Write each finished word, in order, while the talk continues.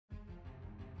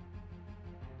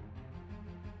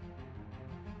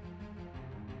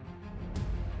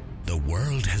The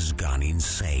world has gone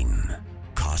insane.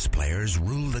 Cosplayers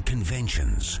rule the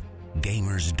conventions,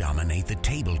 gamers dominate the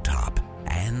tabletop,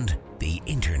 and the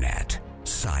internet.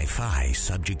 Sci-fi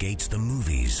subjugates the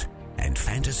movies, and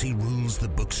fantasy rules the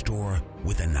bookstore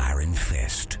with an iron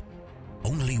fist.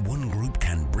 Only one group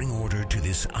can bring order to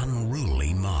this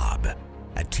unruly mob.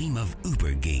 A team of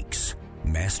uber geeks,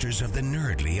 masters of the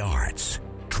nerdly arts,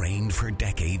 trained for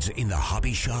decades in the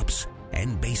hobby shops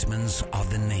and basements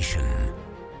of the nation.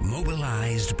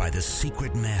 Mobilized by the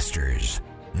secret masters,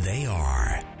 they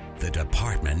are the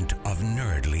Department of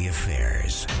Nerdly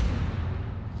Affairs.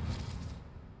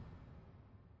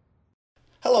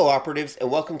 Hello, operatives, and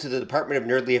welcome to the Department of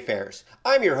Nerdly Affairs.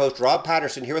 I'm your host, Rob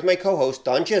Patterson, here with my co-host,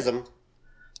 Don Chisholm.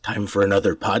 Time for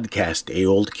another podcast,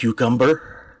 old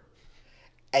cucumber.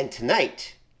 And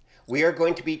tonight, we are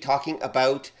going to be talking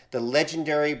about the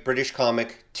legendary British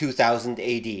comic 2000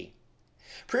 AD.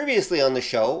 Previously on the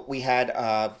show, we had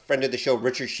a friend of the show,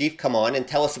 Richard Sheaf, come on and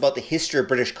tell us about the history of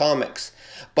British comics.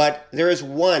 But there is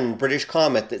one British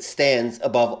comic that stands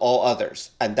above all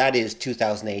others, and that is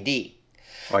 2000 AD.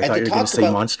 Oh, I thought you were going to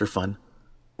say Monster Fun.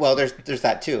 Well, there's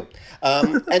that too.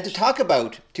 And to talk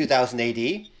about 2000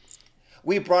 AD,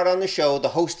 we brought on the show the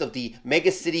host of the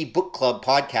Mega City Book Club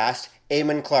podcast,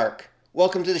 Eamonn Clarke.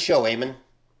 Welcome to the show, Eamonn.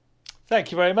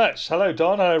 Thank you very much. Hello,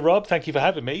 Don. Hello, Rob. Thank you for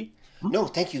having me. No,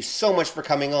 thank you so much for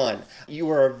coming on. You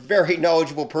are a very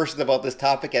knowledgeable person about this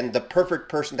topic and the perfect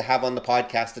person to have on the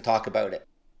podcast to talk about it.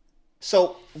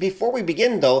 So before we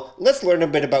begin, though, let's learn a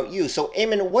bit about you. So,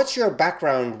 Eamonn, what's your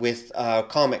background with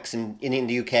comics in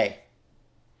the UK?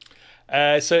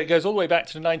 So it goes all the way back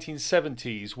to the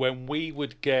 1970s when we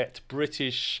would get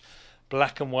British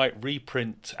black and white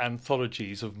reprint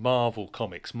anthologies of Marvel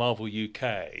comics, Marvel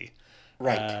UK.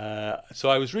 Right.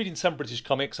 So I was reading some British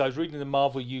comics. I was reading the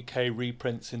Marvel UK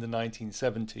reprints in the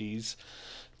 1970s.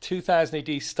 2000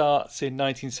 AD starts in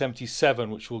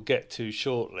 1977, which we'll get to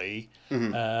shortly.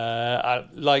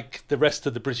 Mm-hmm. Like the rest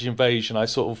of the British invasion, I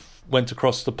sort of went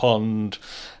across the pond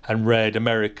and read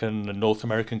American and North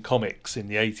American comics in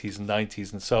the 80s and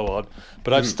 90s and so on.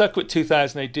 But I've stuck with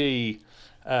 2000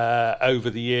 AD over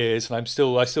the years, and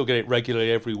I still get it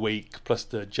regularly every week, plus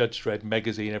the Judge Dredd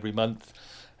magazine every month.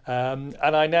 And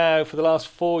I now, for the last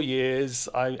 4 years,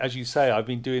 as you say, I've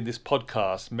been doing this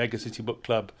podcast, Mega City Book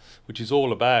Club, which is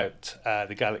all about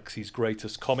the galaxy's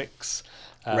greatest comics.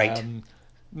 Right.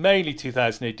 Mainly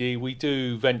 2000 AD. We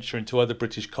do venture into other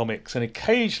British comics, and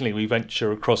occasionally we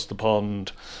venture across the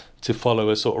pond to follow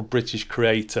a sort of British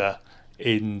creator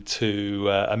into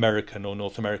American or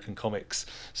North American comics.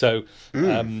 So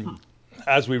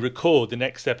as we record, the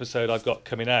next episode I've got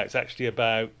coming out is actually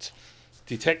about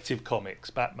Detective Comics,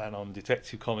 Batman on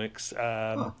Detective Comics.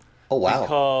 Oh, wow.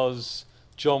 Because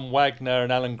John Wagner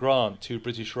and Alan Grant, two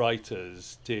British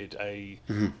writers, did a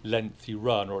lengthy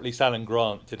run, or at least Alan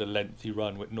Grant did a lengthy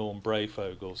run with Norm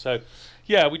Breyfogle. So,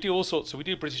 yeah, we do all sorts. So we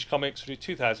do British comics, we do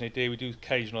 2000 AD, we do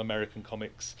occasional American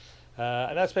comics.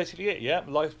 And that's basically it, yeah.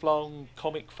 Lifelong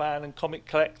comic fan and comic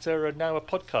collector, and now a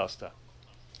podcaster.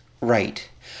 Right.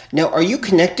 Now, are you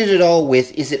connected at all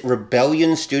with, is it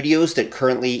Rebellion Studios that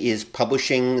currently is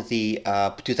publishing the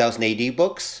 2000 AD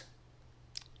books?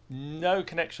 No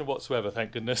connection whatsoever,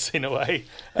 thank goodness, in a way,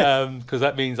 because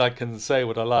that means I can say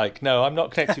what I like. No, I'm not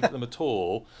connected with them at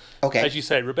all. Okay. As you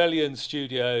say, Rebellion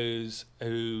Studios,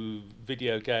 who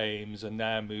video games are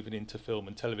now moving into film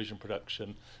and television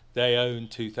production, they own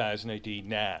 2000 AD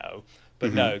now.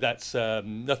 But no, that's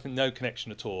nothing. No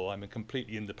connection at all. I'm a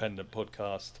completely independent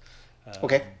podcast.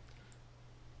 Okay.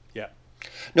 Yeah.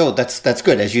 No, that's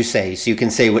good, as you say. So you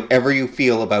can say whatever you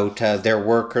feel about their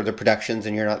work or their productions,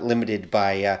 and you're not limited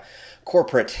by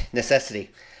corporate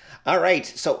necessity. All right.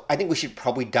 So I think we should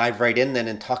probably dive right in then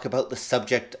and talk about the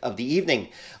subject of the evening,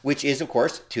 which is, of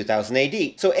course, 2000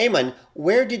 AD. So, Eamonn,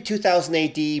 where did 2000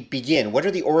 AD begin? What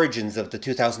are the origins of the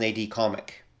 2000 AD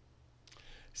comic?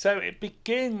 So it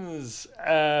begins,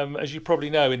 as you probably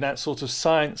know, in that sort of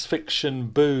science fiction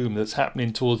boom that's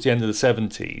happening towards the end of the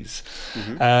 70s.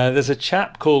 There's a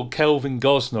chap called Kelvin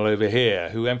Gosnell over here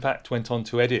who, in fact, went on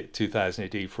to edit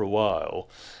 2000 AD for a while.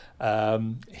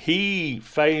 He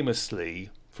famously,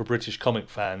 for British comic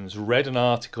fans, read an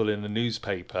article in the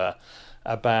newspaper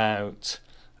about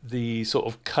the sort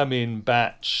of coming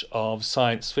batch of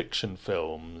science fiction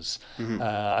films.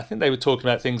 I think they were talking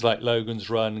about things like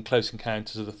Logan's Run, Close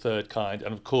Encounters of the Third Kind,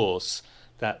 and of course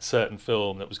that certain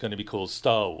film that was going to be called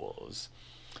Star Wars.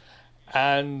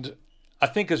 And I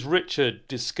think, as Richard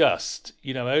discussed,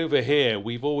 over here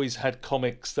we've always had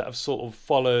comics that have sort of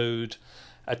followed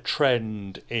a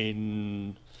trend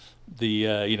in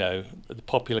the the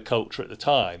popular culture at the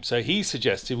time. So he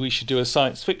suggested we should do a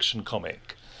science fiction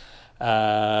comic.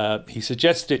 He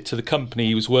suggested it to the company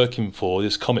he was working for,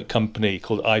 this comic company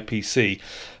called IPC.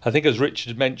 I think, as Richard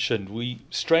had mentioned,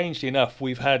 strangely enough,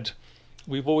 we've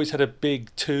always had a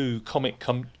big two comic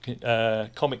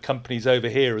companies over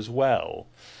here as well,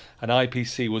 and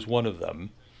IPC was one of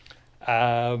them.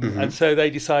 And so they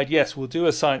decide, yes, we'll do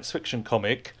a science fiction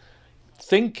comic,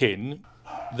 thinking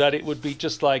that it would be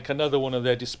just like another one of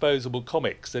their disposable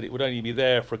comics, that it would only be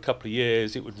there for a couple of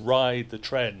years, it would ride the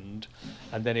trend,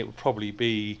 and then it would probably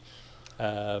be,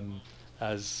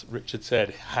 as Richard said,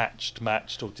 hatched,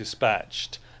 matched or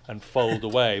dispatched and fold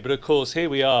away. But of course, here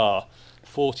we are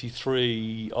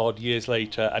 43 odd years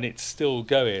later, and it's still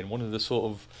going, one of the sort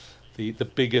of the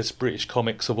biggest British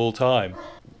comics of all time.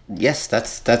 Yes,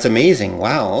 that's amazing.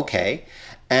 Wow, okay.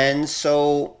 And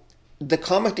so the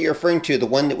comic that you're referring to, the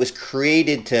one that was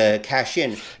created to cash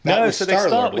in, that was so Star-Lord, they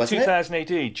start with wasn't 2000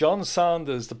 AD. John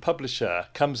Sanders, the publisher,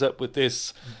 comes up with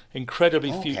this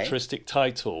incredibly futuristic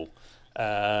title,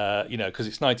 because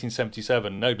it's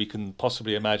 1977. Nobody can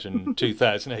possibly imagine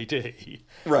 2000 AD.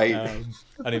 Right.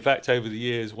 And in fact, over the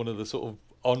years, one of the sort of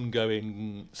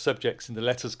ongoing subjects in the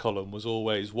letters column was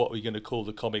always, what are we going to call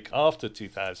the comic after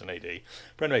 2000 AD?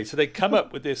 But anyway, so they come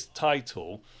up with this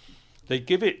title. They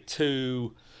give it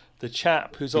to the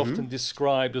chap who's often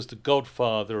described as the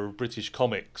godfather of British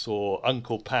comics, or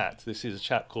Uncle Pat. This is a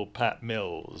chap called Pat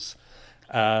Mills,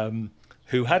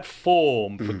 who had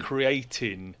form for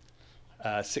creating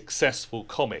successful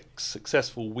comics,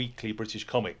 successful weekly British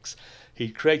comics. He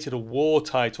created a war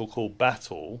title called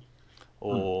Battle,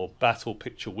 or Battle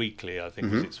Picture Weekly, I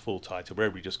think was its full title, but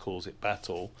everybody just calls it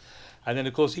Battle. And then,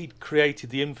 of course, he created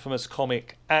the infamous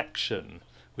comic Action,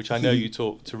 which I know you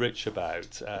talked to Rich about,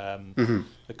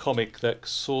 the comic that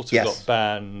sort of got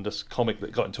banned, a comic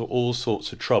that got into all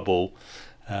sorts of trouble,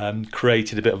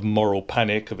 created a bit of moral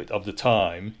panic of the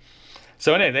time.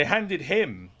 So anyway, they handed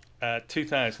him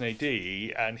 2000 AD,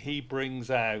 and he brings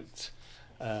out,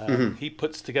 he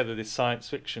puts together this science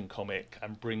fiction comic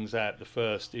and brings out the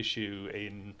first issue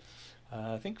in,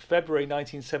 I think, February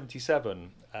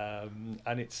 1977,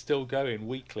 and it's still going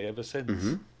weekly ever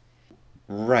since.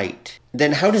 Right.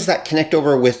 Then how does that connect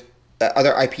over with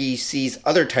other IPC's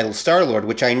other title, Star-Lord,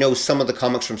 which I know some of the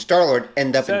comics from Star-Lord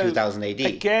end up in 2000 AD.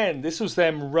 Again, this was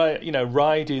them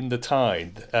riding the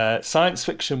tide. Science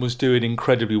fiction was doing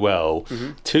incredibly well.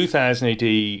 2000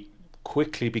 AD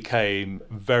quickly became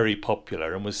very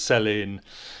popular and was selling,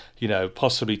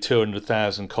 possibly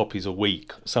 200,000 copies a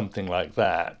week, something like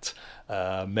that,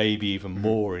 maybe even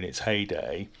more in its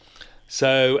heyday.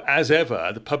 So, as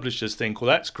ever, the publishers think, well,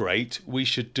 that's great, we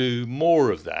should do more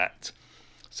of that.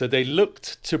 So they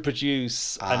looked to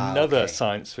produce another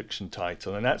science fiction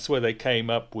title, and that's where they came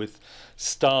up with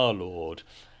Star-Lord.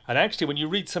 And actually, when you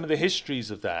read some of the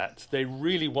histories of that, they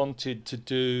really wanted to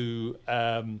do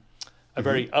a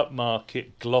very upmarket,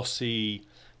 glossy,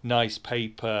 nice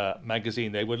paper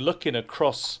magazine. They were looking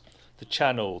across the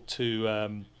channel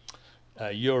to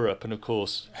Europe, and of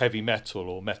course heavy metal,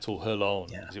 or metal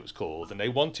hurlon as it was called, and they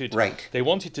wanted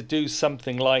to do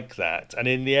something like that, and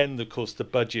in the end, of course, the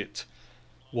budget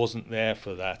wasn't there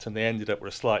for that, and they ended up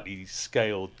with a slightly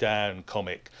scaled down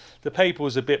comic. The paper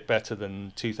was a bit better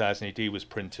than 2000 AD was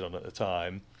printed on at the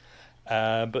time,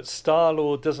 but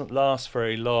Star-Lord doesn't last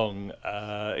very long.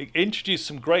 It introduced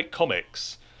some great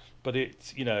comics, but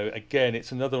it's again,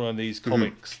 it's another one of these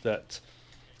comics that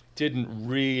didn't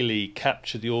really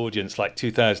capture the audience like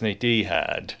 2000 AD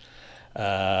had.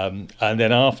 And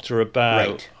then after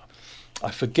about,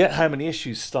 I forget how many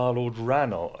issues Star-Lord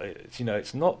ran on.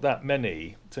 It's not that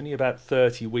many. It's only about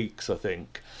 30 weeks, I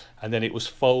think. And then it was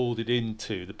folded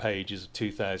into the pages of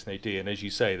 2000 AD. And as you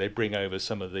say, they bring over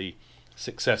some of the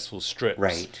successful strips.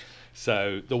 Right.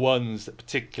 So the ones that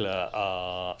particular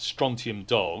are Strontium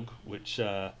Dog, which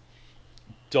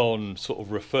Don sort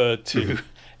of referred to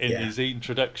in his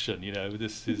introduction.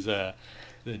 This is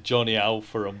Johnny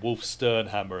Alpha and Wolf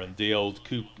Sternhammer and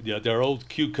their old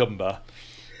cucumber.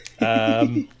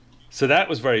 So that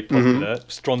was very popular,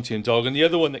 Strontium Dog. And the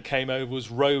other one that came over was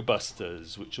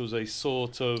Robusters, which was a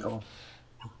sort of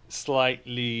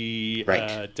slightly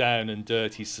down and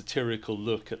dirty satirical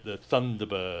look at the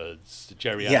Thunderbirds, the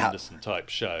Jerry Anderson type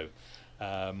show,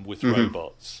 with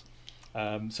robots.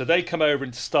 So they come over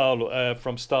into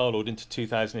from Star-Lord into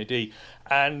 2000 AD.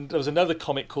 And there was another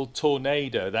comic called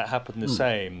Tornado that happened the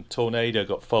same. Tornado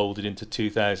got folded into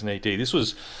 2000 AD. This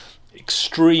was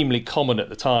extremely common at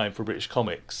the time for British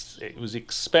comics. It was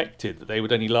expected that they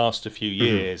would only last a few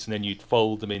years, and then you'd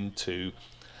fold them into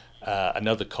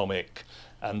another comic,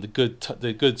 and the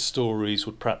good stories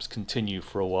would perhaps continue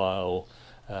for a while,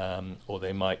 or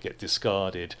they might get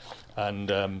discarded.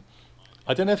 And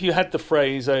I don't know if you had the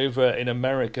phrase over in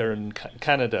America and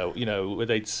Canada, where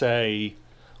they'd say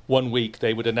one week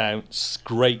they would announce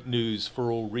great news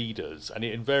for all readers, and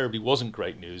it invariably wasn't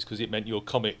great news because it meant your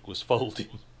comic was folding.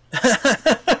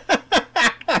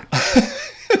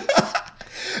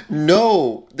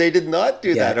 No, they did not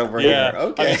do that over here.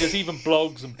 Okay. I mean, there's even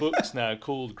blogs and books now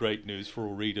called Great News for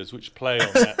All Readers, which play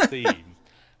on that theme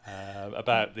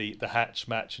about the hatch,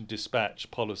 match, and dispatch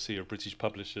policy of British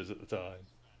publishers at the time.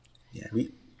 Yeah,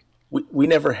 we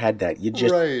never had that. You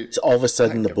just all of a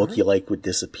sudden the book you like would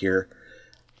disappear.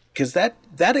 Because that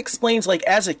explains, like,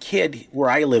 as a kid where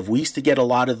I live, we used to get a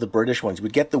lot of the British ones.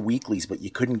 We'd get the weeklies, but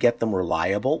you couldn't get them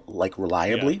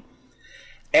reliably. Yeah.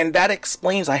 And that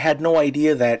explains, I had no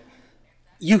idea that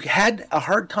you had a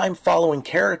hard time following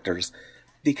characters,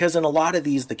 because in a lot of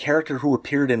these, the character who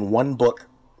appeared in one book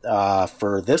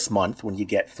for this month, when you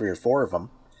get 3 or 4 of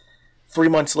them, 3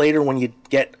 months later when you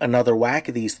get another whack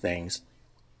of these things,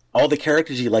 all the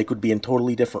characters you like would be in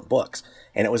totally different books.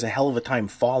 And it was a hell of a time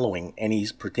following any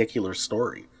particular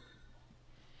story.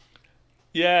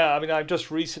 Yeah, I mean, I've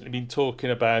just recently been talking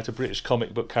about a British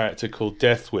comic book character called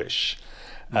Deathwish,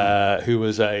 who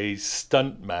was a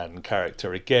stuntman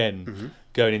character, again,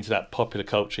 going into that popular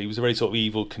culture. He was a very sort of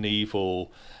Evel Knievel,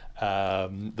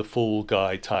 the Fall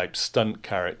Guy type stunt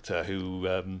character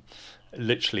who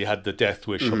literally had the death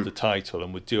wish of the title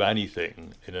and would do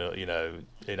anything,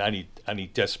 in any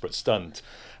desperate stunt.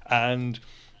 And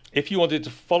if you wanted to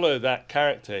follow that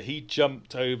character, he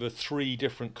jumped over 3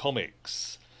 different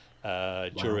comics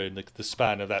during the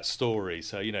span of that story.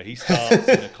 So, he starts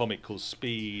in a comic called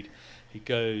Speed. He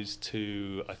goes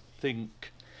to, I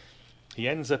think, he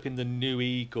ends up in the New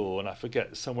Eagle, and I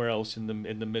forget somewhere else in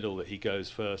the middle that he goes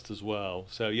first as well.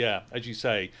 So, yeah, as you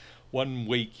say, one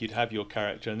week you'd have your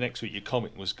character, and the next week your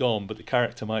comic was gone, but the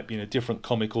character might be in a different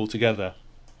comic altogether.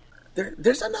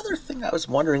 There's another thing I was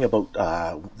wondering about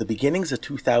the beginnings of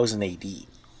 2000 AD,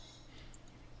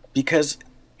 because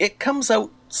it comes out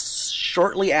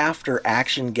shortly after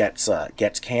Action gets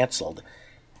canceled,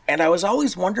 and I was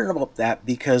always wondering about that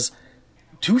because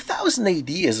 2000 AD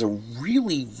is a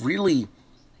really, really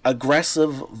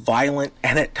aggressive, violent,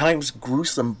 and at times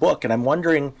gruesome book, and I'm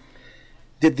wondering,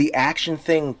 did the Action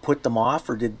thing put them off,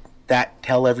 or did that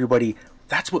tell everybody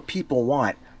that's what people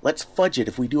want? Let's fudge it.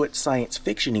 If we do it science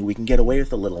fiction-y, we can get away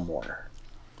with a little more.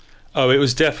 Oh, it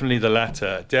was definitely the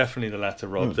latter. Definitely the latter,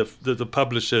 Rob. The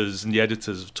publishers and the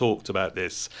editors have talked about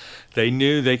this. They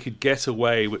knew they could get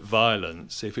away with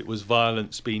violence if it was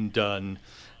violence being done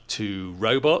to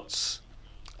robots,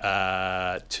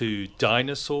 to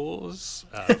dinosaurs,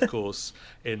 of course,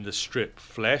 in the strip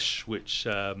Flesh, which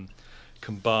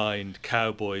combined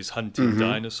cowboys hunting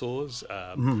dinosaurs.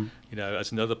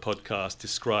 As another podcast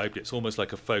described, it's almost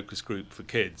like a focus group for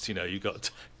kids. You got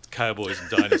cowboys and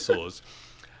dinosaurs.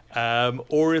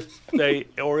 Or if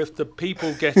the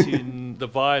people getting the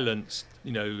violence,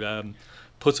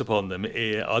 put upon them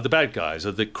are the bad guys,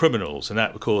 are the criminals, and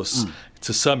that, of course,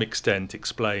 to some extent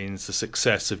explains the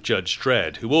success of Judge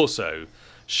Dredd, who also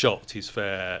shot his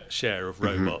fair share of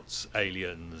robots,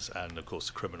 aliens, and of course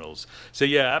criminals. So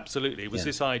yeah, absolutely, it was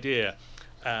this idea.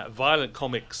 Violent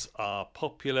comics are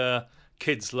popular,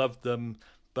 kids love them,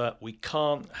 but we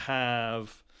can't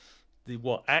have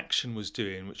what Action was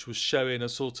doing, which was showing a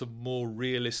sort of more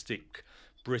realistic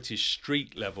British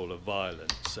street level of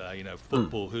violence,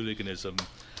 football hooliganism,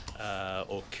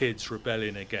 or kids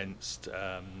rebelling against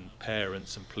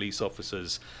parents and police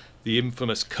officers. The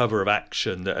infamous cover of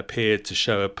Action that appeared to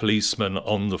show a policeman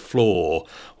on the floor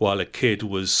while a kid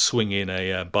was swinging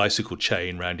a bicycle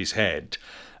chain around his head.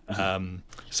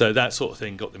 So that sort of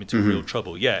thing got them into real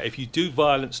trouble. Yeah, if you do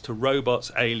violence to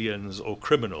robots, aliens, or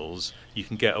criminals, you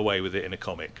can get away with it in a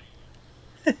comic.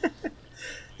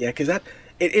 Yeah, because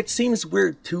it seems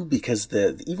weird too, because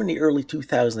even the early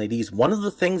 2000 ADs, one of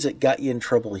the things that got you in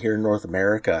trouble here in North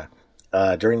America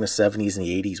during the 70s and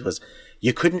the 80s was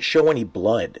you couldn't show any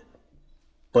blood.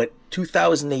 But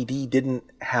 2000 AD didn't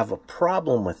have a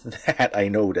problem with that, I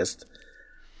noticed.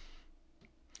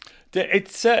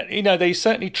 It's they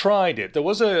certainly tried it. There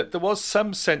was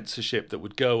some censorship that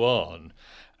would go on.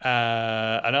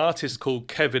 An artist called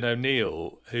Kevin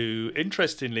O'Neill, who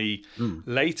interestingly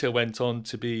later went on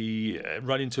to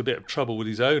run into a bit of trouble with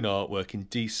his own artwork in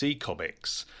DC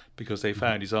Comics because they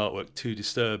found his artwork too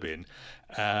disturbing,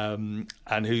 and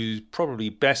who's probably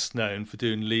best known for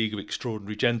doing League of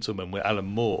Extraordinary Gentlemen with Alan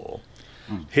Moore.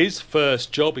 His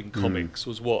first job in comics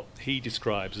was what he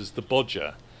describes as the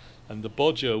bodger. And the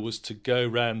bodger was to go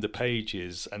round the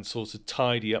pages and sort of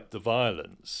tidy up the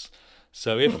violence.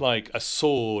 So if like a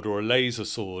sword or a laser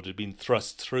sword had been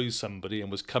thrust through somebody and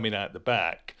was coming out the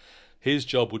back, his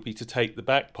job would be to take the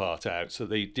back part out so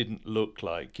they didn't look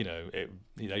like,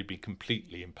 they'd be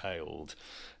completely impaled.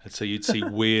 And so you'd see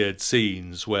weird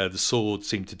scenes where the sword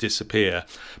seemed to disappear.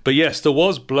 But yes, there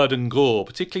was blood and gore.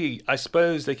 Particularly, I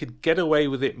suppose they could get away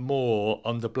with it more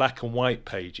on the black and white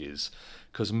pages,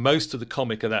 because most of the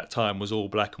comic at that time was all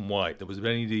black and white. There was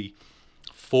only the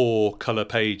 4 colour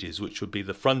pages, which would be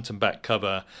the front and back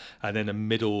cover, and then a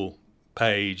middle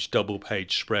page, double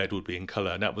page spread would be in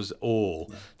colour, and that was all.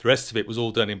 Yeah. The rest of it was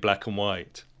all done in black and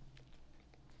white.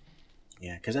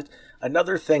 Yeah, because that's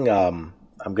another thing I'm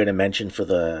going to mention for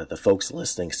the folks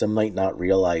listening. Some might not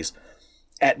realize.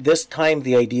 At this time,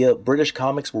 the idea British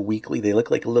comics were weekly. They looked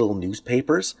like little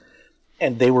newspapers,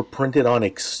 and they were printed on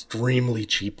extremely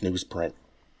cheap newsprint.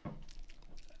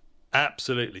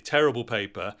 Absolutely terrible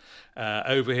paper.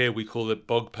 Over here we call it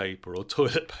bog paper or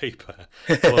toilet paper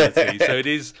quality. So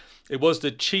it was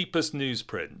the cheapest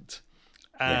newsprint,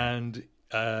 and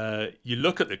you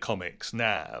look at the comics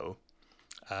now,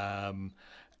 and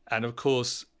of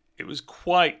course it was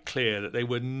quite clear that they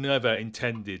were never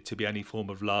intended to be any form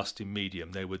of lasting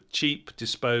medium. They were cheap,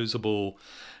 disposable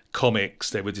comics.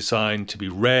 They were designed to be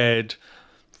read,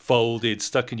 folded,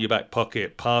 stuck in your back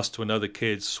pocket, passed to another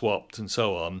kid, swapped, and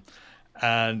so on.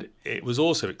 And it was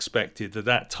also expected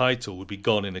that title would be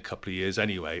gone in a couple of years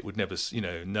anyway. It would never,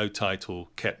 no title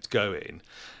kept going.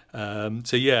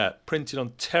 So yeah, printed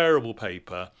on terrible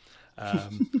paper.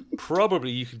 Probably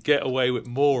you could get away with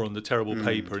more on the terrible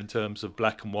paper in terms of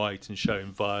black and white and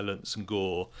showing violence and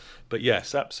gore. But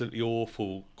yes, absolutely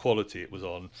awful quality it was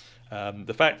on.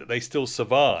 The fact that they still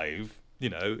survive,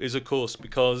 is of course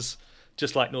because,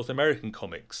 just like North American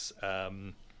comics,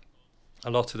 a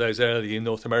lot of those early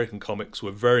North American comics were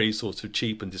very sort of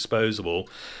cheap and disposable,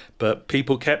 but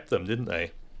people kept them, didn't they?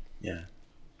 Yeah.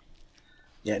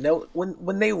 Yeah. Now,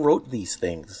 when they wrote these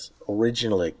things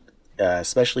originally,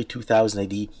 especially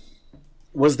 2000 AD,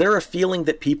 was there a feeling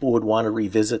that people would want to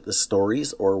revisit the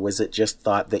stories, or was it just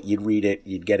thought that you'd read it,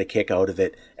 you'd get a kick out of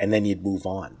it, and then you'd move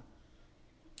on?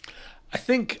 I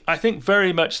think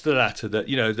very much the latter, that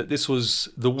that this was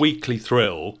the weekly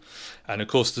thrill, and of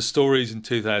course the stories in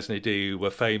 2000 AD were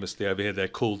famously over here. They're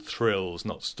called thrills,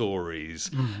 not stories,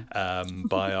 by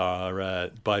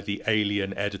the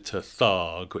alien editor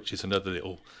Tharg, which is another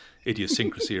little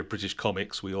idiosyncrasy of British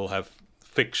comics. We all have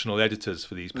fictional editors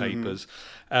for these papers,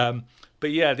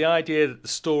 but yeah, the idea that the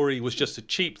story was just a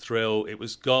cheap thrill, it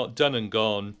was done and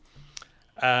gone,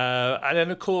 and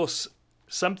then of course,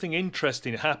 something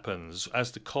interesting happens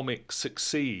as the comic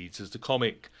succeeds, as the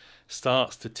comic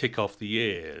starts to tick off the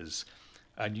years,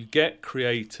 and you get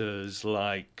creators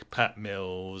like Pat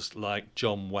Mills, like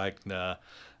John Wagner,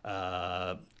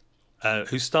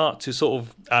 who start to sort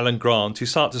of, Alan Grant, who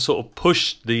start to sort of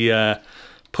push the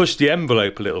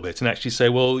envelope a little bit and actually say,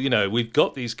 well, we've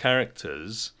got these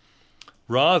characters,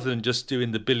 rather than just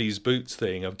doing the Billy's Boots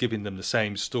thing of giving them the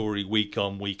same story week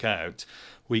on, week out,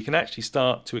 we can actually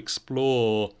start to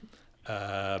explore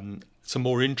some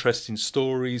more interesting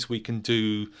stories. We can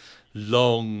do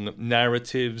long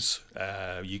narratives.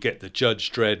 You get the Judge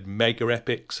Dredd mega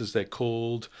epics, as they're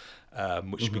called,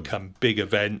 which become big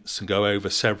events and go over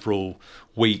several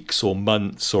weeks or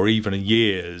months or even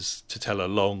years to tell a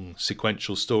long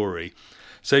sequential story.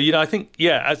 So, I think,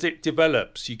 as it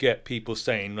develops, you get people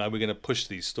saying, we're going to push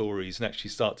these stories and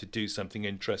actually start to do something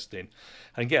interesting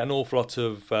and get an awful lot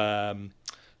of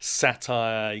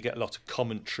satire. You get a lot of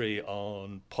commentary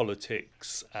on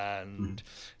politics and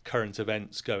current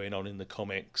events going on in the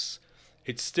comics.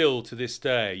 It's still, to this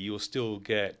day, you'll still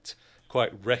get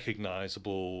quite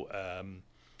recognisable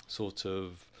sort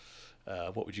of,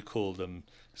 what would you call them,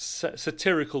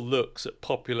 satirical looks at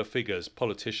popular figures,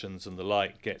 politicians and the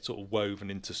like, get sort of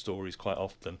woven into stories quite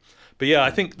often. But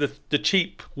I think the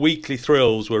cheap weekly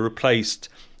thrills were replaced,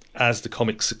 as the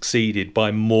comics succeeded,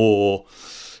 by more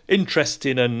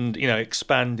interesting and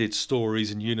expanded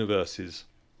stories and universes.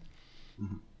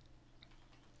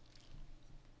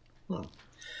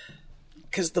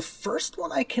 Because the first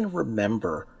one I can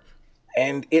remember,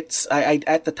 and it's I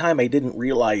at the time I didn't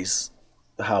realize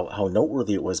how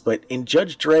noteworthy it was, but in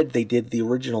Judge Dredd they did the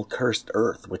original Cursed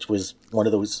Earth, which was one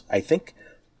of those, I think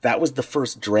that was the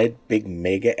first Dredd big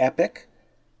mega epic.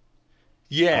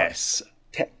 Yes.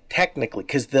 Technically,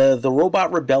 because the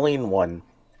Robot Rebellion one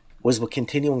was a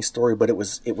continuing story, but it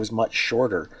was much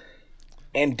shorter.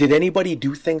 And did anybody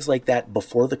do things like that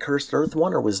before the Cursed Earth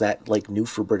one, or was that like new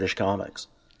for British comics?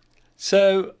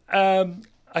 So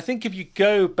I think if you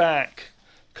go back,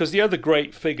 because the other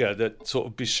great figure that sort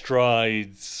of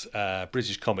bestrides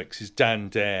British comics is Dan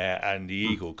Dare and the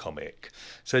Eagle comic.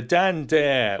 So Dan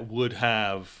Dare would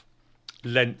have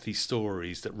lengthy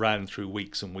stories that ran through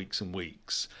weeks and weeks and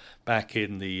weeks back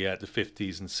in the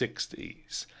 50s and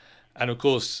 60s. And of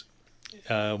course,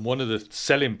 one of the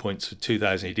selling points for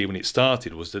 2000 AD when it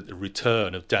started was that the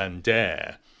return of Dan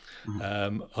Dare.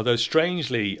 Although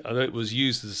strangely, although it was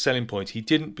used as a selling point, he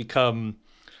didn't become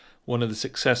one of the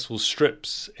successful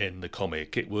strips in the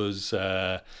comic. It was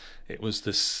the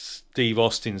Steve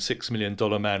Austin $6 Million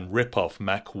Man ripoff,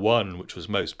 Mac 1, which was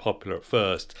most popular at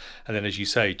first. And then, as you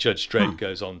say, Judge Dredd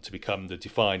goes on to become the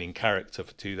defining character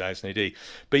for 2000 AD.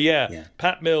 But yeah,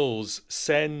 Pat Mills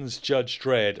sends Judge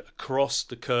Dredd across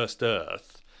the cursed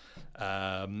earth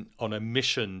on a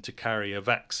mission to carry a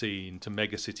vaccine to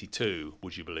Megacity 2,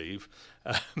 would you believe?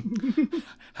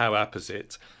 How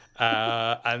opposite.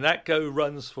 And that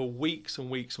runs for weeks and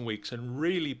weeks and weeks and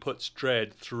really puts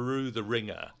Dredd through the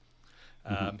ringer.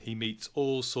 He meets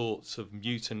all sorts of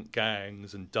mutant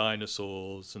gangs and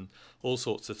dinosaurs and all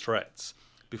sorts of threats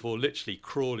before literally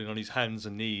crawling on his hands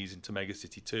and knees into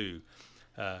Megacity 2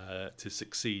 to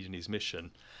succeed in his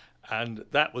mission. And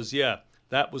that was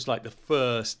like the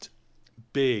first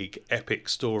big epic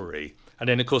story. And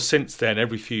then, of course, since then,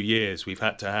 every few years, we've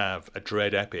had to have a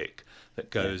Dredd epic that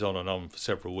goes on and on for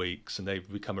several weeks, and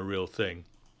they've become a real thing.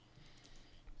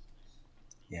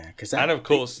 Yeah, because and of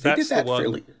course, that's the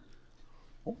one.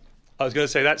 I was going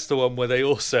to say that's the one where they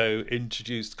also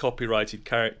introduced copyrighted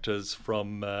characters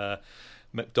from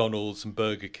McDonald's and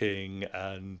Burger King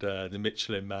and the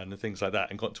Michelin Man and things like that,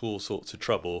 and got into all sorts of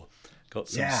trouble. Got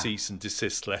some cease and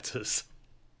desist letters.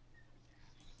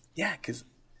 Yeah, because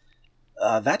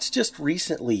that's just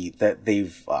recently that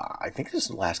they've, I think this is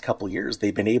the last couple of years,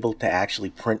 they've been able to actually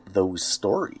print those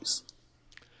stories.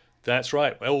 That's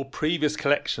right. All previous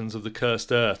collections of the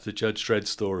Cursed Earth, the Judge Dredd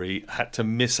story, had to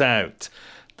miss out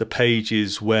the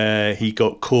pages where he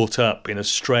got caught up in a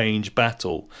strange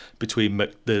battle between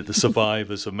the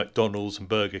survivors of McDonald's and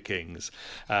Burger King's.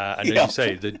 And as you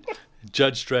say, the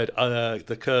Judge Dredd,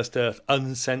 the Cursed Earth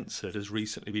Uncensored, has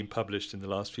recently been published in the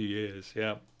last few years.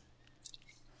 Yeah.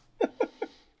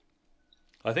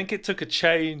 I think it took a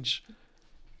change.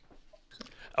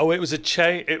 Oh, it was a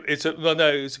change. It's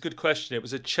a good question. It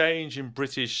was a change in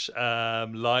British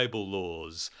libel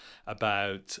laws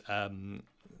about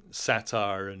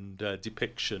satire and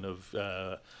depiction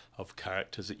of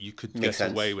characters that you could get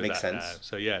away with that now.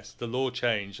 So yes, the law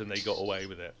changed and they got away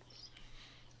with it.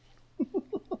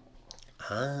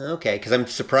 Okay, because I'm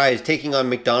surprised. Taking on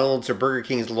McDonald's or Burger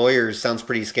King's lawyers sounds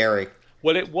pretty scary.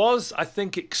 Well, it was, I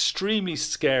think, extremely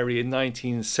scary in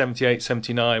 1978,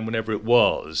 79, whenever it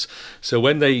was. So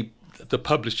when the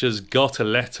publishers got a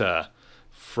letter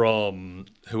from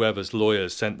whoever's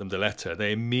lawyers sent them the letter,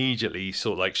 they immediately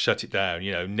sort of like shut it down.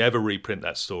 You know, never reprint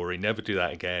that story, never do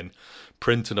that again,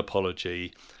 print an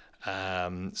apology.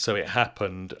 So it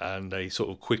happened, and they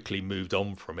sort of quickly moved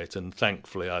on from it. And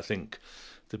thankfully, I think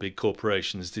the big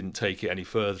corporations didn't take it any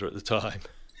further at the time.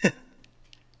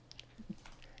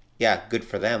 Yeah, good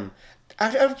for them.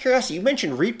 Out of curiosity, you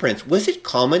mentioned reprints. Was it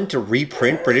common to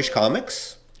reprint British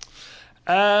comics?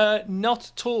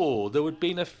 Not at all. There would have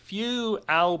been a few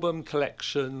album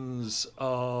collections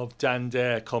of Dan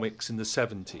Dare comics in the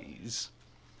 70s.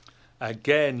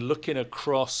 Again, looking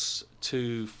across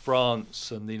to France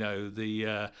and,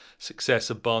 the success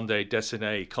of bande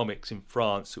dessinée comics in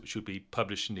France, which would be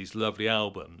published in these lovely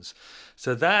albums.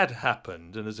 So that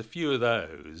happened, and there's a few of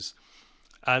those.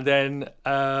 And then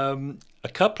a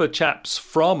couple of chaps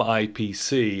from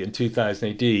IPC in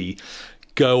 2000 AD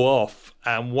go off,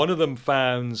 and one of them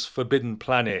founds Forbidden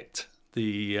Planet,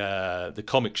 the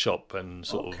comic shop and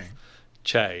sort of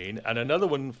chain, and another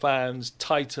one founds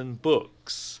Titan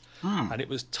Books. And it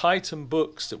was Titan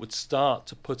Books that would start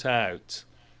to put out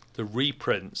the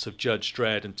reprints of Judge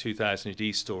Dredd and 2000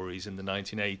 AD stories in the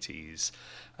 1980s.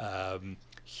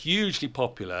 Hugely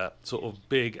popular, sort of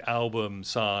big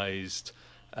album-sized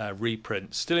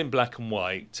reprints, still in black and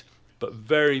white, but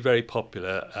very, very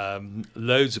popular.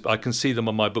 I can see them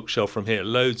on my bookshelf from here.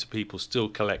 Loads of people still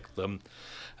collect them.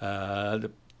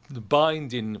 The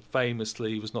binding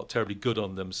famously was not terribly good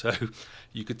on them, so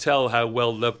you could tell how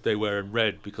well loved they were and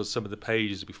read because some of the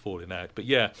pages would be falling out. But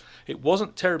yeah, it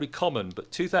wasn't terribly common,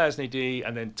 but 2000 AD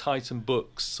and then Titan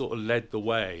Books sort of led the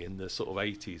way in the sort of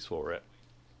 80s for it.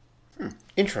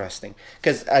 Interesting.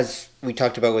 Because as we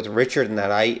talked about with Richard and that,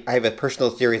 I have a personal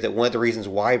theory that one of the reasons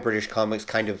why British comics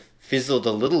kind of fizzled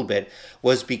a little bit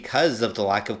was because of the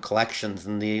lack of collections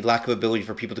and the lack of ability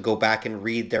for people to go back and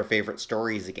read their favorite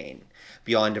stories again,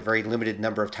 beyond a very limited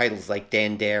number of titles like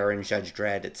Dan Dare and Judge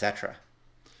Dredd, etc.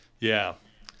 Yeah.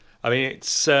 I mean,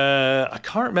 it's I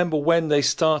can't remember when they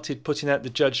started putting out the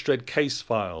Judge Dredd case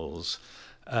files.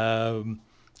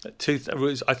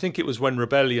 I think it was when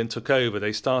Rebellion took over,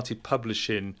 they started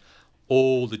publishing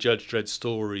all the Judge Dredd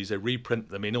stories. They reprint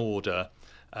them in order,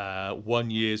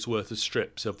 1 year's worth of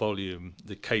strips, a volume,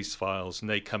 the case files, and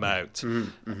they come out.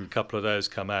 Mm-hmm. A couple of those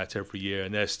come out every year,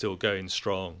 and they're still going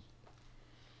strong.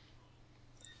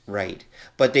 Right,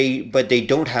 but they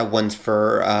don't have ones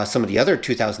for some of the other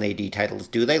 2000 AD titles,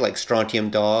 do they? Like Strontium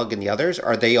Dog and the others.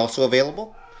 Are they also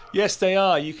available? Yes, they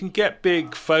are. You can get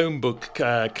big phone book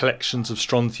collections of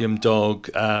Strontium Dog,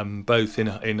 both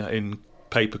in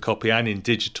paper copy and in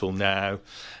digital now.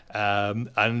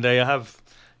 And they have,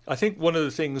 I think one of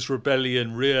the things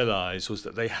Rebellion realised was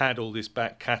that they had all this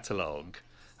back catalogue,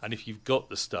 and if you've got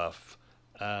the stuff,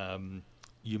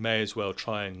 you may as well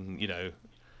try and,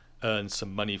 earn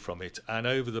some money from it. And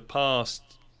over the past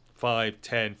 5,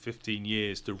 10, 15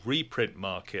 years, the reprint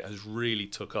market has really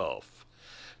took off.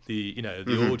 The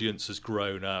audience has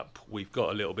grown up. We've got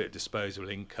a little bit of disposable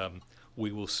income.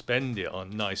 We will spend it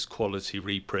on nice quality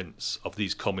reprints of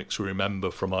these comics we remember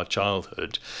from our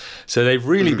childhood. So they've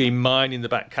really been mining the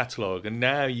back catalogue, and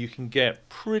now you can get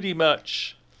pretty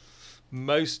much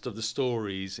most of the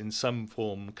stories in some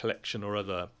form, collection or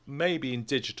other, maybe in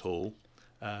digital.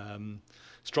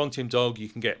 Strontium Dog you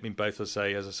can get in both, as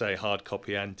I say, hard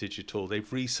copy and digital.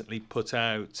 They've recently put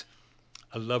out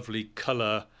a lovely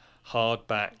colour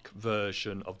hardback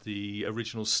version of the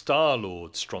original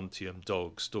Star-Lord Strontium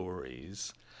Dog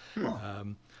stories.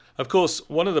 Of course,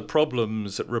 one of the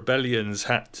problems that Rebellion's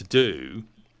had to do,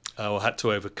 or had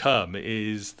to overcome,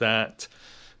 is that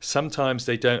sometimes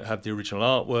they don't have the original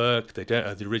artwork, they don't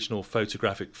have the original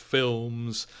photographic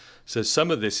films, so some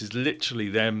of this is literally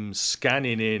them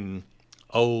scanning in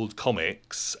old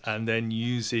comics and then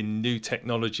using new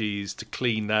technologies to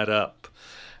clean that up.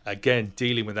 Again,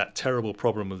 dealing with that terrible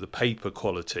problem of the paper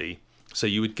quality. So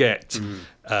you would get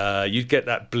you'd get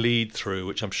that bleed through,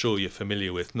 which I'm sure you're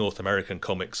familiar with. North American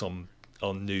comics on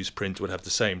newsprint would have the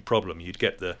same problem. You'd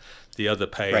get the other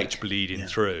page bleeding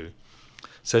through.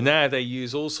 So now they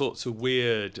use all sorts of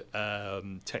weird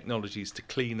technologies to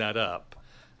clean that up,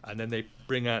 and then they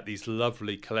bring out these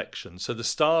lovely collections. So the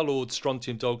Star-Lord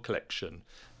Strontium Dog collection,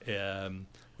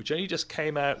 which only just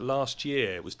came out last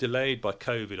year. It was delayed by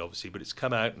COVID, obviously, but it's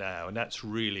come out now, and that's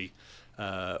really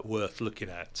worth looking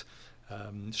at.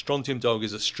 Strontium Dog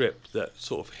is a strip that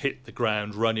sort of hit the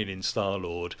ground running in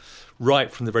Star-Lord.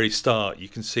 Right from the very start, you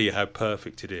can see how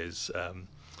perfect it is.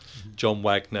 John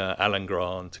Wagner, Alan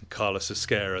Grant, and Carlos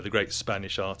Esquerra, the great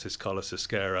Spanish artist Carlos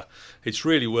Esquerra. It's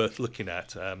really worth looking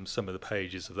at, some of the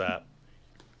pages of that.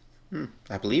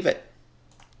 I believe it.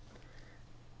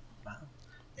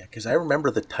 Yeah, because I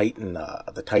remember the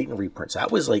Titan reprints.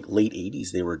 That was like late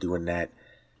 80s they were doing that.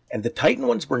 And the Titan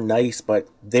ones were nice, but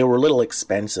they were a little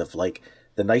expensive. Like,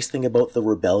 the nice thing about the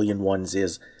Rebellion ones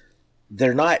is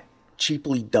they're not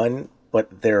cheaply done,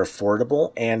 but they're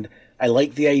affordable. And I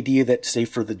like the idea that, say,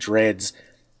 for the Dreads,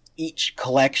 each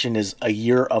collection is a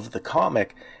year of the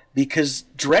comic, because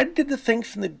Dredd did the thing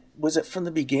from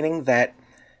the beginning that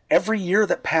every year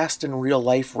that passed in real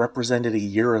life represented a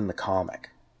year in the comic.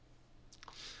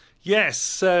 Yes,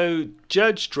 so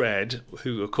Judge Dredd,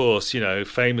 who, of course,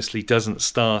 famously doesn't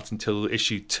start until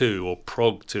issue 2 or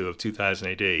Prog 2 of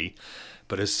 2000 AD,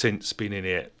 but has since been in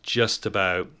it just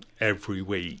about every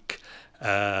week.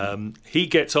 He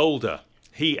gets older.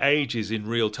 He ages in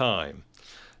real time.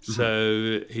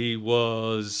 So he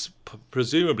was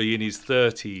presumably in his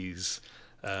 30s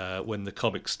when the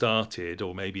comic started,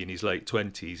 or maybe in his late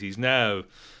 20s. He's now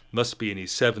must be in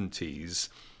his 70s.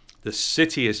 The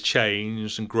city has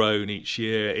changed and grown each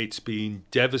year. It's been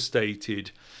devastated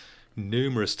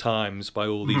numerous times by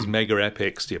all these mega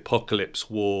epics, the Apocalypse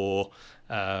War.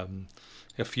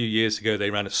 A few years ago,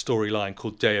 they ran a storyline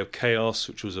called Day of Chaos,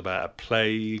 which was about a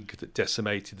plague that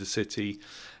decimated the city.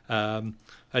 And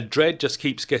Dredd just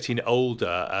keeps getting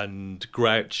older and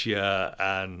grouchier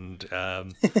and,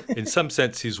 in some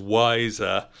senses,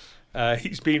 wiser.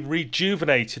 He's been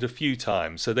rejuvenated a few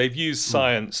times. So they've used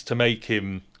science to make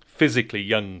him physically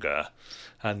younger,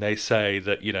 and they say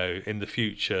that in the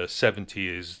future 70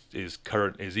 is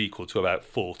equal to about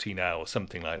 40 now or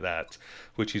something like that,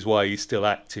 which is why he's still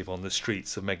active on the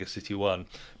streets of Megacity 1.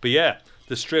 But yeah,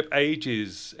 the strip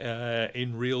ages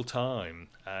in real time,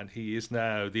 and he is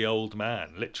now the old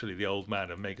man, literally the old man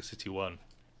of Megacity 1.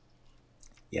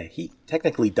 Yeah, he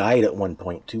technically died at one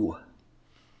point too.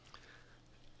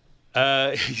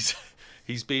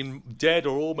 He's been dead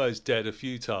or almost dead a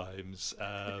few times.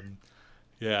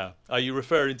 Yeah. Are you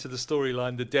referring to the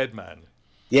storyline The Dead Man?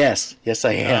 Yes,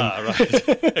 I am. Ah,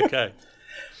 right. Okay.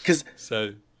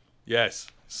 So, yes,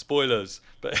 spoilers.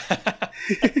 But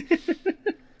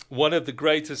one of the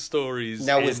greatest stories.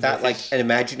 Now, was that like an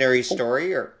imaginary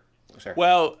story, or? Sorry.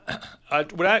 Well,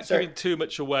 without giving too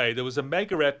much away, there was a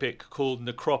mega epic called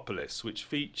Necropolis, which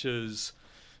features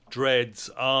Dread's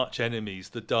arch enemies,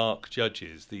 the Dark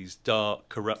Judges, these dark,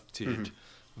 corrupted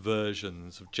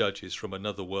versions of judges from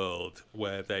another world,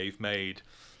 where they've made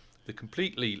the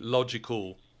completely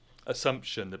logical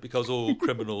assumption that because all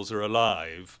criminals are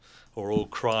alive, or all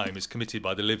crime is committed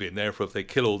by the living, therefore if they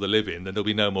kill all the living, then there'll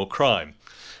be no more crime.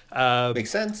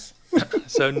 Makes sense.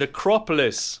 So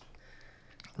Necropolis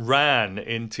ran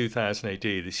in 2000 AD,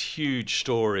 this huge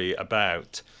story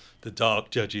about the Dark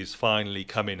Judges finally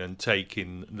coming and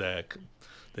taking their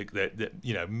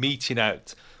meting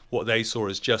out what they saw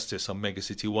as justice on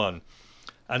Megacity 1.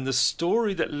 And the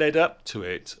story that led up to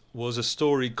it was a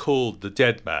story called The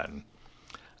Dead Man.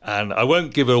 And I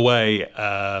won't give away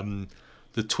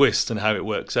the twist and how it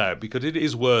works out, because it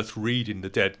is worth reading The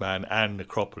Dead Man and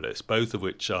Necropolis, both of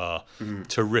which are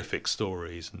terrific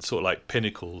stories and sort of like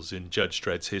pinnacles in Judge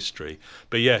Dredd's history.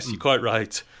 But yes, you're quite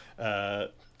right,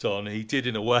 Don. He did,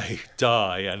 in a way,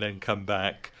 die and then come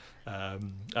back.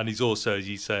 And he's also, as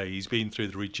you say, he's been through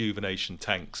the rejuvenation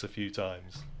tanks a few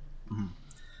times.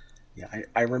 Yeah,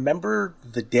 I remember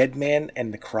The Dead Man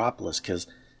and Necropolis because,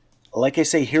 like I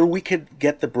say, here we could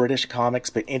get the British comics,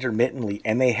 but intermittently,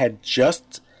 and they had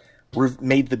just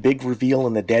made the big reveal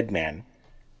in The Dead Man.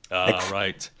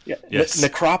 Right. Yeah, yes.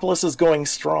 Necropolis is going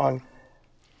strong.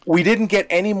 We didn't get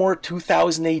any more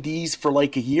 2000 ADs for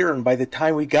like a year, and by the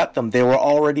time we got them, they were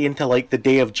already into like the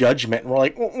Day of Judgment, and we're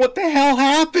like, what the hell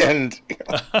happened?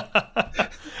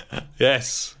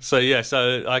 Yes. So, yes,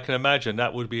 I can imagine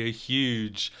that would be a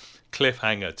huge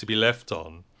cliffhanger to be left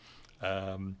on.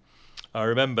 I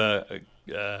remember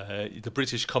the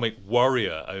British comic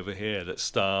Warrior over here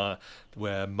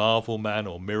where Marvel Man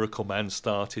or Miracle Man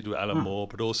started with Alan Moore,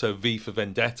 but also V for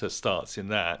Vendetta starts in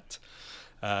that.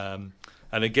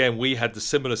 And again, we had the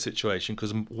similar situation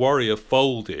because Warrior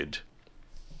folded.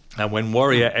 And when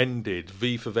Warrior ended,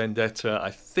 V for Vendetta,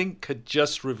 I think, had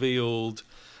just revealed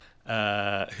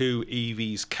who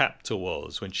Evie's captor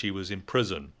was when she was in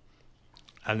prison.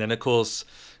 And then, of course,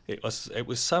 it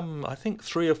was some, I think,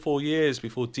 3 or 4 years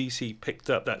before DC picked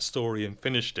up that story and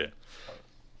finished it.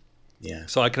 Yeah.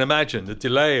 So I can imagine the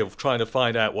delay of trying to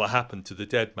find out what happened to the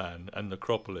Dead Man and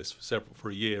Necropolis for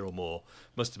a year or more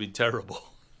must have been terrible.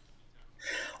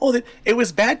 Oh, it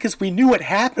was bad because we knew it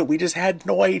happened. We just had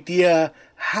no idea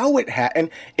how it happened. And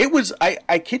it was,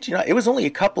 I kid you not, it was only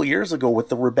a couple years ago with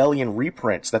the Rebellion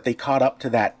reprints that they caught up to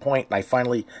that point, and I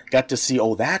finally got to see,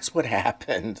 oh, that's what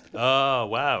happened. Oh,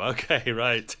 wow. Okay,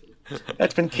 right.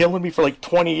 That's been killing me for like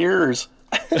 20 years.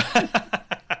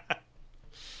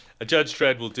 A Judge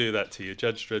Dredd will do that to you.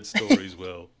 Judge Dredd stories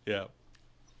will, yeah.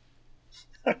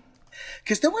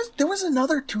 Because there was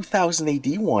another 2000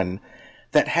 AD one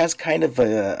that has kind of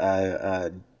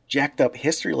a jacked up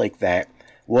history like that,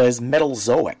 was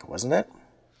Metalzoic, wasn't it?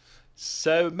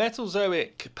 So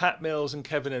Metalzoic, Pat Mills and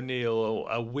Kevin O'Neill,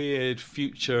 a weird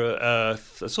future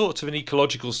Earth, a sort of an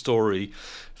ecological story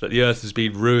that the Earth has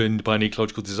been ruined by an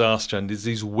ecological disaster, and there's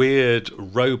these weird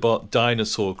robot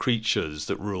dinosaur creatures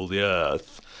that rule the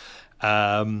Earth.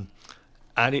 And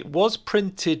it was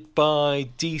printed by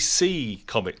DC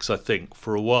Comics, I think,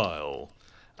 for a while.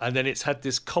 And then it's had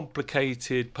this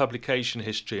complicated publication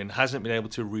history and hasn't been able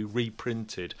to be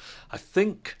reprinted. I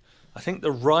think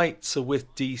the rights are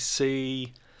with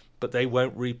DC, but they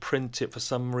won't reprint it for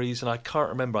some reason. I can't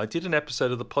remember. I did an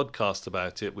episode of the podcast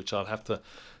about it, which I'll have to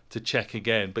check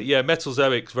again. But yeah,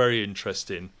 Metalzoic's very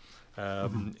interesting.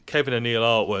 Kevin O'Neill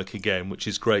artwork again, which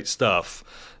is great stuff.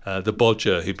 The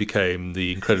Bodger, who became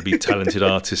the incredibly talented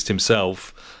artist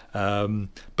himself.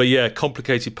 But yeah,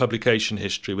 complicated publication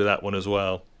history with that one as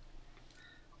well.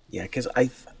 Yeah,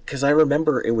 because I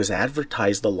remember it was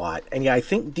advertised a lot. And yeah, I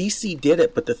think DC did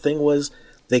it, but the thing was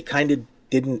they kind of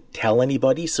didn't tell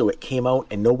anybody, so it came out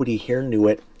and nobody here knew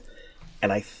it.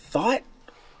 And I thought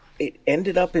it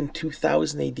ended up in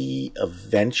 2000 AD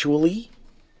eventually,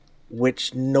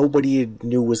 which nobody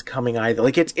knew was coming either.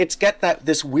 Like it's got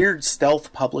this weird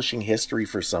stealth publishing history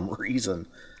for some reason.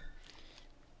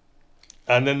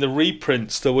 And then the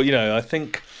reprints, I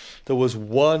think there was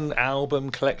one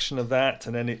album collection of that,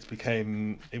 and then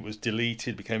it was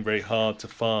deleted, became very hard to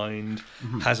find,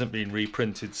 hasn't been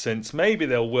reprinted since. Maybe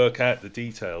they'll work out the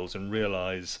details and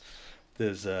realise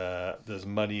there's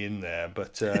money in there,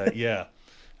 but yeah,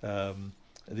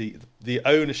 the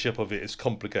ownership of it is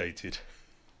complicated.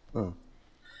 Oh.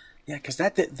 Yeah, because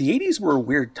the 80s were a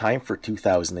weird time for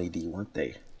 2000 AD, weren't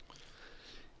they?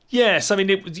 Yes, I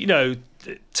mean,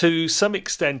 to some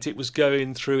extent it was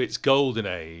going through its golden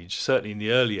age, certainly in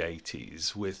the early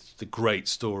 80s, with the great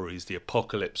stories, the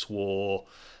Apocalypse War,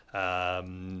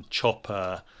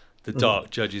 Chopper, the Dark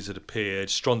Judges had appeared,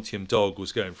 Strontium Dog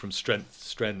was going from strength to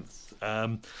strength.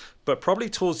 But probably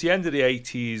towards the end of the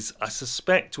 80s, I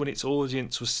suspect when its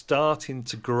audience was starting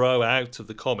to grow out of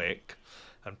the comic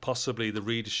and possibly the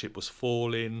readership was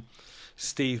falling,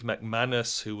 Steve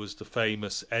McManus, who was the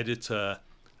famous editor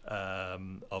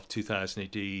of 2000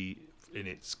 AD in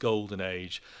its golden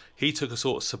age, he took a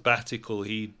sort of sabbatical.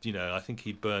 I think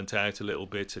he'd burnt out a little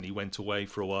bit and he went away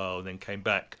for a while and then came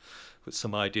back with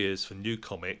some ideas for new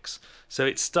comics. So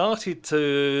it started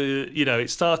to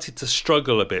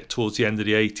struggle a bit towards the end of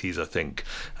the 80s, I think.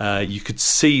 You could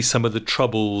see some of the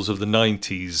troubles of the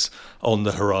 90s on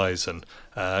the horizon,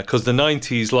 because the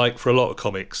 90s, like for a lot of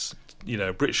comics,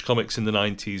 British comics in the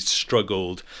 90s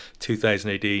struggled,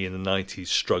 2000 AD in the 90s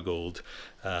struggled.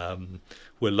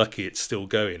 We're lucky it's still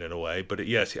going in a way, but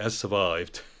yes, it has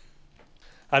survived.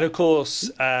 And of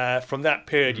course, from that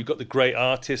period, you've got the great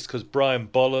artists, because Brian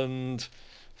Bolland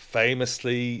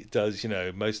famously does,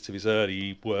 most of his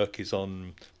early work is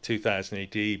on 2000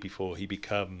 AD before he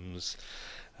becomes,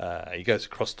 he goes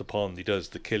across the pond, he does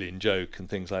The Killing Joke and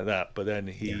things like that. But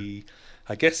then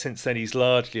I guess since then he's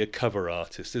largely a cover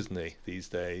artist, isn't he, these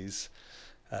days?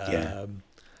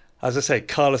 As I say,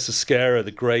 Carlos Esquerra,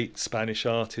 the great Spanish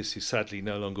artist who's sadly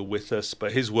no longer with us,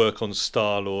 but his work on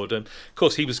Star-Lord, and of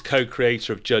course he was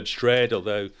co-creator of Judge Dredd,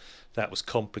 although that was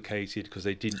complicated because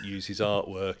they didn't use his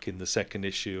artwork in the second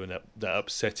issue, and that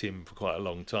upset him for quite a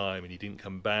long time, and he didn't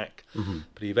come back.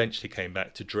 But he eventually came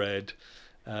back to Dredd.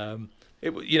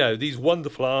 These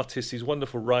wonderful artists, these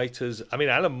wonderful writers. I mean,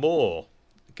 Alan Moore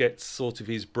gets sort of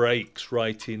his breaks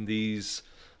writing these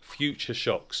Future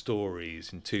Shock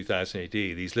stories in 2000 AD,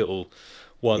 these little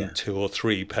 1, 2 or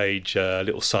 3 page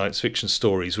little science fiction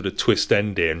stories with a twist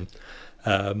ending,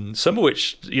 some of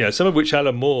which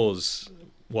Alan Moore's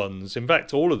ones, in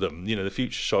fact all of them, the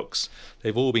Future Shocks,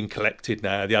 they've all been collected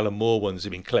now. The Alan Moore ones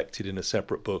have been collected in a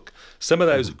separate book. Some of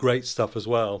those are great stuff as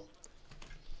well.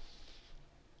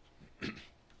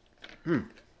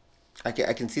 I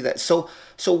can see that. So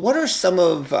what are some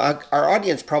of our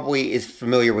audience probably is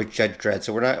familiar with Judge Dredd,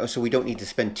 so we don't need to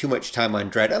spend too much time on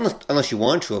Dredd, unless you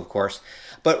want to, of course.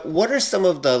 But what are some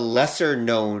of the lesser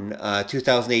known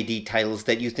 2000 AD titles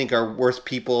that you think are worth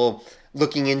people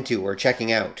looking into or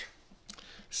checking out?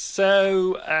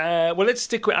 So, let's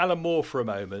stick with Alan Moore for a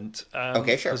moment.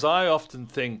 Okay, sure. Because I often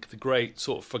think the great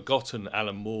sort of forgotten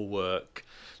Alan Moore work,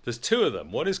 there's 2 of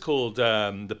them. One is called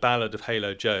The Ballad of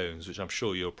Halo Jones, which I'm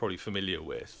sure you're probably familiar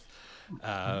with.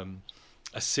 A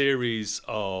series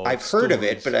of I've heard of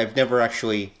it, but I've never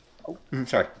actually...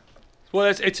 sorry. Well,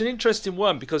 it's an interesting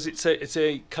one because it's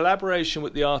a collaboration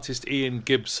with the artist Ian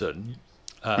Gibson,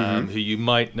 who you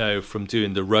might know from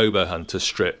doing the Robo Hunter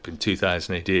strip in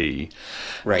 2000 AD.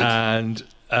 Right. And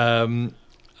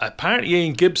apparently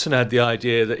Ian Gibson had the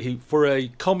idea that for a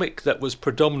comic that was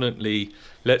predominantly,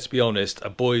 let's be honest, a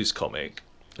boys' comic,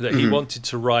 that he wanted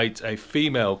to write a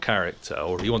female character,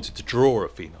 or he wanted to draw a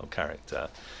female character.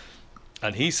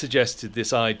 And he suggested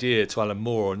this idea to Alan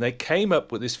Moore, and they came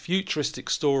up with this futuristic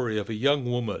story of a young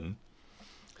woman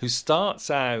who starts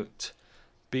out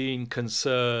being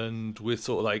concerned with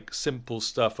sort of like simple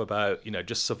stuff about,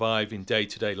 just surviving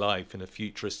day-to-day life in a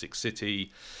futuristic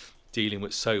city, dealing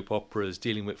with soap operas,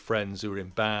 dealing with friends who are in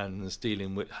bands,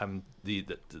 dealing with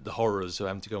the horrors of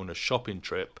having to go on a shopping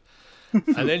trip.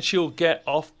 And then she'll get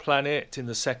off planet in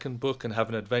the second book and have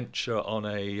an adventure on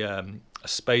a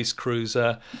space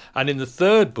cruiser. And in the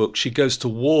third book, she goes to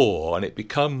war, and it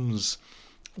becomes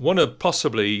one of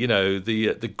possibly,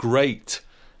 the great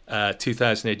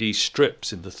 2000 AD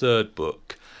strips in the third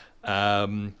book.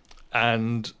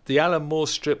 And the Alan Moore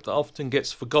strip that often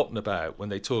gets forgotten about when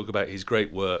they talk about his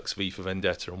great works, V for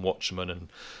Vendetta and Watchmen and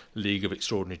League of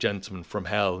Extraordinary Gentlemen from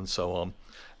Hell and so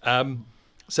on.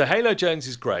 So Halo Jones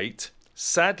is great.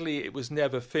 Sadly, it was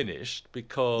never finished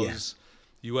because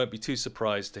you won't be too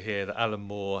surprised to hear that Alan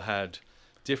Moore had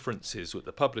differences with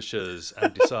the publishers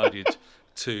and decided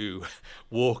to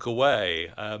walk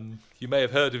away. You may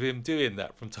have heard of him doing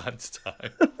that from time to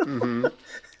time.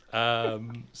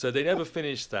 So they never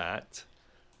finished that.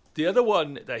 The other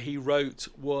one that he wrote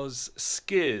was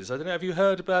Skiz. I don't know, have you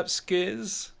heard about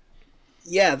Skiz?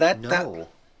 Yeah, No.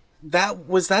 that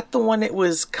was that the one. It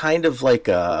was kind of like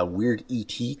a weird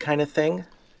ET kind of thing.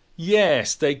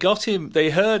 Yes, they got him. They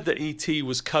heard that ET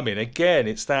was coming. Again,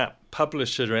 it's that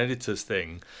publisher and editors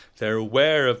thing. They're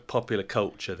aware of popular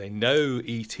culture. They know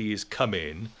ET is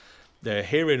coming. they're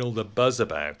hearing all the buzz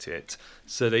about it.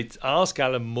 So they ask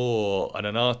Alan Moore and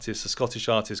a Scottish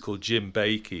artist called Jim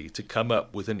Bakey, to come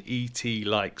up with an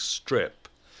E.T.-like strip.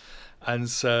 And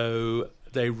so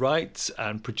they write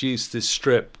and produce this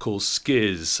strip called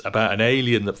Skiz, about an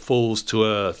alien that falls to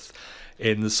Earth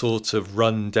in the sort of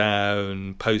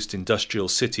rundown post-industrial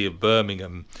city of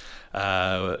Birmingham,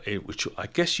 which I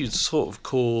guess you'd sort of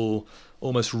call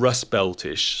almost Rust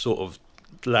Belt-ish sort of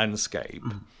landscape,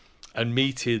 and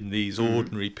meeting these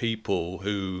ordinary people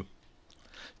who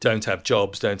don't have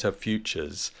jobs, don't have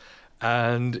futures.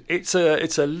 And it's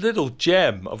a little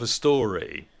gem of a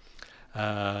story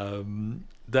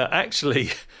that actually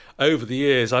over the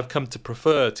years I've come to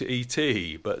prefer to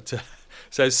E.T. But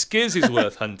so Skiz is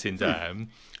worth hunting down.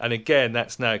 And again,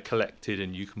 that's now collected,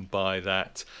 and you can buy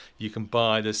that.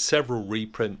 There's several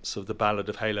reprints of the Ballad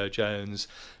of Halo Jones.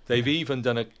 They've even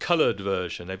done a coloured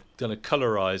version. They've done a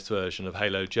colourised version of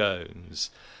Halo Jones.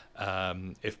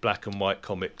 If black and white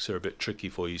comics are a bit tricky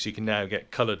for you, so you can now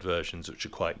get coloured versions, which are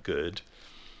quite good.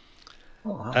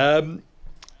 Oh, wow.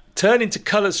 Turning to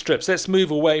colour strips, let's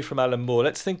move away from Alan Moore.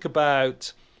 Let's think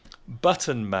about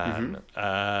Button Man.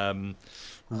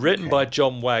 Written by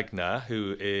John Wagner,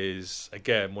 who is,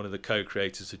 again, one of the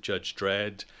co-creators of Judge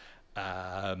Dredd,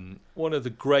 one of the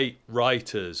great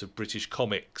writers of British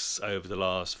comics over the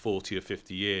last 40 or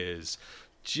 50 years,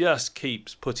 just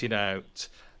keeps putting out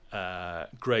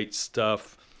great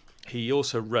stuff. He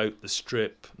also wrote the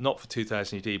strip, not for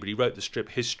 2000 AD, but he wrote the strip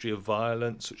History of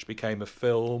Violence, which became a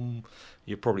film.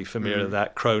 You're probably familiar with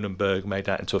that. Cronenberg made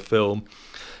that into a film.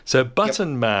 So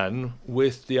Button Man,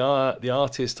 with the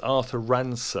artist Arthur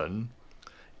Ranson,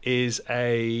 is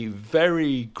a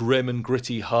very grim and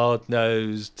gritty,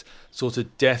 hard-nosed sort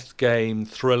of death game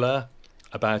thriller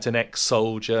about an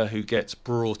ex-soldier who gets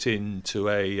brought into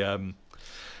a...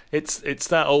 It's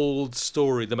that old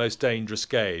story, The Most Dangerous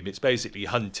Game. It's basically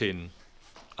hunting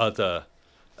other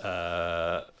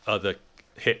hitmen,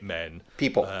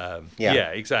 people. Yeah,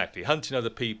 exactly. Hunting other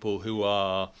people who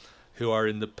are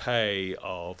in the pay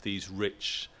of these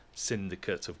rich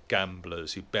syndicate of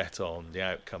gamblers who bet on the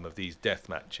outcome of these death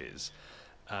matches.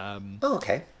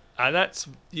 Okay. And that's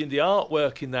the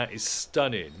artwork in that is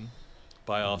stunning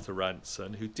by Arthur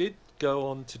Ranson, who did go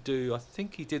on to do, I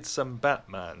think he did some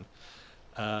Batman.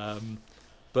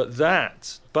 But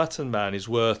that Button Man is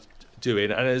worth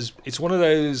doing, and it's one of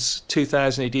those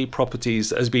 2000 AD properties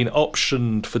that has been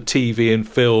optioned for TV and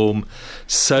film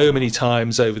so many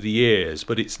times over the years,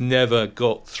 but it's never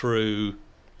got through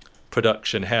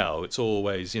production hell. It's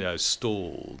always,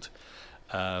 stalled.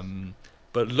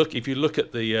 But look, if you look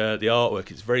at the artwork,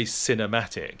 it's very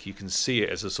cinematic. You can see it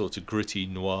as a sort of gritty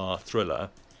noir thriller.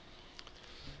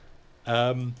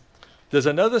 There's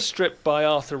another strip by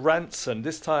Arthur Ranson,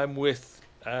 this time with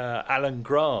Alan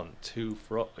Grant, who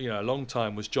for a long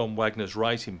time was John Wagner's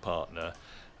writing partner,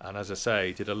 and as I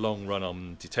say, did a long run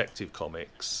on Detective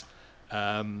Comics.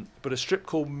 But a strip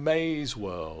called Maze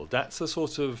World. That's a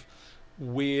sort of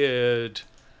weird,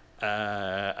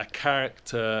 a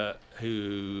character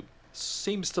who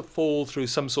seems to fall through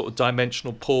some sort of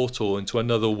dimensional portal into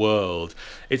another world.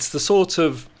 It's the sort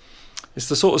of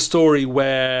story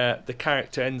where the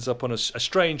character ends up on a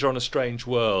stranger on a strange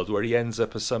world, where he ends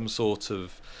up as some sort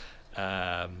of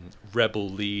rebel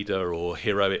leader or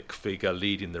heroic figure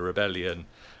leading the rebellion.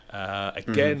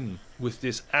 Again, with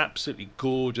this absolutely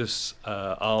gorgeous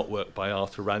artwork by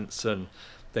Arthur Ranson.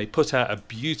 They put out a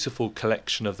beautiful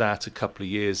collection of that a couple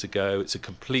of years ago. It's a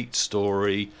complete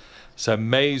story. So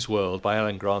Maze World by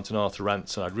Alan Grant and Arthur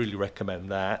Ranson, I'd really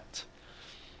recommend that.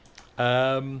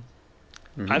 And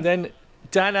then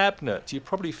Dan Abnett. You're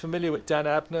probably familiar with Dan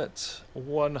Abnett,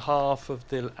 one half of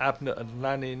the Abnett and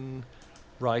Lanning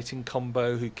writing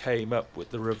combo who came up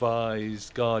with the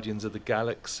revised Guardians of the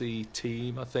Galaxy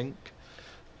team, I think.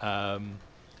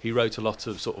 He wrote a lot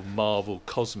of sort of Marvel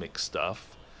cosmic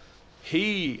stuff.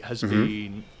 He has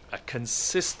been a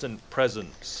consistent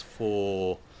presence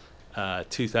for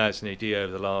 2000 AD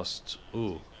over the last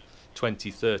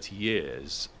 20, 30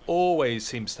 years. Always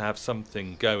seems to have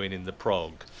something going in the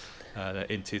prog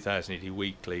in 2000 AD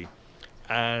Weekly.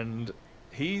 And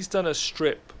he's done a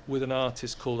strip with an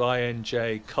artist called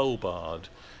I.N.J. Colbard,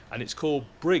 and it's called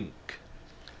Brink.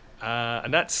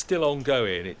 And that's still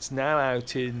ongoing. It's now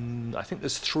out in, I think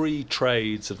there's 3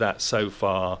 trades of that so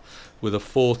far, with a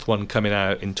 4th one coming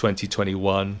out in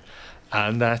 2021.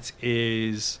 And that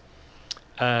is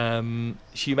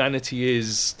humanity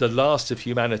is, the last of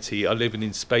humanity are living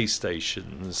in space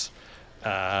stations.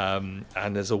 And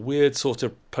there's a weird sort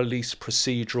of police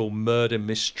procedural murder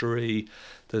mystery.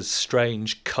 There's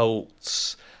strange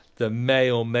cults. there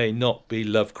may or may not be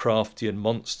Lovecraftian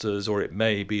monsters, or it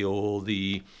may be all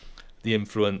the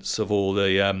influence of all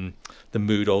the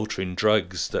mood-altering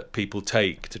drugs that people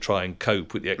take to try and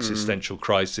cope with the existential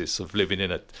crisis of living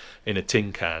in a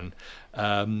tin can.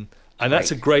 And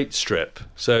that's a great strip.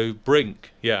 So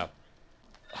Brink,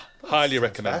 highly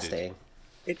recommended.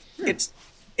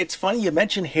 It's funny you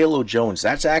mentioned Halo Jones.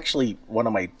 That's actually one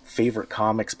of my favorite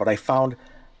comics, but I found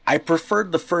I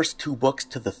preferred the first 2 books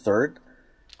to the third.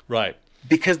 Right.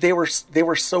 Because they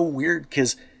were so weird,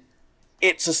 because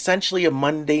it's essentially a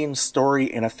mundane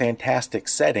story in a fantastic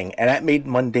setting, and that made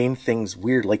mundane things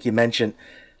weird. Like you mentioned,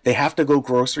 they have to go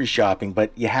grocery shopping,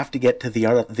 but you have to get to the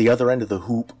other end of the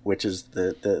hoop, which is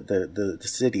the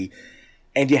city,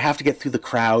 and you have to get through the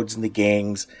crowds and the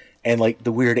gangs and like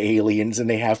the weird aliens, and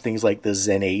they have things like the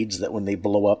Zenaids that when they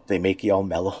blow up, they make you all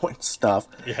mellow and stuff.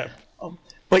 Yeah.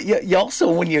 But you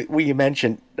also, when you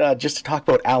mentioned, just to talk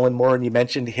about Alan Moore, and you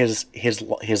mentioned his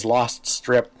lost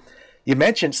strip, you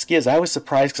mentioned Skiz. I was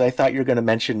surprised because I thought you were going to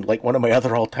mention like one of my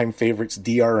other all-time favorites,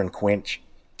 DR and Quinch.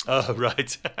 Oh,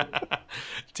 right.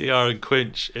 DR and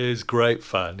Quinch is great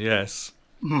fun, yes.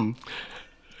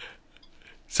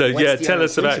 So, tell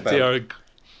us about DR and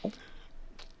Quinch.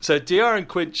 So, DR and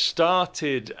Quinch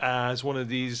started as one of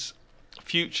these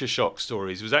Future Shock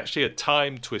stories. It was actually a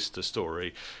time twister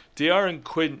story. DR and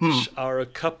Quinch are a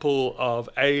couple of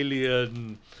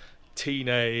alien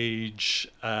teenage...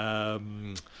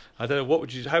 I don't know,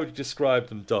 how would you describe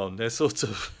them, Don? They're sort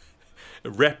of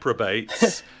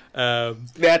reprobates.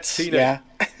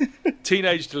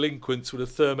 Teenage delinquents with a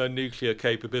thermonuclear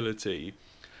capability,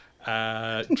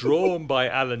 drawn by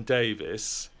Alan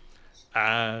Davis.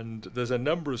 And there's a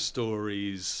number of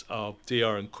stories of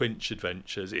DR and Quinch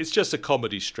adventures. It's just a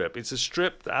comedy strip. It's a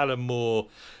strip that Alan Moore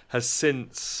has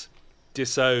since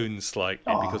disowned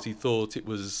slightly because he thought it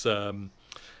was...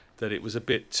 that it was a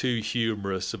bit too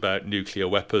humorous about nuclear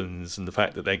weapons and the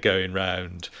fact that they're going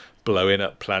round blowing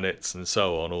up planets and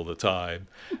so on all the time,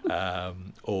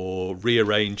 or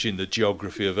rearranging the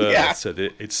geography of Earth so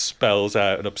that it spells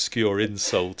out an obscure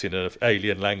insult in an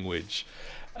alien language.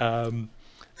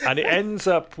 And it ends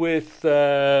up with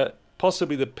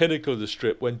possibly the pinnacle of the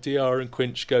strip when DR and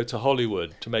Quinch go to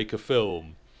Hollywood to make a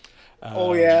film.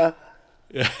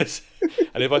 Yes.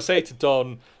 And if I say to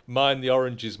Don, mind the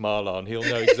oranges, Marlon, he'll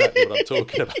know exactly what I'm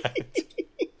talking about.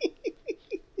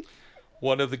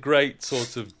 One of the great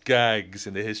sort of gags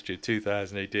in the history of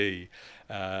 2000 AD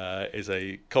is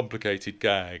a complicated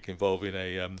gag involving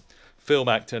a film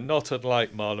actor not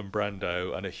unlike Marlon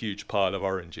Brando and a huge pile of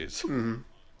oranges.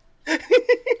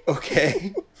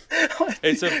 Okay.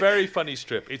 It's a very funny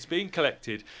strip. It's being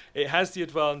collected. It has the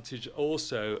advantage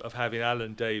also of having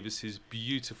Alan Davis's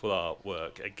beautiful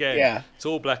artwork. Again, it's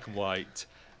all black and white.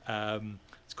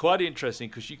 It's quite interesting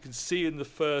because you can see in the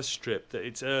first strip that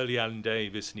it's early Alan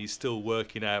Davis and he's still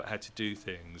working out how to do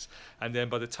things. And then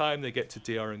by the time they get to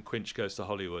DR and Quinch Goes to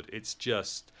Hollywood, it's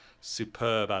just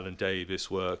superb Alan Davis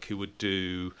work. Who would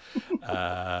do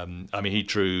he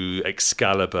drew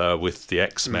Excalibur with the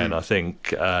X-Men, I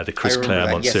think, the Chris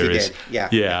Claremont series. He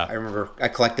did. Yeah, I remember. I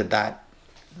collected that.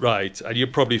 Right, and you're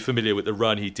probably familiar with the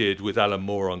run he did with Alan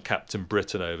Moore on Captain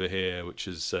Britain over here, which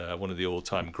is one of the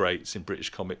all-time greats in British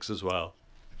comics as well.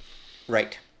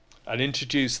 Right. And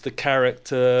introduced the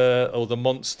character, or the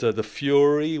monster, the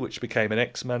Fury, which became an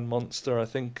X-Men monster, I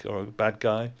think, or a bad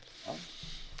guy.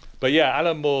 But yeah,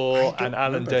 Alan Moore and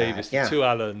Alan Davis, the two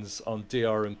Allans on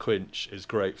DR and Quinch is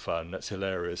great fun. That's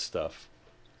hilarious stuff.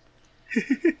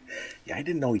 I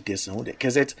didn't know he disowned it,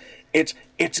 because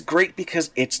it's great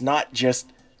because it's not just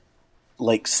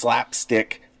like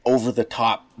slapstick,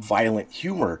 over-the-top, violent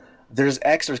humor. There's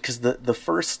extras, because the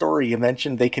first story you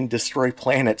mentioned, they can destroy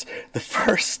planets. The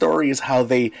first story is how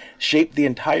they shaped the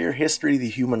entire history of the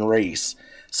human race,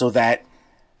 so that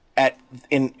at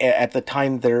the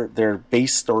time their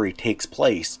base story takes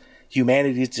place,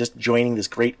 humanity is just joining this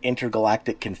great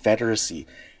intergalactic confederacy,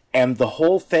 and the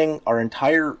whole thing, our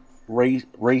entire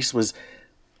race was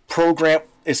programmed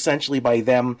essentially by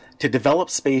them to develop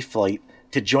spaceflight,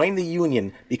 to join the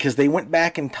Union, because they went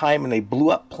back in time and they blew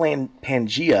up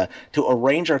Pangea to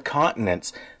arrange our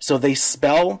continents, so they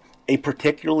spell a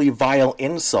particularly vile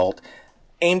insult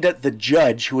aimed at the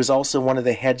judge, who was also one of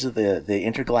the heads of the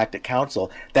Intergalactic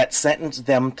Council, that sentenced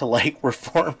them to like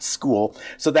reform school,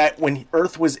 so that when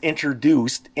Earth was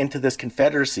introduced into this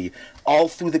confederacy, all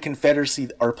through the confederacy,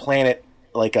 our planet,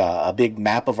 like a big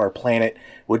map of our planet,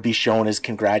 would be shown as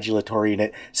congratulatory, and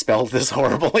it spells this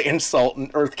horrible insult, and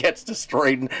Earth gets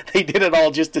destroyed, and they did it all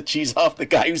just to cheese off the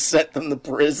guy who sent them to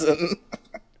prison.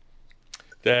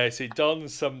 There, see, Don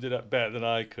summed it up better than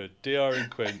I could. DR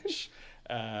and Quinch.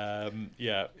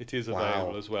 Yeah, it is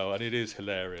available as well, and it is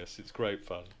hilarious. It's great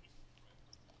fun.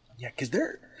 Yeah, because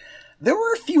there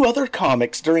were a few other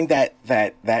comics during that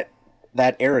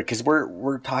era. Because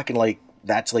we're talking like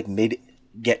that's like mid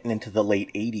getting into the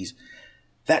late 80s.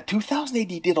 That 2000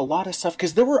 AD did a lot of stuff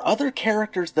because there were other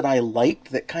characters that I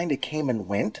liked that kind of came and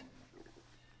went.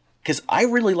 Because I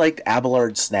really liked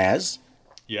Abelard Snaz.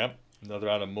 Yeah, another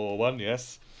Alan Moore one,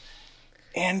 yes.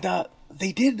 And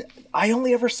they did. I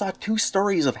only ever saw 2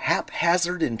 stories of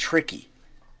Haphazard and Tricky.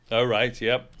 Oh, right,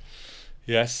 yep.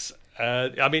 Yes.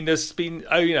 I mean, there's been,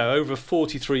 over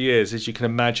 43 years, as you can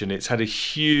imagine, it's had a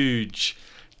huge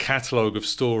catalogue of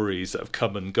stories that have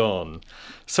come and gone.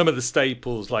 Some of the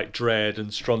staples like Dread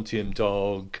and Strontium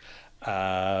Dog,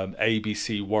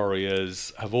 ABC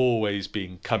Warriors have always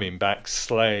been coming back.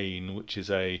 Slain, which is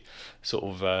a sort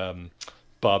of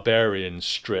barbarian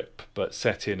strip, but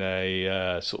set in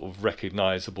a sort of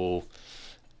recognisable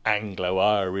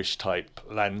Anglo-Irish type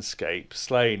landscape.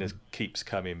 Slain keeps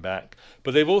coming back.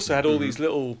 But they've also had all these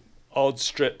little odd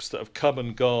strips that have come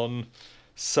and gone.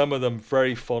 Some of them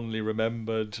very fondly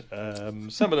remembered,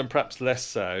 some of them perhaps less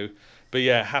so. But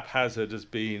yeah, Haphazard has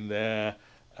been there.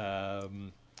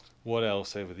 What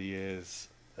else over the years?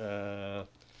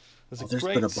 There's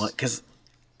been a bunch. Cause...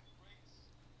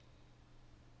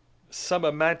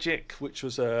 Summer Magic, which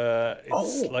was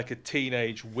like a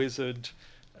teenage wizard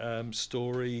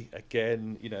story.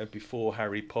 Again, before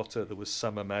Harry Potter, there was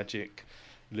Summer Magic.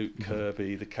 Luke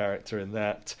Kirby, the character in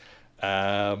that.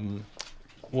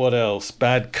 What else?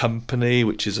 Bad Company,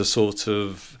 which is a sort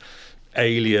of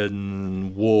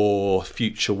alien war,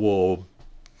 future war,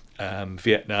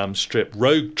 Vietnam strip.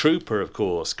 Rogue Trooper, of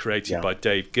course, created by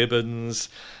Dave Gibbons.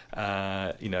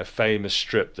 Famous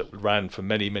strip that ran for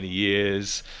many, many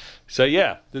years. So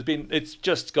yeah, it's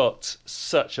just got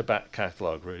such a back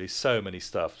catalogue, really. So many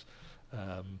stuff.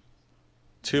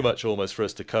 Too much almost for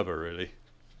us to cover, really.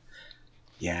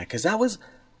 Yeah, because that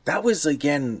was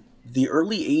again, the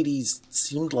early 80s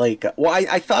seemed like... Well,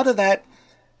 I thought of that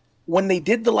when they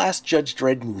did the last Judge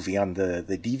Dredd movie on the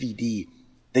DVD.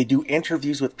 They do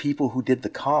interviews with people who did the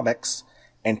comics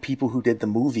and people who did the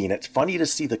movie. And it's funny to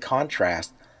see the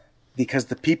contrast because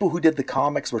the people who did the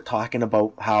comics were talking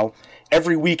about how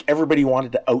every week everybody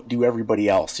wanted to outdo everybody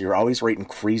else. You're always writing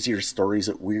crazier stories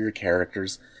with weird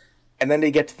characters. And then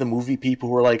they get to the movie people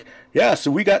who are like, yeah,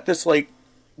 so we got this like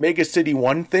Mega City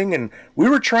 1 thing, and we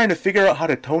were trying to figure out how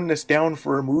to tone this down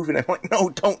for a movie. And I'm like, no,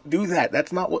 don't do that.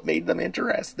 That's not what made them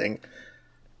interesting.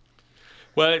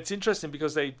 Well, it's interesting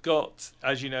because they've got,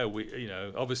 as you know,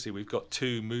 obviously we've got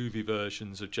 2 movie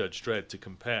versions of Judge Dredd to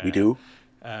compare. We do.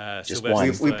 Just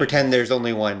one. We pretend there's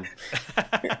only one.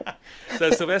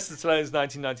 So Sylvester Stallone's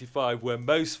 1995, where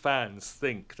most fans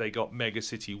think they got Mega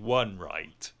City 1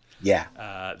 right.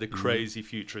 Yeah. The crazy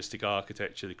futuristic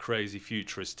architecture, the crazy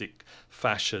futuristic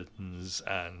fashions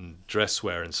and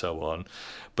dresswear and so on.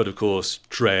 But of course,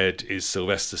 Dredd is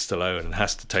Sylvester Stallone and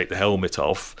has to take the helmet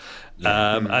off.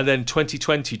 And then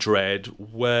 2020 Dredd,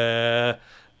 where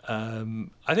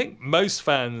I think most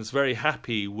fans very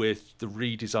happy with the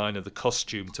redesign of the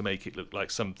costume to make it look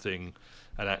like something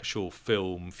an actual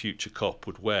film future cop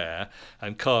would wear.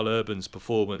 And Carl Urban's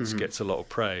performance gets a lot of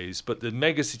praise. But the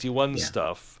Mega City 1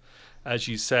 stuff, as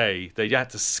you say, they had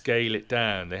to scale it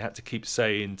down. They had to keep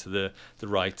saying to the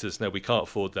writers, no, we can't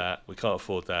afford that. We can't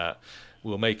afford that.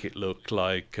 We'll make it look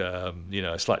like, a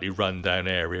slightly run-down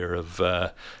area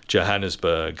of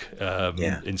Johannesburg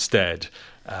instead.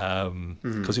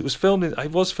 Because it was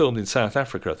filmed in South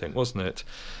Africa, I think, wasn't it?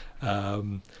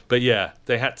 But yeah,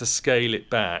 they had to scale it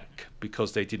back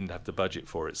because they didn't have the budget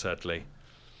for it, sadly.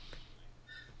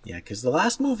 Yeah, because the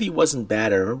last movie wasn't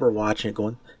bad. I remember watching it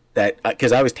going...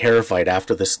 because I was terrified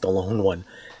after the Stallone one.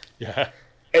 Yeah.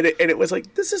 And it was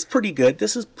like, this is pretty good.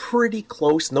 This is pretty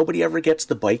close. Nobody ever gets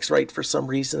the bikes right for some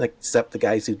reason, except the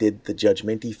guys who did the Judge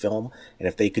Minty film. And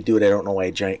if they could do it, I don't know why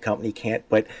a giant company can't.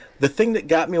 But the thing that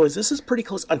got me was, this is pretty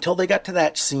close until they got to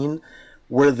that scene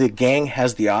where the gang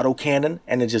has the autocannon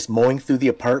and is just mowing through the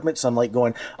apartments. I'm like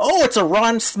going, oh, it's a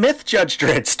Ron Smith Judge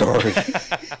Dredd story.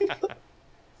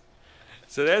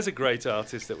 So there's a great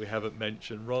artist that we haven't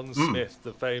mentioned, Ron Smith,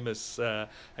 the famous, Judge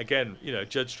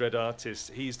Dredd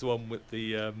artist. He's the one with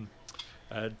the,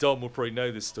 Don will probably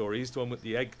know this story, he's the one with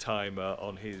the egg timer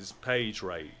on his page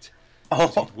rate.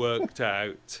 He'd worked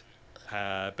out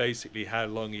basically how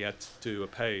long he had to do a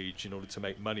page in order to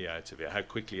make money out of it, how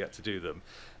quickly he had to do them.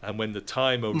 And when the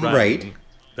timer rang,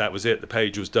 that was it, the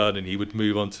page was done and he would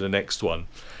move on to the next one.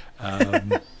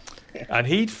 And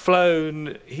he'd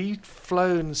flown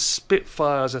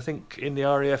Spitfires, I think, in the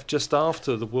RAF just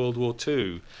after the World War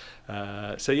II.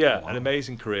 So yeah, wow. An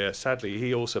amazing career. Sadly,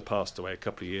 he also passed away a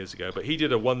couple of years ago, but he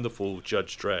did a wonderful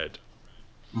Judge Dredd.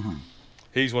 Mm-hmm.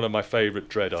 He's one of my favourite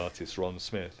Dredd artists, Ron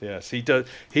Smith. Yes, he does.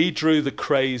 He drew the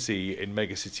crazy in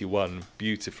Mega City 1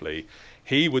 beautifully.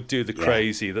 He would do the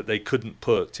crazy that they couldn't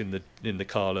put in the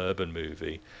Carl Urban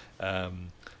movie.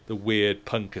 The weird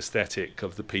punk aesthetic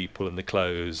of the people and the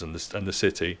clothes and the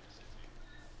city.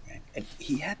 And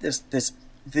he had this.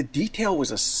 The detail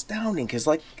was astounding because,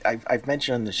 like I've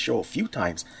mentioned on the show a few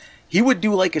times, he would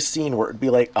do like a scene where it'd be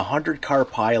like 100-car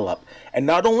pileup, and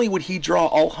not only would he draw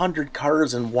all 100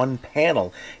 cars in one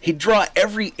panel, he'd draw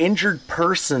every injured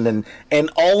person and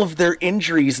all of their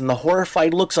injuries and the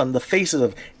horrified looks on the faces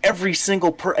of every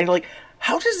single person. And you're like,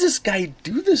 how does this guy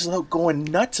do this without going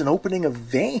nuts and opening a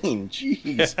vein?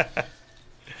 Jeez.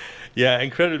 Yeah,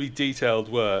 incredibly detailed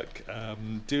work.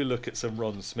 Do look at some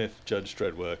Ron Smith Judge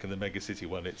Dredd work and the Mega City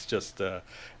one. It's just,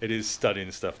 it is stunning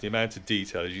stuff. The amount of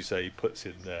detail, as you say, he puts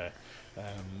in there,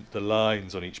 the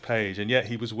lines on each page, and yet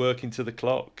he was working to the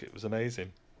clock. It was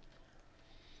amazing.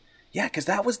 Yeah, because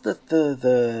that was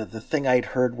the thing I'd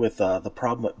heard with the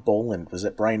problem at Boland, was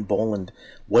that Brian Boland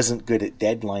wasn't good at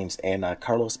deadlines, and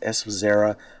Carlos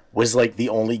Esposera was like the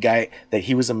only guy that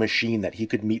he was a machine that he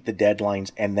could meet the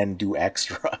deadlines and then do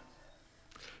extra.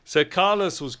 So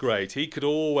Carlos was great. He could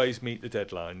always meet the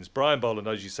deadlines. Brian Boland,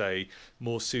 as you say,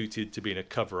 more suited to being a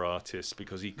cover artist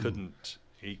because he couldn't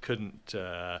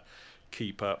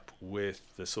keep up with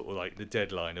the sort of like the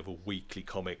deadline of a weekly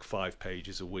comic, 5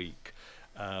 pages a week.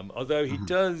 Although he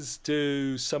does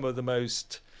do some of the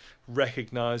most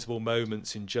recognisable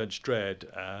moments in Judge Dredd,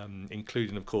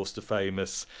 including, of course, the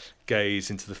famous gaze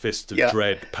into the fist of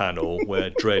Dredd panel, where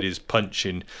Dredd is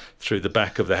punching through the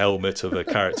back of the helmet of a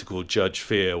character called Judge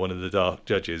Fear, one of the Dark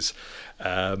Judges.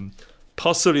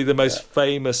 Possibly the most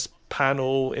famous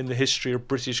panel in the history of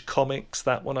British comics,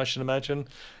 that one, I should imagine.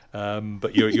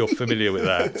 But you're familiar with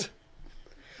that.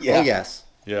 Yeah. Oh, yes.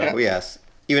 Yeah. Oh, yes.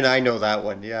 Even I know that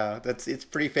one. Yeah, it's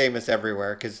pretty famous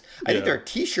everywhere because I think there are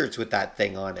T-shirts with that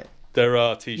thing on it. There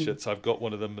are T-shirts. I've got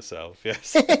one of them myself.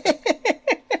 Yes.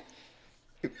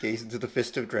 Gaze into the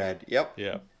fist of Dredd. Yep.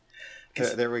 Yeah.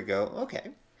 There we go.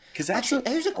 Okay. Because actually,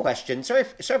 here's a question. Sorry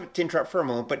to interrupt for a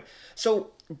moment, but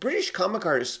so British comic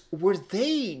artists, were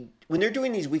they, when they're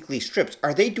doing these weekly strips,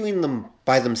 are they doing them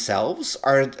by themselves?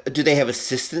 Do they have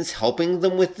assistants helping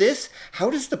them with this? How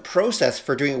does the process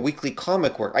for doing a weekly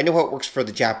comic work? I know how it works for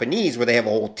the Japanese, where they have a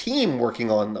whole team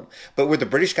working on them, but were the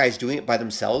British guys doing it by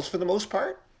themselves for the most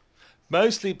part?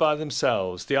 Mostly by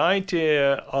themselves. The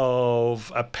idea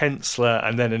of a penciler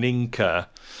and then an inker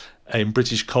in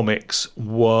British comics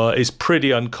is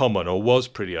pretty uncommon, or was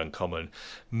pretty uncommon.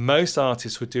 Most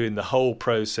artists were doing the whole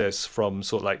process from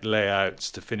sort of like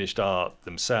layouts to finished art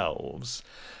themselves.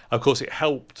 Of course, it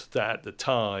helped that at the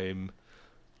time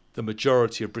the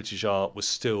majority of British art was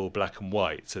still black and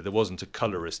white, so there wasn't a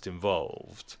colourist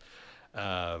involved.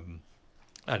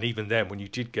 And even then, when you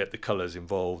did get the colours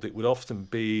involved, it would often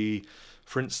be,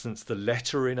 for instance, the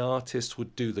lettering artist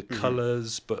would do the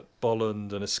colours, but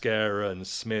Bolland and Ascara and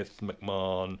Smith,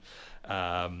 McMahon,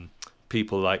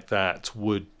 people like that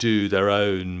would do their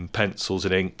own pencils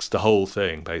and inks, the whole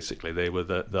thing, basically. They were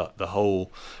the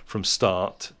whole, from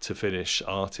start to finish,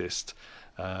 artist.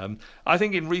 I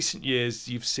think in recent years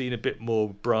you've seen a bit more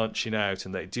branching out,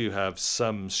 and they do have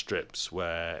some strips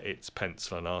where it's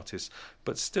pencil and artist,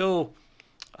 but still,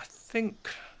 I think,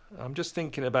 I'm just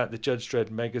thinking about the Judge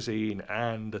Dredd magazine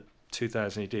and the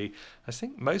 2000 AD. I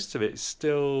think most of it is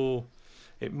still,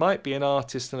 it might be an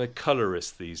artist and a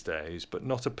colorist these days, but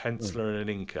not a penciler and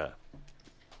an inker.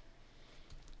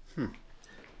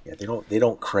 Yeah, they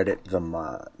don't credit them.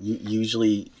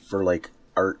 Usually for like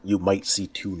art, you might see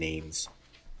 2 names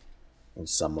in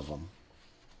some of them.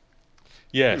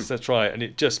 Yes, that's right. And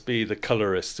it'd just be the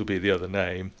colorist will be the other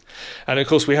name. And of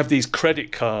course, we have these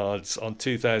credit cards on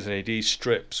 2000 AD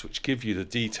strips, which give you the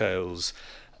details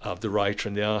of the writer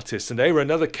and the artist. And they were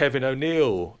another Kevin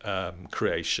O'Neill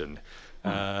creation.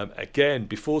 Again,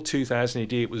 before 2000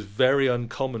 AD, it was very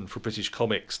uncommon for British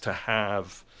comics to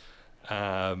have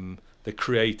the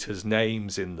creators'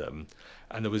 names in them.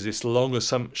 And there was this long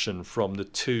assumption from the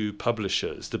 2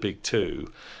 publishers, the big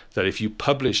 2, that if you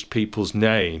published people's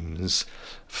names,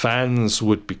 fans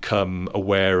would become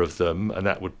aware of them, and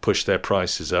that would push their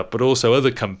prices up. But also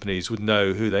other companies would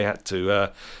know who they had to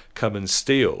come and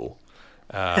steal.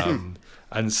 And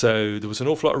so there was an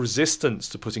awful lot of resistance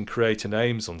to putting creator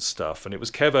names on stuff. And it was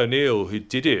Kev O'Neill who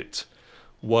did it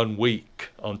 1 week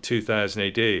on 2000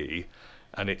 AD,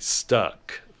 and it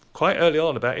stuck quite early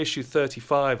on, about issue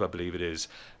 35, I believe it is,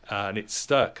 and it's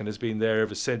stuck and has been there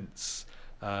ever since.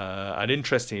 And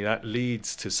interestingly, that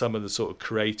leads to some of the sort of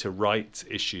creator rights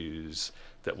issues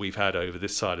that we've had over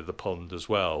this side of the pond as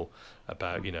well,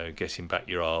 about, you know, getting back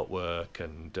your artwork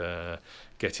and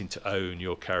getting to own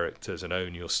your characters and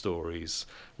own your stories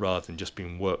rather than just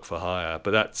being work for hire.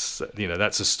 But that's, you know,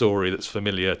 that's a story that's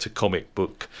familiar to comic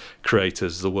book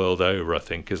creators the world over, I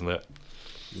think, isn't it?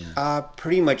 Yeah.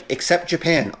 Pretty much, except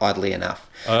Japan, oddly enough.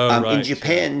 Right, in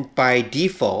Japan, by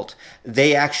default,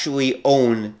 they actually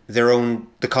own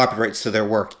the copyrights to their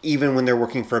work, even when they're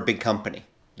working for a big company.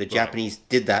 The Japanese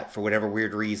did that for whatever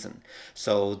weird reason.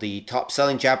 So the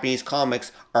top-selling Japanese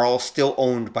comics are all still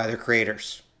owned by their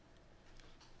creators.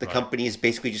 The company is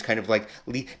basically just kind of like...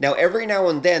 Now, every now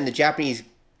and then, the Japanese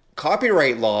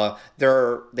copyright law,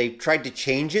 they've tried to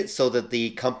change it so that the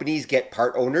companies get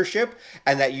part ownership,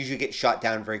 and that usually gets shot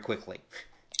down very quickly.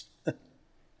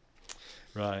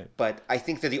 Right. But I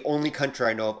think they're the only country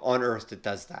I know of on Earth that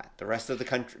does that. The rest of the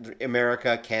country,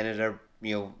 America, Canada,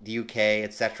 you know, the UK,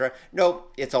 etc. No,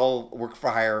 it's all work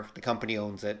for hire. The company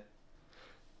owns it.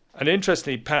 And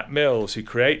interestingly, Pat Mills, who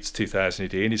creates 2000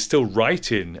 AD and is still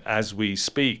writing as we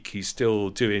speak, he's still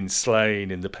doing Slain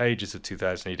in the pages of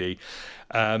 2000 AD.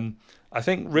 I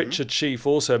think Richard Schief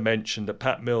also mentioned that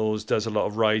Pat Mills does a lot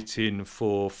of writing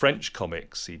for French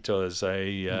comics. He does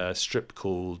a strip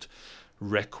called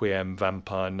Requiem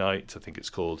Vampire Night, I think it's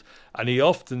called. And he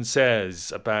often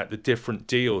says about the different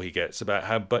deal he gets, about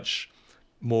how much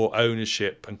more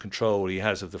ownership and control he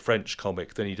has of the French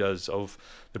comic than he does of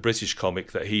the British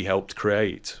comic that he helped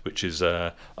create, which is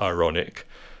ironic.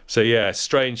 So yeah,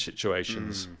 strange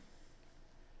situations.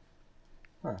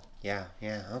 Huh. Yeah,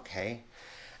 okay.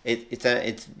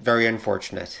 It's very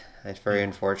unfortunate. It's very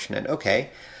unfortunate.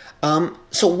 Okay.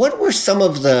 So what were some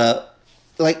of the,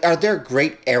 like, are there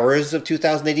great eras of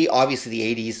 2000 AD? Obviously,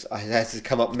 the 80s has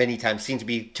come up many times. Seems to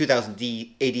be 2000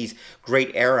 AD's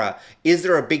great era. Is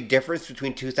there a big difference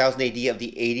between 2000 AD of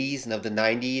the 80s and of the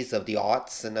 90s, of the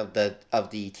aughts, and of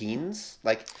the teens?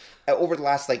 Like, over the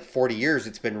last 40 years,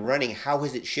 it's been running. How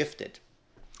has it shifted?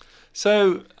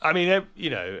 So, I mean,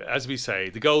 you know, as we say,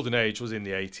 the golden age was in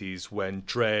the 80s when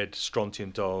Dredd,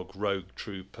 Strontium Dog, Rogue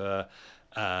Trooper,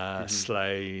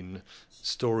 Slain,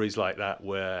 stories like that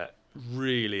were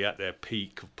really at their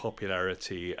peak of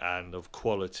popularity and of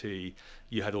quality.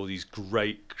 You had all these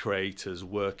great creators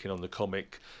working on the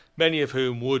comic, many of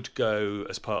whom would go,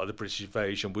 as part of the British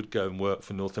invasion, would go and work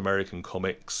for North American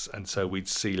comics, and so we'd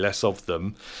see less of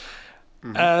them.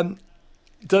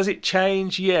 Does it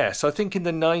change? Yes. I think in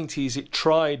the 90s it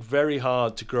tried very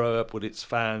hard to grow up with its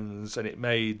fans, and it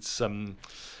made some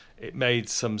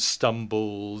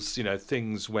stumbles. You know,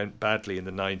 things went badly in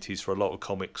the 90s for a lot of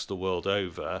comics the world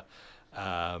over.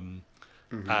 And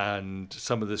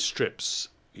some of the strips,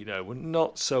 you know, were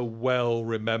not so well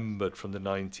remembered from the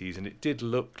 90s, and it did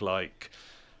look like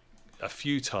a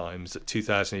few times that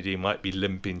 2000 AD might be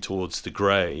limping towards the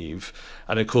grave.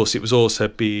 And of course it was also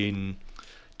being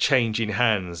changing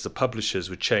hands. The publishers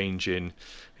were changing.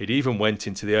 It even went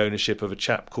into the ownership of a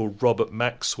chap called Robert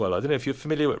Maxwell. I don't know if you're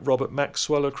familiar with Robert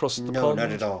Maxwell across the pond. No,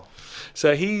 not at all.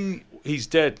 So he's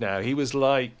dead now. He was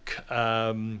like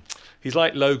he's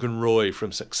like Logan Roy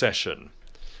from Succession.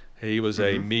 He was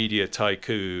a media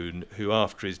tycoon who,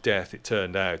 after his death, it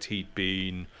turned out he'd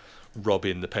been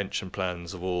robbing the pension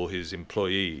plans of all his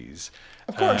employees.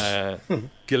 Of course.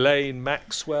 Ghislaine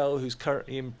Maxwell, who's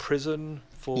currently in prison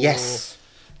for... Yes.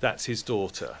 That's his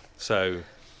daughter. So...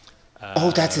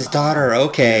 that's his daughter.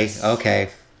 Okay, yes. Okay.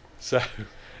 So...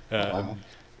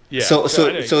 Yeah.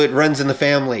 So it runs in the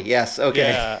family. Yes.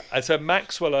 Okay. Yeah. And so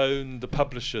Maxwell owned the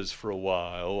publishers for a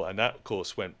while, and that, of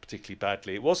course, went particularly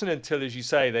badly. It wasn't until, as you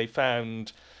say, they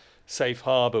found Safe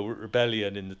Harbor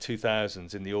Rebellion in the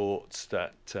 2000s, in the aughts,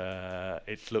 that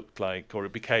it looked like, or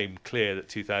it became clear that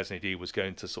 2000 AD was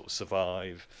going to sort of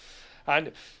survive.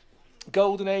 And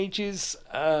Golden Ages,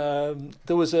 there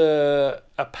was a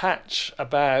patch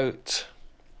about...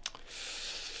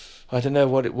 I don't know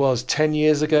what it was, 10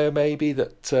 years ago maybe,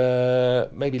 that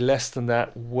maybe less than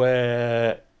that,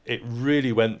 where it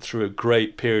really went through a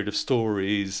great period of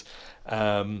stories.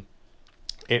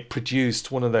 It produced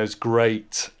one of those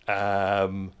great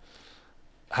how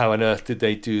on earth did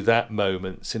they do that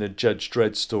moments in a Judge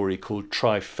Dredd story called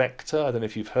Trifecta. I don't know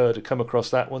if you've come across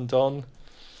that one, Don.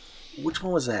 Which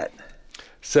one was that?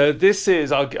 So this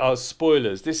is, our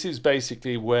spoilers, this is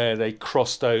basically where they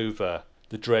crossed over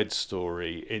the Dredd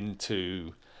story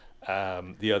into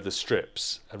the other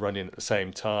strips running at the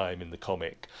same time in the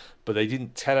comic, but they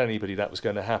didn't tell anybody that was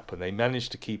going to happen. They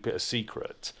managed to keep it a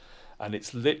secret, And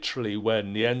it's literally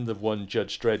when the end of one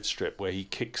Judge Dredd strip where he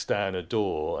kicks down a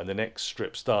door and the next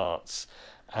strip starts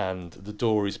and the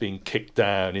door is being kicked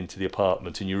down into the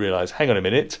apartment and you realise, hang on a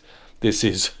minute, this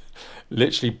is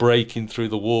literally breaking through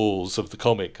the walls of the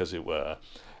comic, as it were.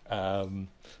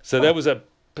 So there was a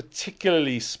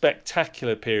particularly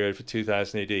spectacular period for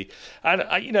 2000 AD.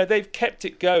 And, they've kept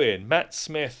it going. Matt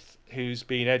Smith, who's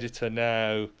been editor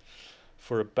now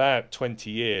for about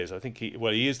 20 years. I think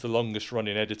he is the longest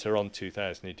running editor on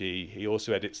 2000 AD. He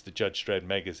also edits the Judge Dredd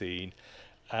magazine,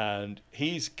 and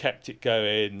he's kept it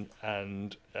going,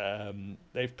 and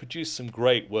they've produced some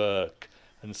great work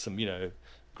and some,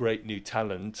 great new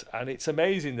talent, and it's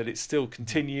amazing that it still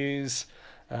continues.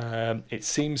 It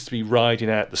seems to be riding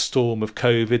out the storm of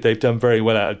COVID. They've done very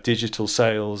well out of digital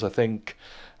sales, I think,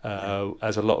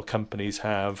 as a lot of companies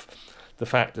have. The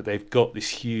fact that they've got this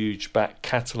huge back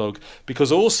catalogue,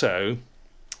 because also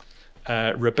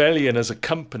Rebellion as a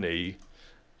company,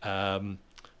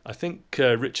 I think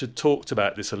Richard talked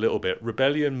about this a little bit.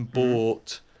 Rebellion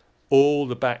bought all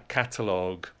the back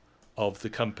catalogue of the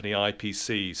company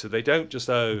IPC, so they don't just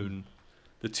own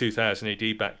the 2000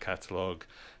 AD back catalogue,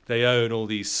 they own all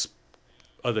these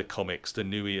other comics, the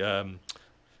new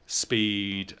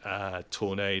Speed,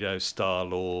 Tornado,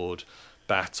 Star-Lord,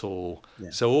 Battle. Yeah.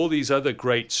 So all these other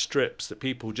great strips that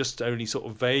people just only sort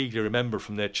of vaguely remember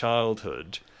from their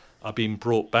childhood are being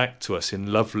brought back to us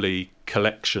in lovely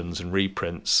collections and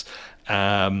reprints.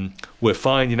 We're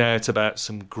finding out about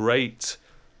some great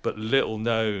but little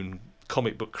known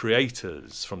comic book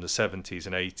creators from the 70s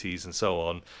and 80s and so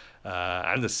on,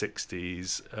 and the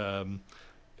 60s,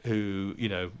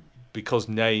 who, because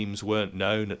names weren't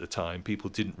known at the time, people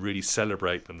didn't really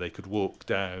celebrate them. They could walk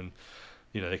down,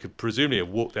 they could presumably have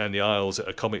walked down the aisles at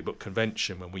a comic book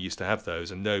convention when we used to have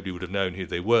those, and nobody would have known who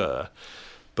they were.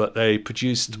 But they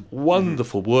produced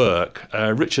wonderful work.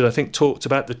 Richard, I think, talked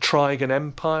about the Trigon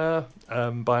Empire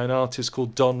by an artist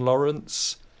called Don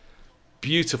Lawrence.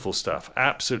 Beautiful stuff,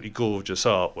 absolutely gorgeous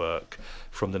artwork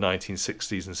from the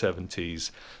 1960s and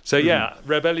 70s. So yeah,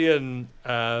 Rebellion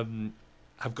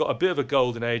have got a bit of a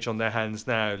golden age on their hands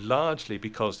now, largely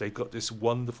because they've got this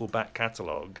wonderful back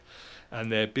catalogue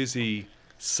and they're busy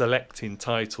selecting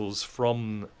titles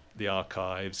from the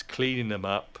archives, cleaning them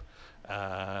up,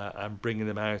 and bringing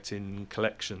them out in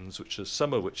collections,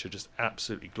 some of which are just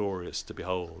absolutely glorious to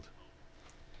behold.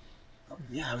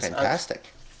 Yeah,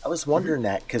 fantastic. I was wondering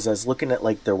that because I was looking at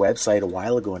their website a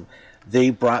while ago, and they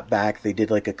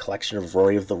did a collection of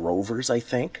Roy of the Rovers, I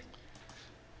think.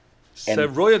 So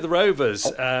Roy of the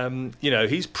Rovers,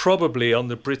 he's probably on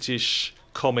the British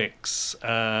comics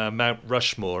Mount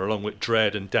Rushmore, along with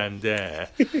Dredd and Dan Dare.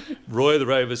 Roy of the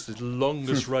Rovers is the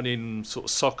longest running sort of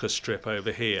soccer strip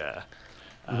over here.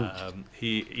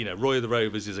 Roy of the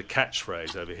Rovers is a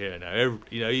catchphrase over here now.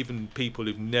 Even people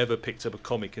who've never picked up a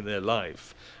comic in their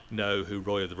life know who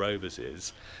Roy of the Rovers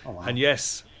is. Oh, wow. And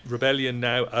yes, Rebellion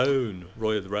now own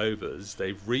Roy of the Rovers.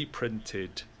 They've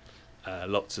reprinted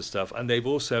lots of stuff, and they've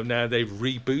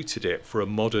rebooted it for a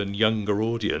modern, younger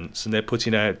audience, and they're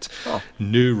putting out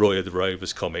new Roy of the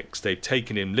Rovers comics. They've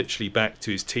taken him literally back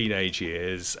to his teenage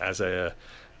years as a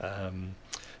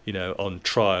on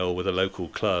trial with a local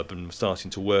club and starting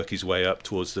to work his way up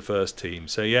towards the first team.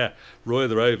 So yeah, Roy of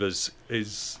the Rovers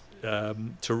is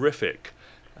terrific,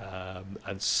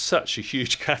 and such a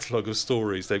huge catalogue of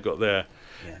stories they've got there.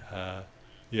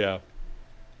 Yeah.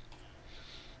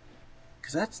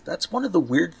 Because that's one of the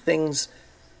weird things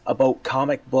about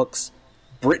comic books,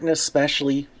 Britain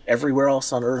especially, everywhere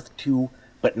else on Earth too,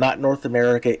 but not North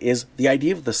America, is the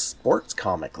idea of the sports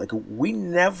comic. We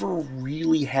never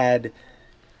really had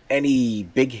any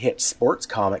big hit sports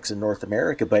comics in North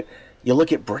America, but you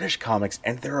look at British comics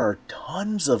and there are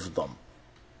tons of them.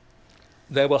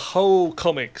 There were whole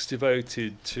comics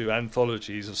devoted to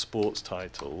anthologies of sports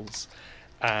titles,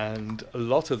 and a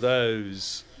lot of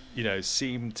those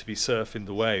seemed to be surfing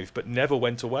the wave, but never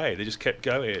went away. They just kept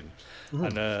going.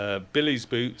 And Billy's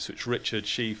Boots, which Richard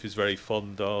Sheaf is very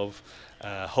fond of,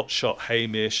 Hotshot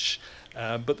Hamish,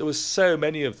 but there was so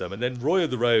many of them. And then Roy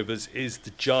of the Rovers is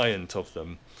the giant of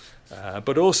them.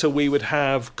 But also we would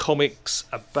have comics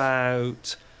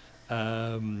about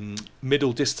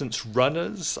middle distance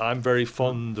runners. I'm very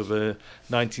fond of a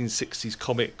 1960s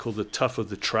comic called The Tough of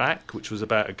the Track, which was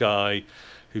about a guy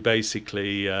who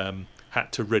basically had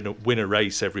to win a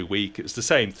race every week. It was the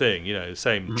same thing, the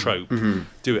same trope,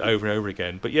 do it over and over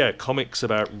again. But yeah, comics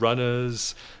about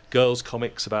runners, girls'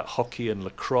 comics about hockey and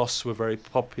lacrosse were very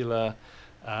popular,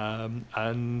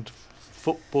 and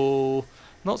football.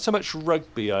 not so much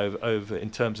rugby over in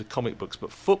terms of comic books,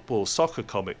 but football, soccer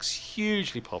comics,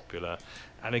 hugely popular,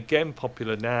 and again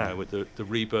popular now with the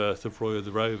rebirth of Roy of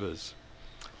the Rovers.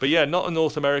 But yeah, not a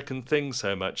North American thing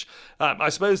so much. I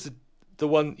suppose the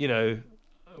one,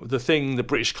 the thing the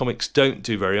British comics don't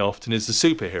do very often is the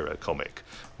superhero comic.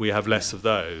 We have less of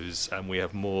those, and we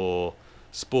have more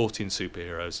sporting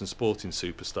superheroes and sporting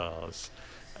superstars.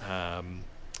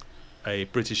 A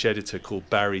British editor called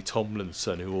Barry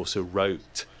Tomlinson, who also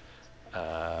wrote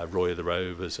Roy of the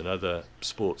Rovers and other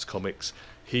sports comics,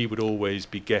 he would always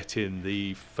be getting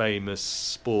the famous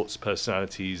sports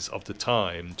personalities of the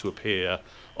time to appear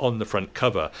on the front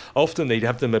cover. Often they'd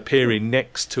have them appearing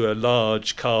next to a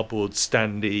large cardboard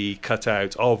standee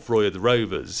cutout of Roy of the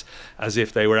Rovers, as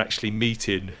if they were actually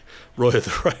meeting Roy of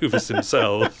the Rovers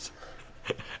themselves.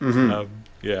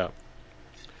 Yeah.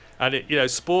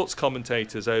 And, sports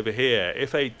commentators over here,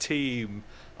 if a team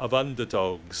of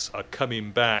underdogs are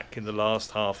coming back in the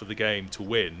last half of the game to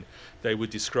win, they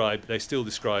still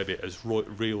describe it as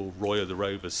real Roy of the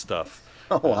Rovers stuff.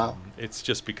 Oh, wow. It's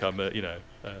just become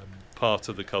part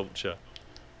of the culture.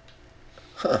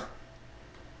 Huh.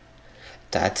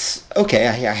 That's okay.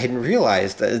 I hadn't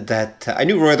realized that I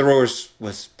knew Roy of the Rovers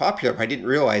was popular, but I didn't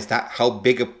realize how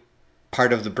big a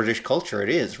part of the British culture it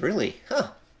is, really. Huh.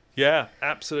 Yeah,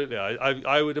 absolutely.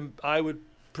 I would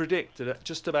predict that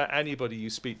just about anybody you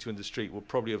speak to in the street will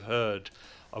probably have heard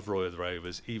of Roy of the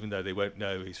Rovers, even though they won't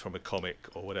know he's from a comic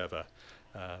or whatever.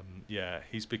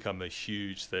 He's become a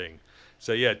huge thing.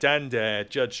 So yeah, Dan Dare,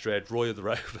 Judge Dredd, Roy of the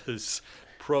Rovers,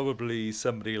 probably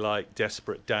somebody like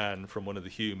Desperate Dan from one of the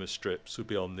humour strips would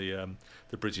be on the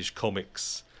British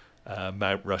comics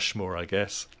Mount Rushmore, I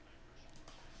guess.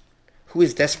 Who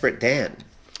is Desperate Dan?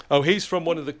 Oh, he's from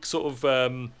one of the sort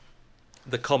of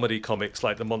the comedy comics,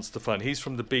 like the Monster Fun. He's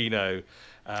from the Beano.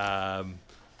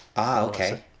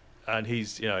 Okay. And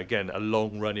he's, again, a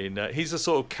long-running... he's a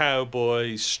sort of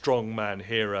cowboy, strongman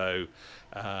hero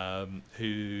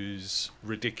whose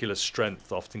ridiculous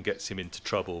strength often gets him into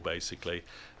trouble, basically.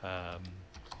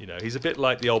 He's a bit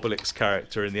like the Obelix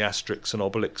character in the Asterix and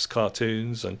Obelix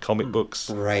cartoons and comic books.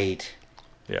 Right.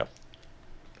 Yeah.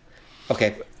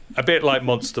 Okay. A bit like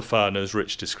Monster Fun, as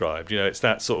Rich described. It's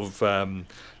that sort of...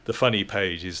 the funny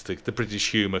page is the British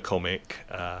humour comic,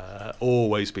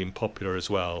 always been popular as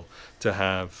well, to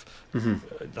have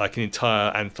like an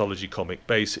entire anthology comic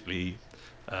basically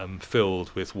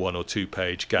filled with 1 or 2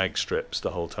 page gag strips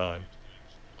the whole time.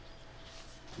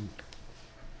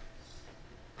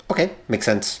 Okay, makes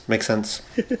sense.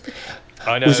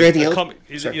 I know. Was there anything else?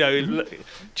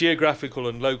 Geographical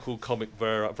and local comic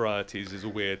varieties is a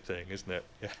weird thing, isn't it?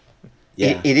 Yeah.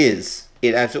 Yeah. It is.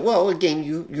 It absolutely. Well,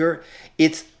 again,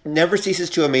 it never ceases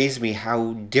to amaze me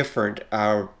how different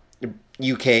our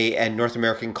UK and North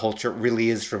American culture really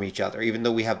is from each other. Even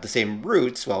though we have the same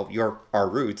roots, our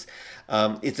roots,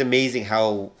 it's amazing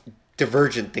how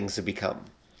divergent things have become.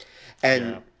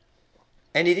 And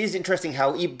it is interesting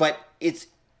how even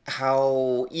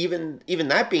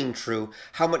that being true,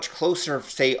 how much closer,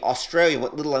 say, Australia,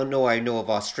 what little I know of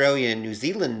Australia and New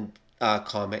Zealand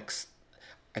comics.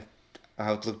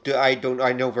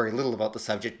 I know very little about the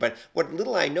subject, but what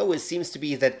little I know seems to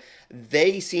be that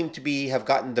they seem to have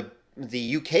gotten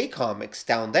the UK comics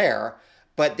down there,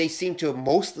 but they seem to have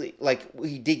mostly, like,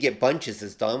 we did get bunches,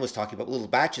 as Don was talking about, little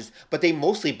batches, but they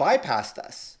mostly bypassed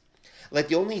us. Like,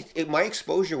 my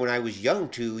exposure when I was young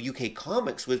to UK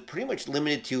comics was pretty much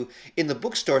limited to, in the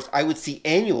bookstores, I would see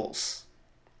annuals.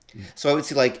 So I would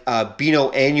see like Beano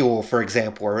Annual, for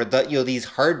example, or these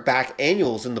hardback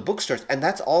annuals in the bookstores, and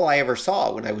that's all I ever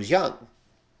saw when I was young.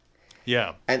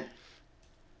 Yeah, and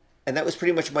that was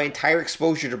pretty much my entire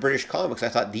exposure to British comics. I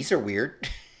thought, these are weird,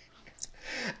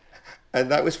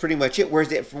 and that was pretty much it.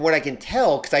 Whereas from what I can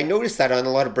tell, because I noticed that on a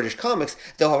lot of British comics,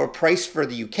 they'll have a price for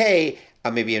the UK,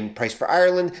 maybe a price for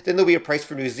Ireland, then there'll be a price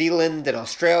for New Zealand and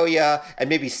Australia, and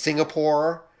maybe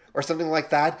Singapore, or something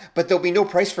like that, but there'll be no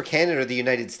price for Canada or the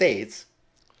United States.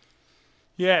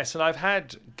 Yes, and I've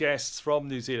had guests from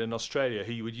New Zealand and Australia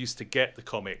who would used to get the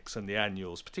comics and the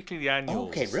annuals, particularly the annuals.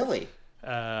 Okay, really?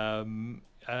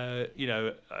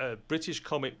 British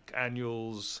comic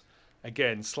annuals,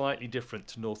 again, slightly different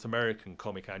to North American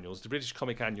comic annuals. The British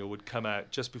comic annual would come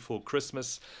out just before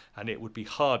Christmas, and it would be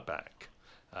hardback.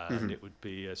 And it would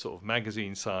be a sort of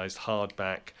magazine-sized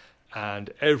hardback, and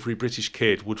every British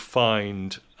kid would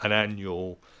find an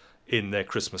annual in their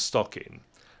Christmas stocking.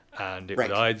 And it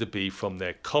would either be from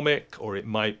their comic or it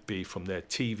might be from their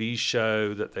TV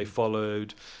show that they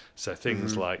followed. So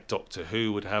things like Doctor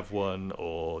Who would have one,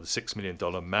 or the $6 Million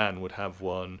Man would have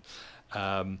one.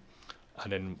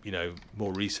 And then,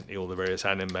 more recently, all the various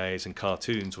animes and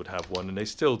cartoons would have one, and they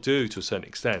still do to a certain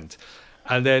extent.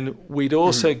 And then we'd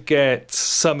also get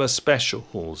summer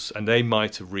specials, and they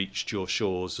might have reached your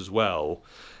shores as well.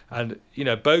 And,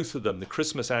 both of them, the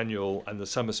Christmas annual and the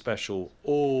summer special,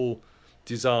 all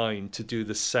designed to do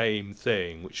the same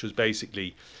thing, which was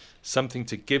basically something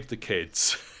to give the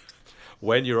kids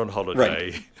when you're on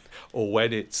holiday, right, or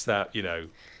when it's that,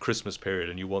 Christmas period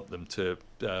and you want them to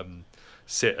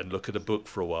sit and look at a book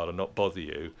for a while and not bother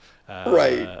you.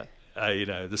 Right.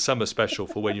 The summer special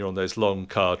for when you're on those long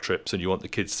car trips and you want the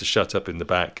kids to shut up in the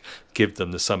back, give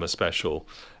them the summer special.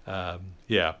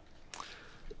 Yeah.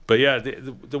 But yeah,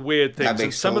 the weird thing. That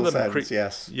makes some of them sense,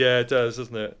 yes. Yeah, it does,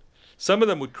 doesn't it? Some of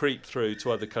them would creep through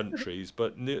to other countries,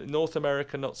 but North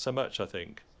America, not so much, I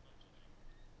think.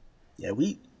 Yeah,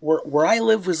 where I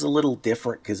live was a little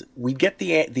different because we'd get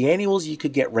the annuals you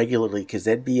could get regularly because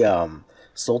they'd be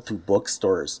sold through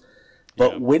bookstores.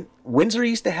 But Windsor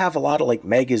used to have a lot of like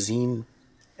magazine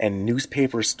and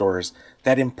newspaper stores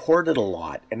that imported a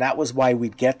lot, and that was why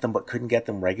we'd get them but couldn't get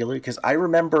them regularly. Because I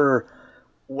remember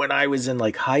when I was in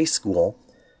like high school,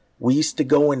 we used to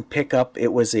go and pick up,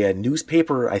 it was a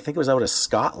newspaper, I think it was out of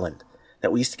Scotland,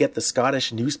 that we used to get the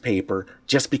Scottish newspaper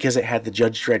just because it had the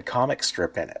Judge Dredd comic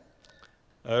strip in it.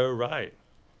 Oh, right.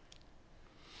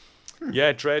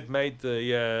 Yeah, Dredd made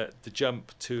the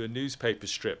jump to a newspaper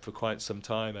strip for quite some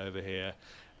time over here.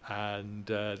 And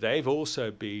they've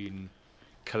also been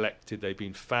collected, they've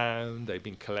been found, they've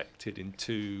been collected in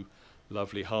 2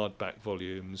 lovely hardback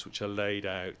volumes, which are laid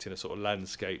out in a sort of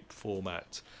landscape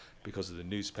format because of the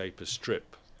newspaper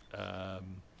strip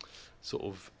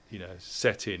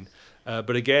set in.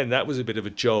 But again, that was a bit of a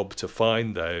job to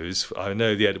find those. I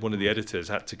know one of the editors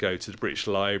had to go to the British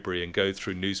Library and go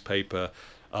through newspaper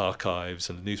archives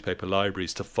and newspaper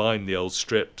libraries to find the old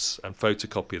strips and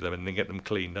photocopy them and then get them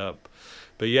cleaned up.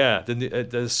 But yeah,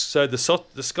 the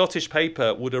Scottish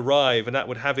paper would arrive and that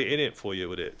would have it in it for you,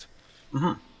 would it?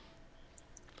 Mm-hmm.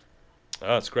 Oh,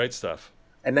 that's great stuff.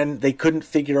 And then they couldn't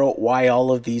figure out why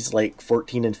all of these like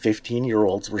 14 and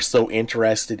 15-year-olds were so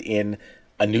interested in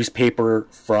a newspaper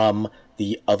from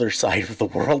the other side of the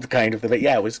world, kind of. But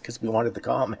yeah, it was because we wanted the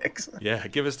comics. Yeah,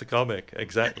 give us the comic,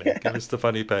 exactly. Yeah. Give us the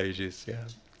funny pages, yeah.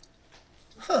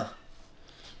 Huh.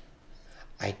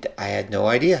 I had no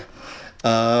idea.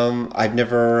 I've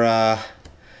never...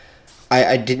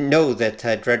 I didn't know that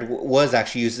Dredd was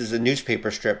actually used as a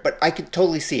newspaper strip, but I could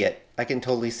totally see it.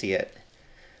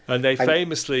 And they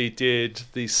famously did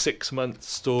the 6-month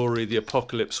story, The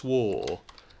Apocalypse War.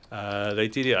 They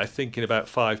did it, I think, in about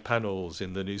 5 panels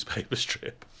in the newspaper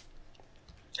strip.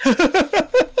 I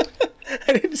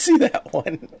didn't see that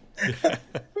one.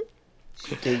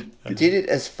 They did it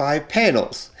as 5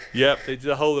 panels. Yep, they did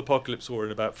the whole Apocalypse War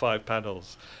in about 5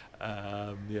 panels.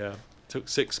 Yeah, took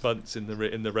 6 months in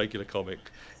the regular comic,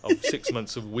 of 6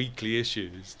 months of weekly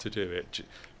issues to do it.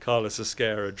 Carlos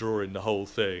Esquerra drawing the whole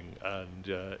thing, and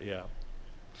yeah.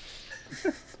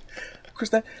 Of course,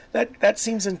 that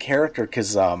seems in character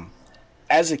because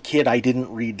as a kid, I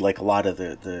didn't read like a lot of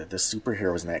the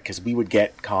superheroes in that because we would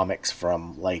get comics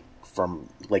from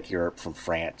Europe, from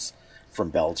France, from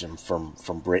Belgium,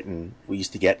 from Britain. We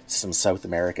used to get some South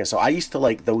America, so I used to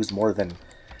like those more than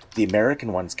the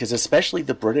American ones because especially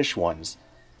the British ones.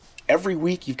 Every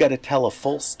week you've got to tell a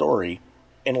full story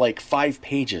in like 5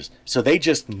 pages, so they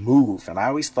just move. And I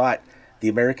always thought the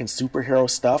American superhero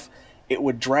stuff, it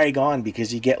would drag on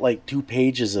because you get like 2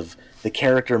 pages of the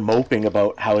character moping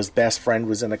about how his best friend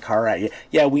was in a car accident.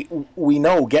 Yeah, we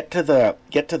know. Get to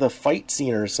the fight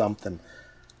scene or something.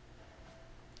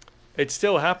 It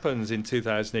still happens in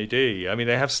 2000 AD. I mean,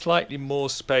 they have slightly more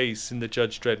space in the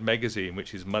Judge Dredd magazine,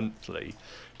 which is monthly,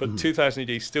 but 2000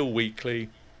 AD still weekly,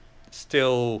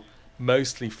 still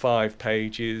mostly 5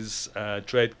 pages.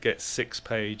 Dredd gets 6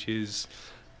 pages.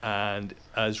 And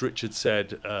as Richard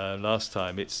said last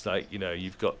time, it's like,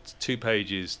 you've got 2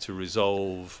 pages to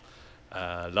resolve.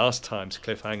 Last time's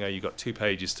cliffhanger, you got 2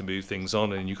 pages to move things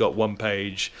on, and you got 1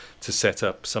 page to set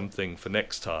up something for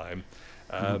next time.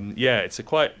 Yeah, it's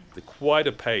quite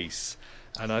a pace,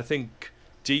 and I think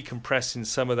decompressing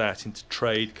some of that into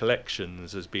trade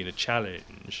collections has been a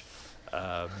challenge,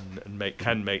 and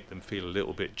can make them feel a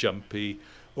little bit jumpy.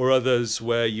 Or others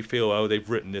where you feel, they've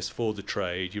written this for the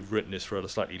trade, you've written this for a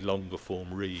slightly longer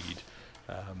form read.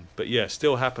 But yeah,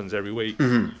 still happens every week.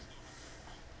 Mm-hmm.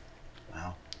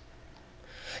 Wow.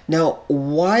 Now,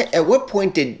 at what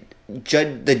point did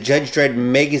the Judge Dredd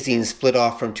magazine split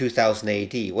off from 2000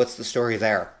 AD? What's the story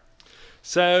there?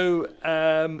 So,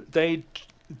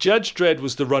 Judge Dredd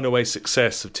was the runaway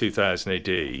success of 2000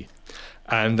 AD.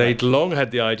 And they'd long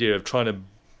had the idea of trying to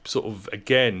sort of,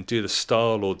 again, do the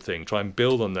Star-Lord thing, try and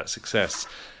build on that success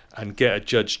and get a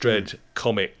Judge Dredd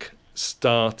comic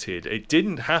started. It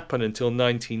didn't happen until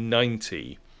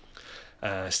 1990.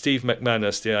 Steve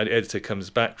McManus, the editor, comes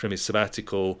back from his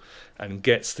sabbatical and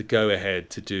gets the go-ahead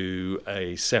to do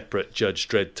a separate Judge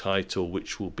Dredd title,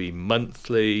 which will be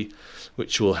monthly,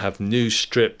 which will have new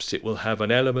strips. It will have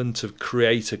an element of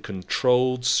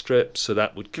creator-controlled strips, so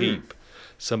that would keep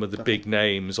some of the big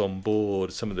names on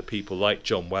board, some of the people like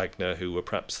John Wagner, who were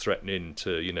perhaps threatening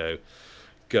to,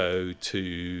 go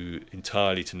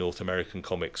entirely to North American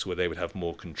comics where they would have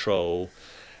more control.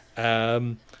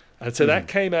 And so that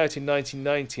came out in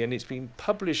 1990, and it's been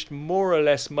published more or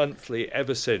less monthly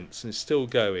ever since, and it's still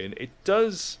going. It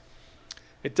does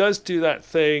do that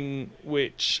thing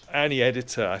which any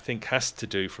editor, I think, has to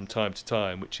do from time to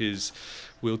time, which is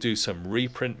we'll do some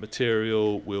reprint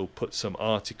material, we'll put some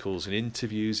articles and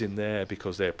interviews in there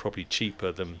because they're probably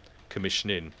cheaper than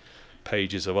commissioning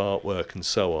pages of artwork and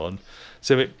so on.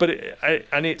 So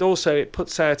it also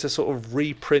puts out a sort of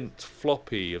reprint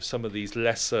floppy of some of these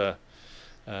lesser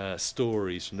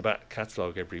stories from the back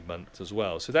catalogue every month as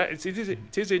well. So that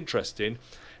it is interesting.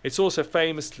 It's also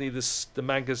famously the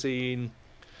magazine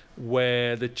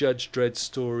where the Judge Dredd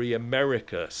story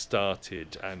America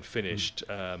started and finished.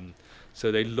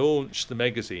 So they launched the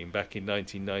magazine back in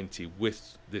 1990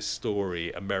 with this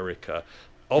story America.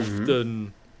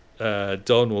 Often,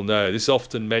 Don will know, this is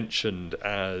often mentioned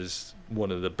as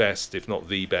one of the best, if not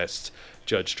the best,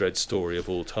 Judge Dredd story of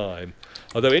all time.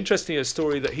 Although, interestingly, a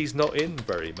story that he's not in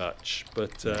very much,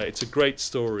 but it's a great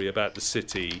story about the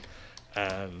city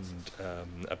and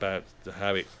about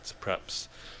how it perhaps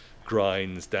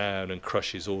grinds down and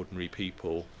crushes ordinary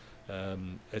people.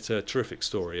 It's a terrific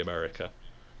story, America.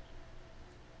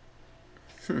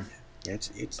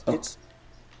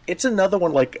 It's another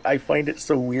one. Like, I find it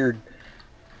so weird.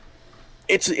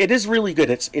 It is really good.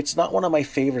 It's not one of my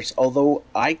favorites, although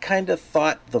I kind of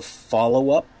thought the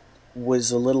follow-up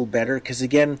was a little better, because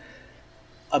again,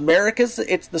 America's,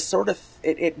 it's the sort of,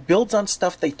 it builds on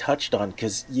stuff they touched on,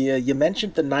 because you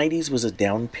mentioned the 90s was a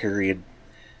down period.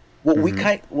 What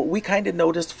we kind of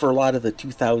noticed for a lot of the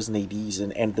 2000 ADs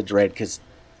and the Dredd, because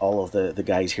all of the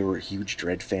guys here were huge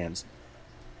Dredd fans,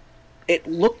 it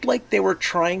looked like they were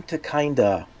trying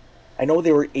to I know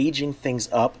they were aging things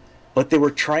up, but they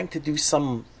were trying to do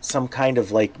some kind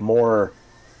of like more,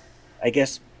 I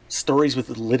guess, stories with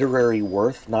literary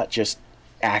worth, not just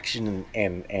action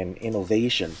and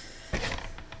innovation.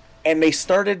 And they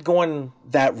started going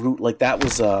that route. Like, that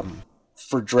was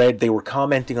for Dredd, they were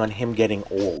commenting on him getting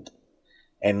old,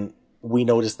 and we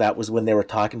noticed that was when they were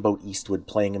talking about Eastwood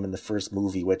playing him in the first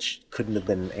movie, which couldn't have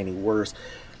been any worse.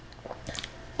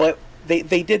 But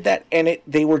they did that, and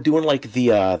they were doing like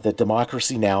the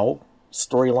Democracy Now!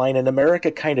 Storyline, and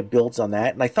America kind of builds on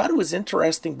that. And I thought it was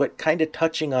interesting, but kind of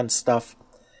touching on stuff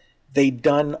they'd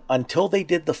done until they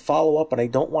did the follow-up, and I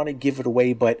don't want to give it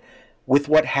away, but with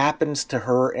what happens to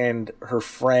her and her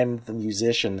friend, the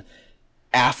musician,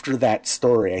 after that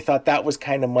story, I thought that was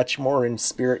kind of much more in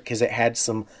spirit, because it had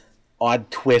some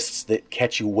odd twists that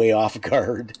catch you way off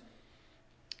guard.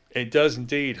 It does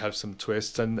indeed have some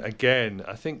twists, and again,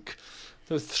 I think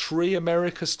there are 3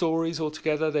 America stories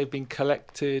altogether. They've been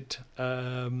collected,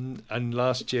 and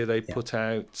last year they put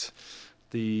out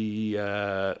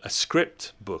a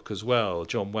script book as well,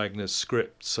 John Wagner's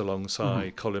scripts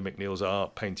alongside Colin McNeil's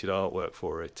painted artwork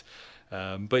for it.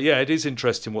 But yeah, it is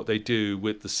interesting what they do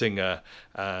with the singer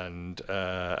and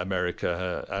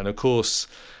America, and of course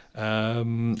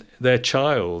their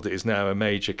child is now a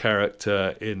major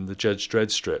character in the Judge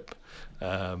Dredd strip,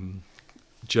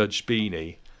 Judge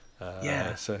Beanie.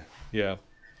 So yeah.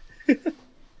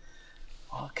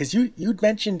 Because you'd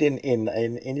mentioned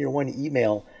in your one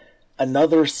email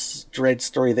another Dredd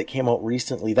story that came out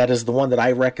recently. That is the one that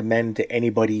I recommend to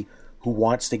anybody who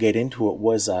wants to get into it,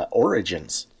 was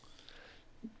Origins.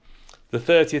 The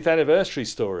 30th anniversary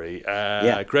story.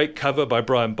 Great cover by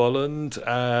Brian Bolland.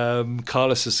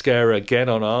 Carlos Esquerra again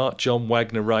on art. John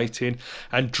Wagner writing.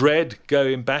 And Dredd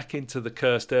going back into the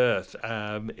Cursed Earth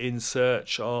in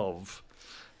search of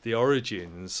the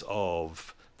origins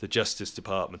of the Justice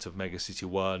Department of Mega City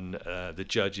 1, the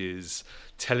judges,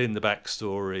 telling the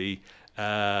backstory,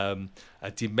 a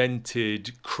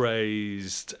demented,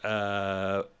 crazed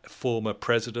former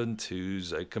president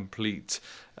who's a complete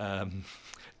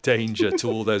danger to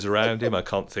all those around him. I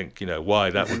can't think,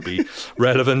 why that would be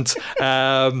relevant.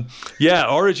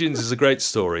 Origins is a great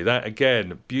story. That,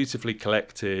 again, beautifully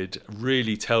collected,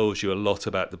 really tells you a lot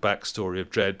about the backstory of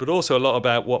Dredd, but also a lot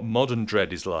about what modern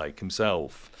Dredd is like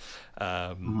himself.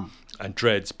 And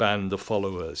Dredd's band of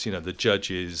followers, the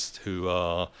judges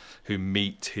who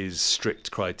meet his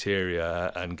strict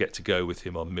criteria and get to go with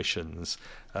him on missions.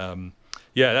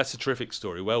 That's a terrific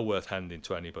story, well worth handing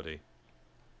to anybody.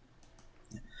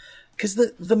 Because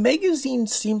the magazine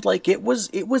seemed like it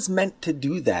was meant to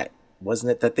do that,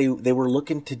 wasn't it? That they were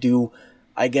looking to do,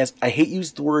 I guess, I hate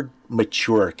use the word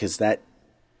mature because that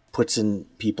puts in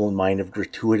people in mind of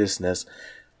gratuitousness,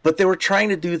 but they were trying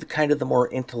to do the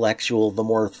more intellectual, the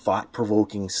more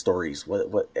thought-provoking stories.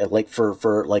 What like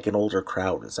for like an older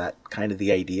crowd? Is that kind of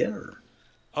the idea?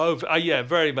 Or? Yeah,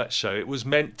 very much so. It was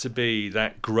meant to be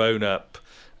that grown-up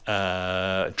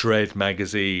Dredd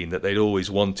magazine that they'd always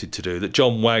wanted to do, that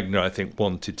John Wagner, I think,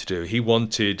 wanted to do. He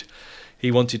wanted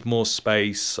more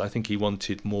space. I think he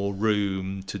wanted more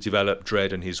room to develop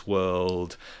Dredd and his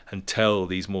world and tell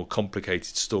these more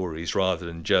complicated stories rather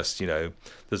than just,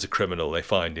 there's a criminal, they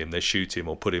find him, they shoot him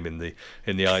or put him in the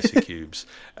IC-cubes.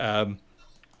 And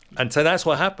so that's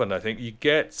what happened. I think you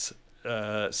get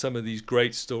some of these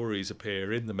great stories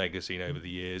appear in the magazine over the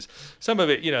years. Some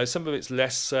of it's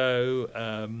less so.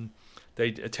 They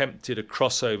attempted a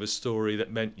crossover story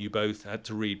that meant you both had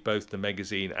to read both the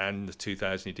magazine and the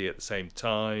 2000 AD at the same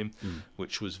time,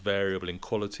 which was variable in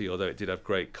quality, although it did have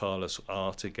great colourless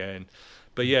art again.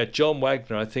 But yeah, John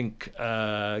Wagner, I think,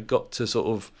 got to sort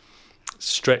of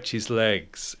stretch his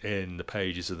legs in the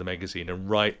pages of the magazine and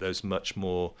write those much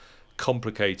more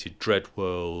complicated Dredd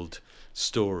world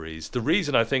stories. The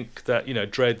reason I think that,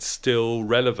 Dredd's still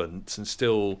relevant and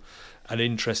still an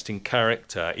interesting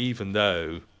character, even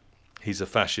though he's a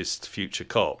fascist future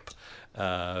cop,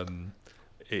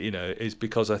 is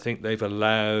because I think they've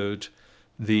allowed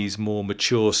these more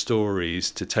mature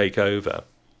stories to take over.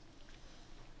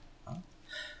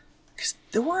 Because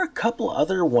there were a couple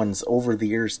other ones over the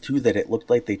years too that it looked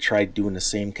like they tried doing the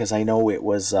same. Because I know it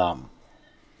was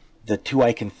the two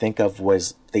I can think of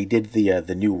was they did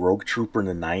the new Rogue Trooper in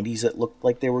the 90s. It looked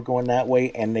like they were going that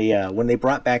way, and they when they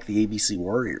brought back the ABC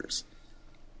Warriors.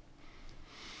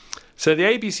 So the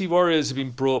ABC Warriors have been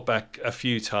brought back a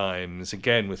few times,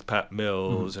 again with Pat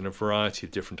Mills and a variety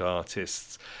of different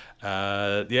artists.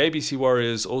 The ABC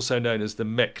Warriors, also known as the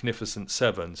Magnificent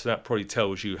Seven, so that probably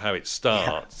tells you how it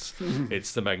starts. Yeah.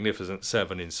 It's the Magnificent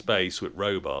Seven in space with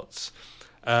robots.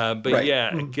 But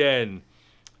right. Again,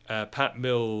 Pat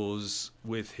Mills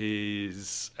with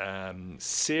his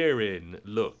searing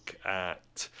look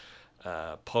at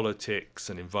politics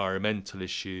and environmental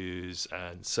issues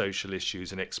and social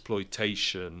issues and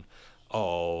exploitation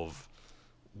of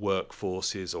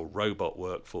workforces or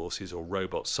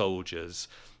robot soldiers.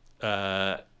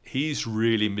 He's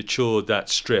really matured that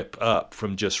strip up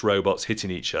from just robots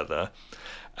hitting each other.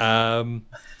 And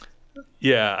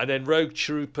then Rogue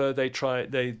Trooper, they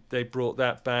brought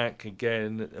that back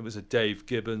again. It was a Dave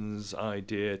Gibbons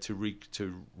idea to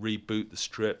reboot the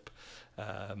strip.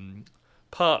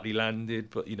 Partly landed,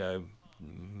 but it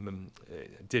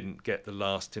didn't get the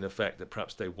lasting effect that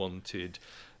perhaps they wanted.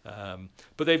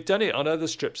 But they've done it on other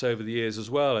strips over the years as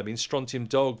well. I mean, Strontium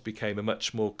Dog became a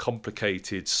much more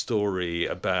complicated story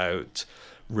about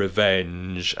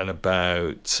revenge and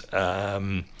about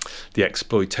the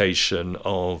exploitation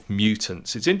of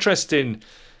mutants. It's interesting,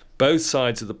 both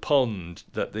sides of the pond,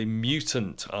 that the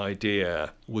mutant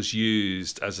idea was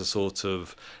used as a sort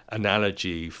of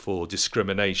analogy for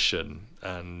discrimination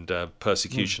and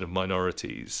persecution of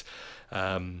minorities.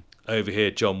 Over here,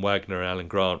 John Wagner and Alan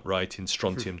Grant write in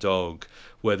Strontium Dog,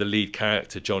 where the lead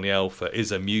character, Johnny Alpha,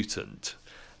 is a mutant,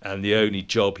 and the only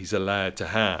job he's allowed to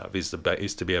have is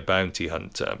to be a bounty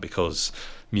hunter, because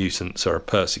mutants are a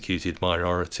persecuted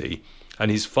minority. And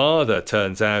his father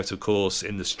turns out, of course,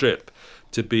 in the strip,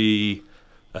 to be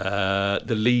the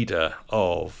leader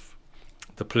of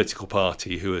the political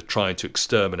party who are trying to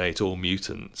exterminate all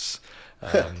mutants.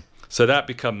 So that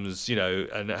becomes,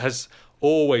 and it has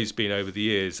always been over the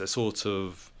years a sort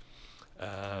of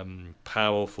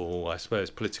powerful, I suppose,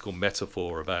 political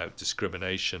metaphor about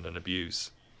discrimination and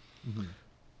abuse. Mm-hmm.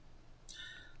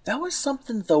 That was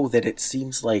something, though, that it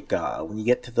seems like when you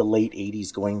get to the late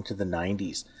 80s going to the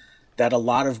 90s, that a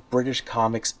lot of British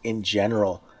comics in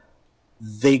general,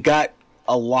 they got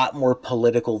a lot more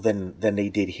political than they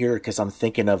did here, because I'm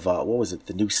thinking of, what was it,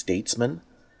 The New Statesman?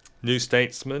 New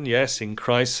Statesman, yes, in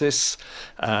Crisis,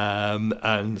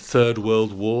 and Third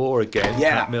World War, again,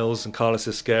 Pat Mills and Carlos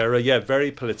Esquerra.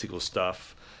 Very political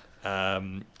stuff,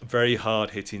 very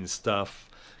hard-hitting stuff.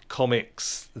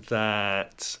 Comics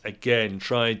that, again,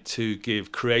 tried to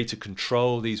give creator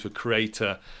control. These were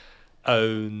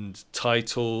creator-owned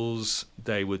titles.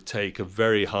 They would take a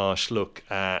very harsh look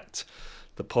at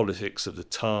the politics of the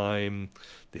time.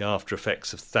 the after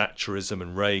effects of Thatcherism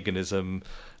and Reaganism,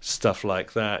 stuff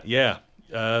like that. Yeah,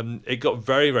 it got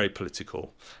very, very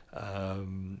political.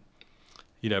 Perhaps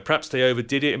they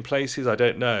overdid it in places, I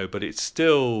don't know, but it's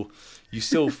still, you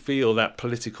still feel that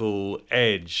political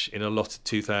edge in a lot of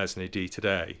 2000 AD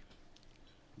today.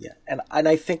 Yeah, and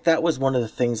I think that was one of the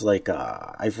things, like,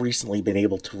 I've recently been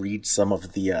able to read some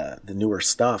of the newer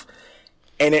stuff,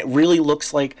 and it really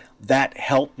looks like that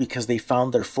helped because they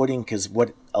found their footing, because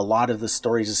what a lot of the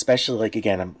stories, especially, like,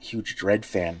 again, I'm a huge Dredd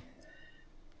fan,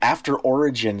 after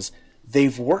Origins,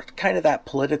 they've worked kind of that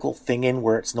political thing in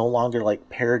where it's no longer like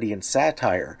parody and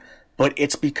satire, but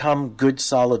it's become good,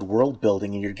 solid world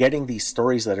building, and you're getting these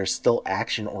stories that are still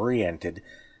action oriented,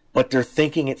 but they're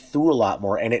thinking it through a lot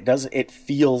more, and it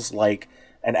feels like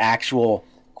an actual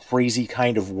crazy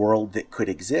kind of world that could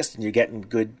exist, and you're getting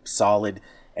good, solid,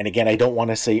 and again, I don't want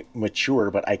to say mature,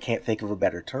 but I can't think of a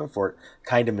better term for it,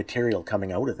 kind of material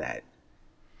coming out of that.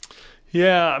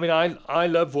 Yeah, I mean, I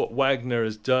love what Wagner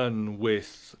has done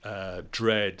with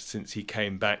Dredd since he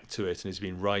came back to it and has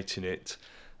been writing it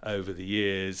over the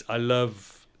years. I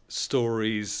love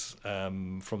stories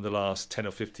from the last 10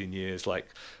 or 15 years, like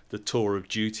the Tour of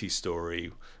Duty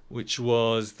story, which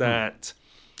was that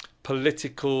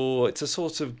political, it's a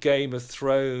sort of Game of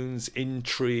Thrones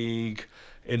intrigue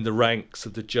in the ranks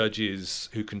of the judges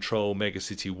who control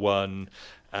Megacity 1.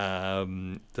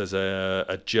 There's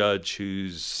a judge who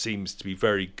seems to be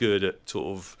very good at sort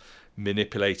of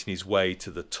manipulating his way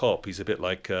to the top. He's a bit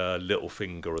like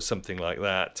Littlefinger or something like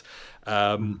that.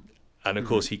 And of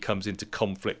course, he comes into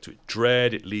conflict with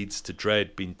Dredd. It leads to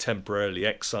Dredd being temporarily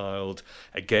exiled,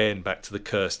 again, back to the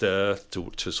Cursed Earth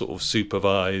to sort of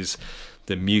supervise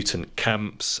the mutant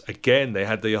camps. Again, they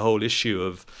had the whole issue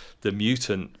of the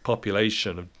mutant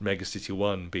population of Megacity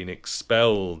 1 being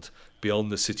expelled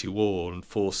beyond the city wall and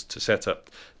forced to set up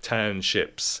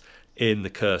townships in the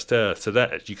Cursed Earth. So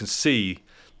that you can see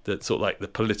that sort of like the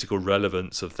political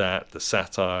relevance of that, the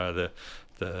satire,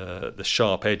 the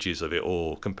sharp edges of it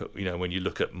all, when you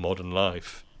look at modern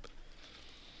life.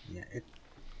 Yeah,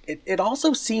 it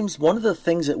also seems one of the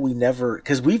things that we never,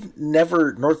 because we've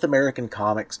never, North American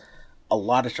comics, a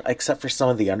lot of, except for some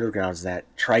of the undergrounds that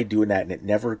tried doing that and it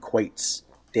never quite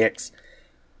sticks.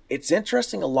 It's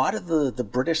interesting, a lot of the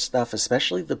British stuff,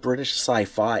 especially the British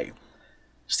sci-fi,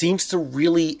 seems to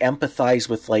really empathize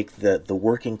with like the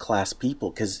working class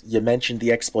people, because you mentioned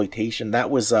the exploitation. That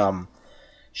was,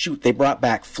 they brought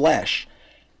back Flesh,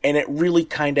 and it really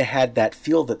kind of had that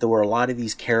feel that there were a lot of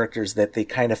these characters that they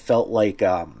kind of felt like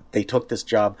they took this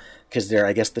job because they're,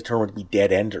 I guess the term would be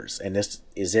dead enders, and this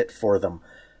is it for them.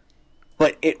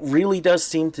 But it really does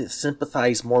seem to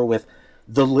sympathize more with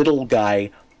the little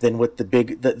guy than with the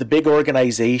big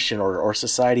organization or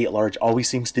society at large. Always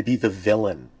seems to be the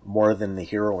villain more than the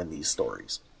hero in these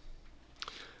stories.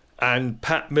 And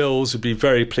Pat Mills would be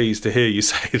very pleased to hear you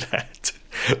say that.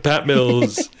 Pat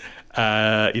Mills,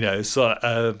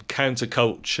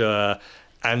 counterculture,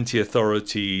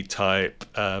 anti-authority type,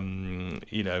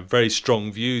 very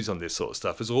strong views on this sort of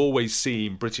stuff, has always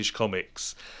seen British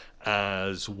comics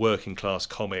as working class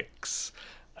comics,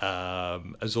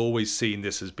 has always seen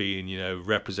this as being,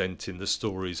 representing the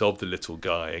stories of the little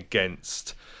guy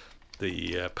against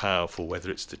the powerful, whether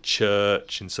it's the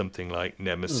church in something like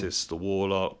Nemesis the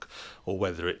Warlock, or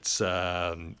whether it's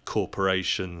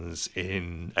corporations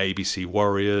in ABC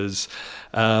Warriors.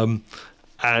 And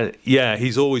yeah,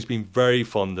 he's always been very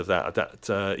fond of that,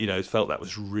 felt that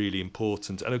was really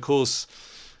important. And of course,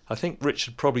 I think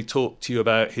Richard probably talked to you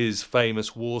about his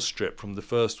famous war strip from the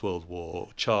First World War,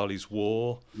 Charlie's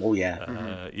War. Oh, yeah.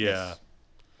 Yeah. Yes.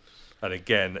 And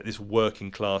again, this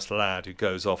working class lad who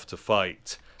goes off to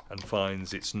fight and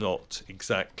finds it's not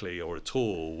exactly or at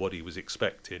all what he was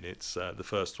expecting. It's the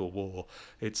First World War.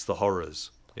 It's the horrors.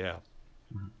 Yeah.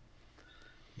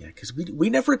 Yeah, because we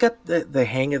never got the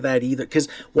hang of that either. Because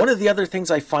one of the other things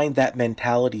I find that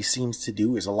mentality seems to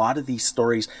do is a lot of these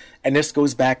stories, and this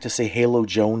goes back to, say, Halo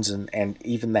Jones and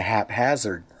even the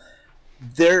Haphazard,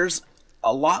 there's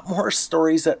a lot more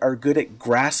stories that are good at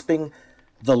grasping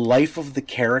the life of the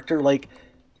character. Like,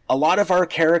 a lot of our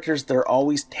characters, they're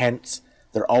always tense,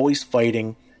 they're always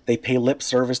fighting, they pay lip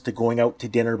service to going out to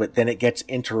dinner, but then it gets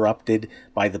interrupted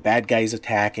by the bad guys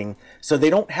attacking. So they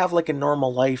don't have like a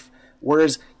normal life.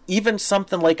 Whereas even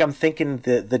something like, I'm thinking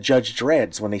the Judge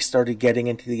Dredd's, when they started getting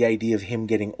into the idea of him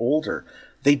getting older,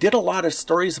 they did a lot of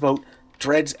stories about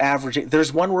Dredd's average.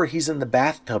 There's one where he's in the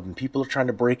bathtub and people are trying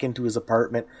to break into his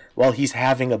apartment while he's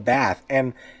having a bath.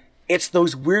 And it's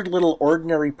those weird little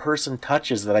ordinary person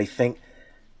touches that I think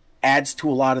adds to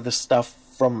a lot of the stuff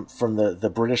from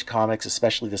the British comics,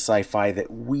 especially the sci-fi, that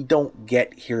we don't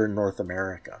get here in North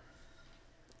America.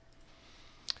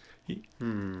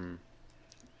 Hmm.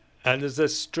 And there's a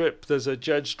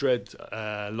Judge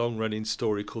Dredd long-running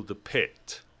story called The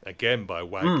Pit, again by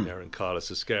Wagner and Carlos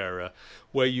Esquerra,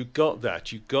 where you got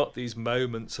these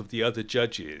moments of the other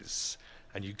judges,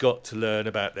 and you got to learn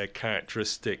about their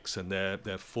characteristics and their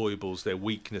foibles, their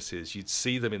weaknesses. You'd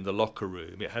see them in the locker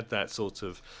room. It had that sort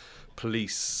of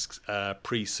police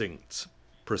precinct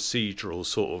procedural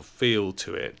sort of feel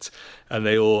to it, and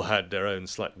they all had their own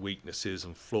slight weaknesses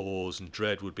and flaws, and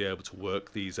Dredd would be able to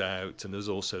work these out. And there's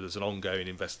an ongoing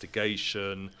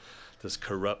investigation, there's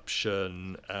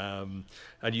corruption, and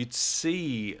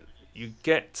you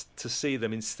get to see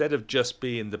them, instead of just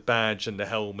being the badge and the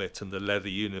helmet and the leather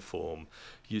uniform,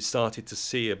 you started to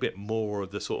see a bit more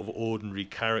of the sort of ordinary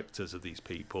characters of these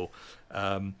people.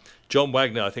 John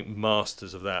Wagner, I think,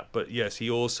 masters of that. But yes, he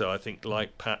also, I think,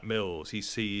 like Pat Mills, he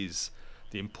sees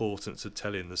the importance of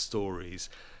telling the stories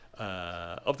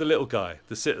of the little guy,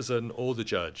 the citizen or the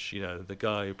judge. You know, the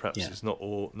guy who perhaps is not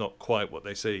quite what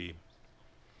they see.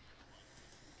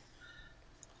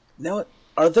 Now,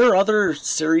 are there other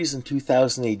series in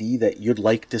 2000 AD that you'd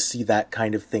like to see that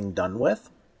kind of thing done with?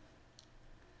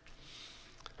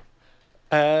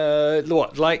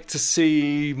 Like to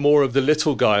see more of the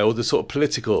little guy, or the sort of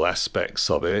political aspects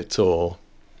of it, or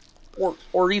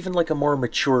even like a more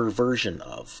mature version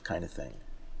of kind of thing.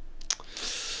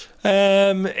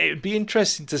 It'd be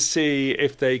interesting to see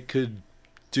if they could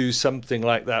do something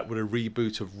like that with a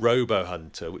reboot of Robo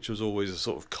Hunter, which was always a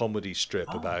sort of comedy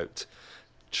strip about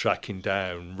tracking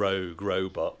down rogue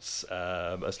robots,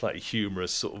 a slightly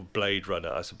humorous sort of Blade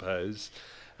Runner, I suppose.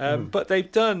 But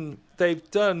they've done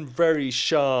very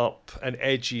sharp and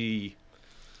edgy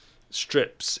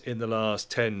strips in the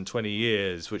last 10, 20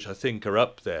 years, which I think are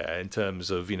up there in terms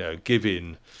of,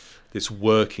 giving this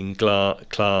working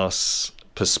class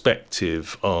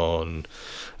perspective on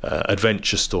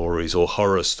adventure stories or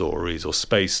horror stories or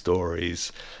space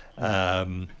stories.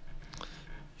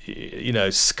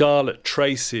 Scarlet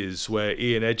Traces, where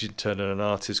Ian Edgington and an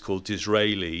artist called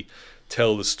Disraeli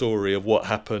tell the story of what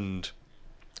happened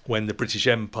when the British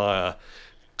Empire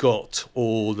got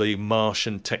all the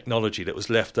Martian technology that was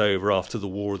left over after the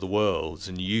War of the Worlds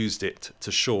and used it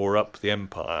to shore up the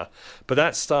empire. But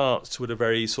that starts with a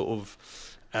very sort of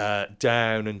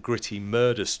down and gritty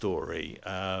murder story,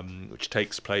 which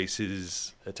takes place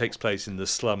in the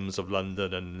slums of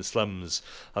London and the slums,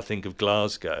 I think, of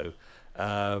Glasgow.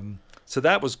 So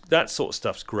that sort of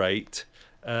stuff's great.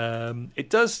 It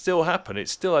does still happen.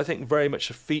 It's still, I think, very much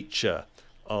a feature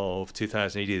of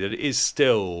 2000 AD, that it is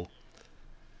still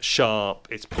sharp,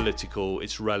 it's political,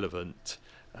 it's relevant.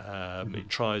 It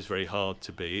tries very hard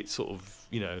to be. It sort of,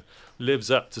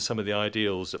 lives up to some of the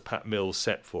ideals that Pat Mills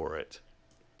set for it.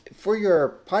 For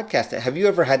your podcast, have you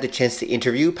ever had the chance to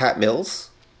interview Pat Mills?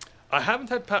 I haven't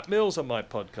had Pat Mills on my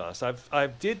podcast.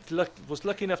 Was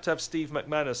lucky enough to have Steve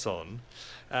McManus on.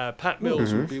 Pat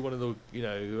Mills would be one of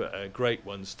the great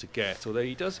ones to get, although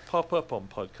he does pop up on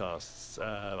podcasts.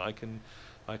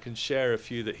 I can share a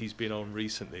few that he's been on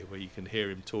recently where you can hear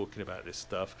him talking about this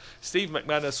stuff. Steve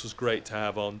McManus was great to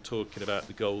have on, talking about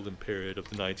the golden period of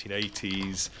the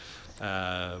 1980s,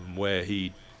 where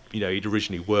he'd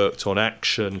originally worked on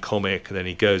Action comic, and then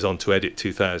he goes on to edit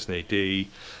 2000 AD.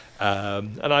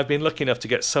 And I've been lucky enough to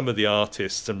get some of the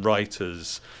artists and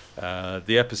writers.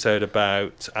 The episode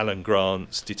about Alan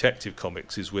Grant's Detective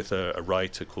Comics is with a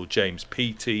writer called James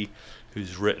Peaty,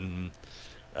 who's written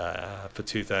for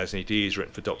 2000 AD. He's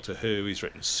written for Doctor Who. He's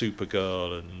written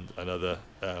Supergirl and other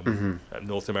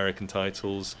North American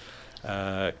titles.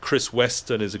 Chris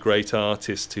Weston is a great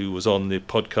artist who was on the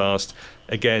podcast,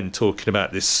 again talking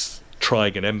about this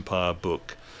Trigon Empire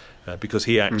book, because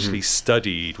he actually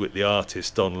studied with the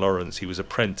artist Don Lawrence. He was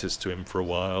apprenticed to him for a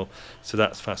while, so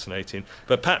that's fascinating.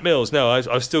 But Pat Mills, no,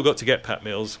 I've still got to get Pat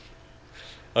Mills.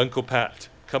 Uncle Pat,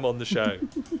 come on the show.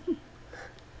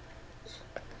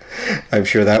 I'm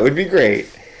sure that would be great.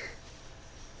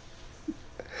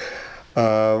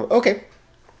 Okay.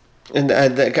 And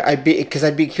I'd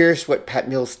be curious what Pat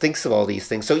Mills thinks of all these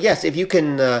things. So yes, if you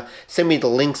can send me the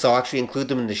links, I'll actually include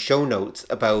them in the show notes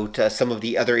about some of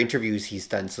the other interviews he's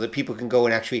done, so that people can go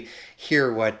and actually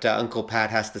hear what Uncle Pat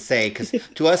has to say. Because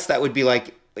to us, that would be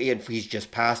like, he's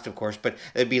just passed, of course, but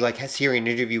it'd be like hearing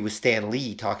an interview with Stan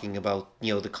Lee talking about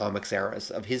the comics eras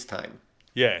of his time.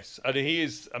 Yes, and he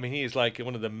is like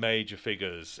one of the major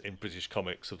figures in British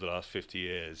comics of the last 50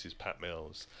 years is Pat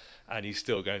Mills. And he's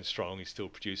still going strong. He's still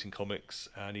producing comics,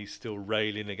 and he's still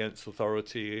railing against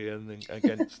authority and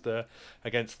against the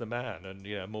man.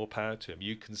 And more power to him.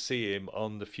 You can see him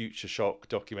on the Future Shock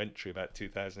documentary about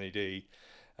 2000 AD,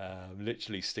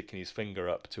 literally sticking his finger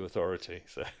up to authority.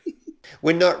 So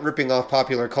When not ripping off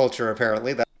popular culture,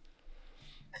 apparently.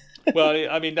 Well,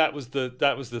 I mean, that was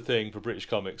the thing for British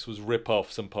comics, was rip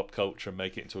off some pop culture and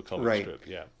make it into a comic strip,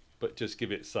 yeah. But just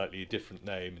give it slightly a different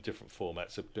name, a different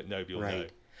format, so that nobody will know.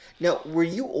 Now, were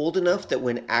you old enough that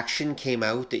when Action came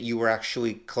out that you were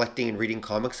actually collecting and reading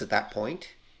comics at that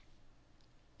point?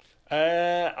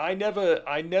 I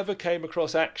never came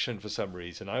across Action for some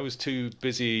reason. I was too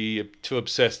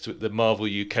obsessed with the Marvel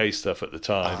UK stuff at the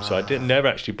time, so I never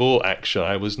actually bought Action.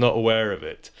 I was not aware of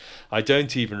it. I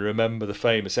don't even remember the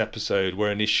famous episode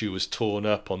where an issue was torn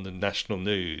up on the national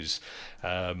news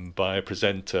by a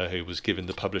presenter who was giving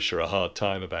the publisher a hard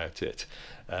time about it.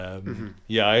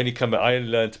 Yeah, I only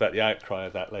learned about the outcry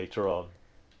of that later on.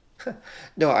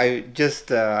 No,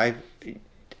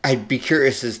 I'd be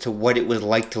curious as to what it was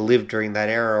like to live during that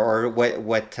era, or we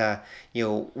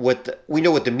know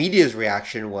what the media's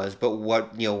reaction was, but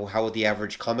how the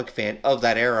average comic fan of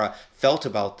that era felt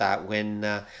about that when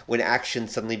Action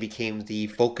suddenly became the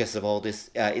focus of all this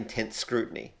intense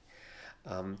scrutiny.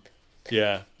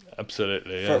 Yeah,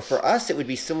 absolutely. Yes. For us, it would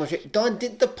be similar to Don.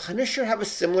 Did the Punisher have a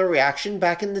similar reaction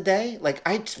back in the day? Like,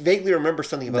 I vaguely remember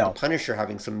something about the Punisher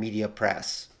having some media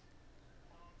press.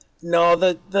 No,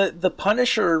 the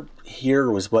Punisher here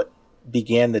was what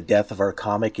began the death of our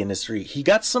comic industry. He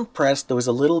got some press. There was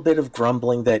a little bit of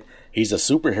grumbling that he's a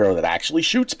superhero that actually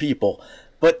shoots people.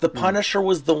 But the Punisher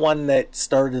was the one that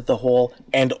started the whole,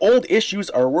 and old issues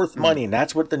are worth money. And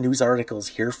that's what the news articles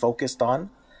here focused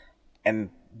on. And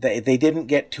they didn't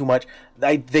get too much.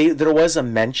 There was a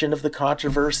mention of the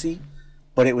controversy,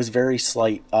 but it was very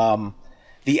slight.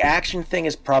 The Action thing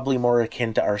is probably more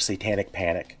akin to our Satanic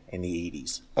Panic in the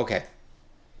 80s. Okay.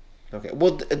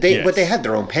 Well, but they had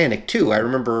their own panic too. I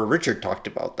remember Richard talked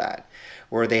about that,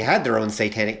 where they had their own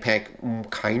Satanic Panic,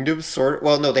 kind of, sort of.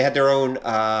 Well, no, they had their own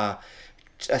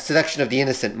seduction of the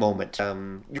innocent moment.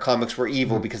 Comics were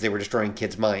evil because they were destroying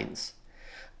kids' minds.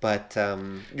 But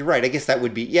you're right. I guess that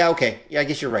would be I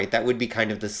guess you're right. That would be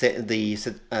kind of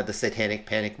the Satanic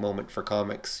Panic moment for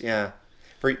comics. Yeah.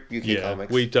 For UK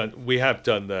comics. We have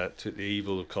done that to the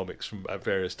evil of comics at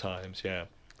various times, yeah.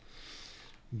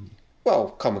 Well,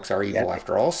 comics are evil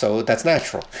after all, so that's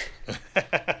natural.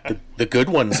 The good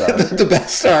ones are. The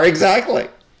best are, exactly.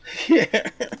 Yeah.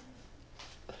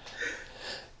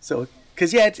 So,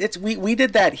 because we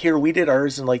did that here. We did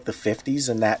ours in like the 50s,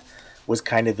 and that was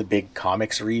kind of the big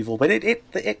comics are evil. But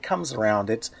it comes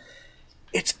around.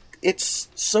 It's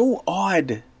so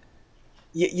odd.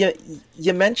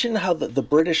 You mentioned how the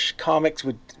British comics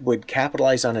would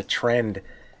capitalize on a trend.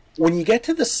 When you get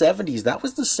to the 70s, that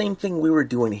was the same thing we were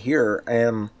doing here.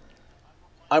 I'm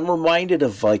reminded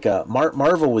of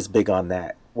Marvel was big on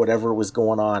that, whatever was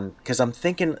going on. Because I'm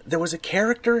thinking there was a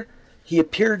character, he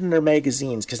appeared in their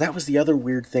magazines. Because that was the other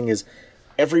weird thing is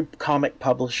every comic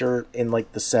publisher in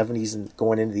like the 70s and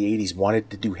going into the 80s wanted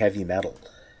to do heavy metal.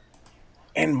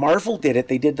 And Marvel did it.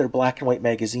 They did their black and white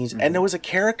magazines, and there was a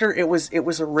character. It was a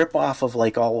ripoff of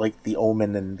like all like the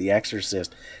Omen and the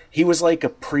Exorcist. He was like a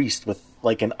priest with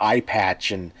like an eye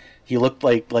patch, and he looked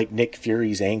like Nick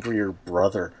Fury's angrier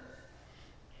brother.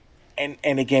 And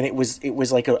again, it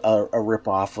was like a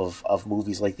ripoff of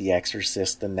movies like The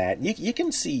Exorcist and that. You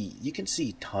can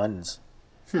see tons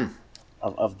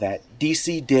of that.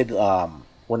 DC did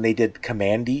when they did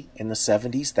Commandy in the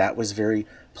 70s. That was very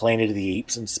Planet of the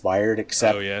Apes inspired,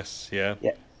 except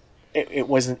it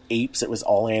wasn't apes, it was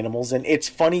all animals. And it's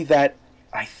funny that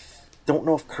I don't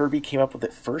know if Kirby came up with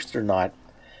it first or not,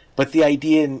 but the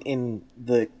idea in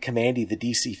the Commandy, the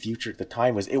DC future at the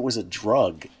time, was it was a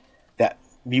drug that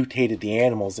mutated the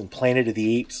animals. In Planet of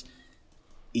the Apes,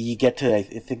 you get to I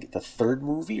think the third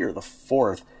movie or the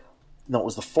fourth, no, it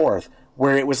was the fourth,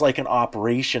 where it was like an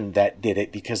operation that did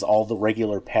it because all the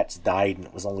regular pets died and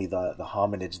it was only the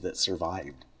hominids that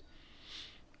survived.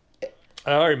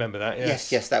 I remember that,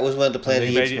 yes. Yes, that was one of the Planet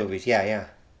of the Apes movies. Yeah.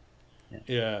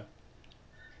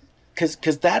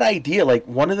 Because that idea, like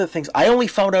one of the things, I only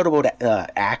found out about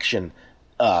Action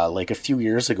like a few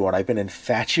years ago, and I've been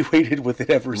infatuated with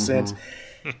it ever since,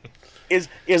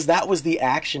 is that was the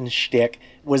Action shtick,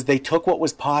 was they took what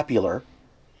was popular,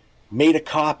 made a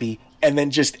copy, and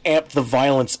then just amped the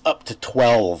violence up to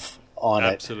 12 on it.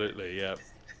 Absolutely, yeah.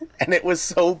 And it was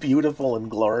so beautiful and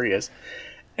glorious.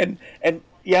 And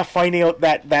finding out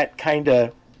that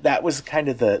was kind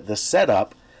of the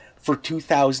setup for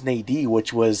 2000 AD,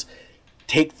 which was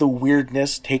take the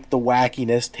weirdness, take the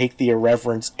wackiness, take the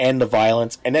irreverence and the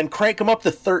violence, and then crank them up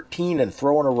to 13 and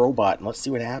throw in a robot, and let's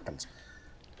see what happens.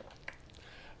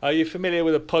 Are you familiar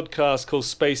with a podcast called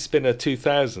Space Spinner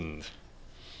 2000?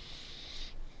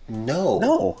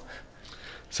 No.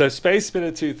 So Space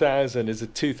Spinner 2000 is a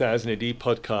 2000 AD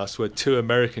podcast where two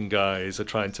American guys are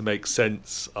trying to make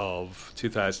sense of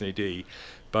 2000 AD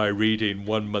by reading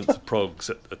 1 month of progs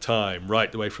at a time,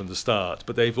 right the way from the start.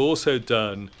 But they've also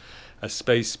done a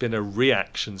Space Spinner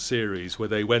reaction series where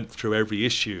they went through every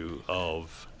issue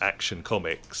of Action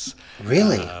Comics.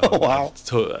 Really? Oh, wow.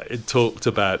 It talked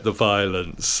about the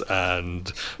violence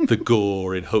and the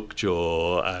gore in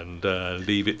Hookjaw and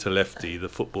Leave It to Lefty, the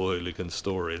football hooligan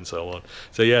story, and so on.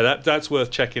 So yeah, that's worth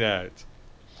checking out.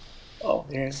 Oh,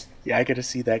 yeah, I got to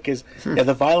see that because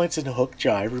the violence in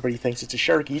Hookjaw, everybody thinks it's a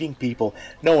shark eating people.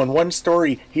 No, in one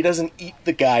story, he doesn't eat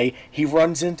the guy. He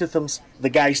runs into the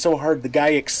guy so hard, the guy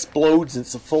explodes. And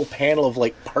it's a full panel of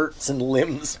like parts and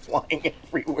limbs flying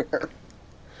everywhere.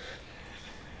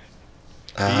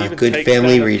 He even good takes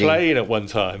family down a reading. plane at one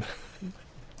time.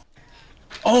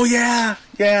 Oh yeah.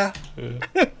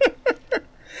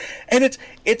 And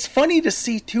it's funny to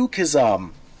see too because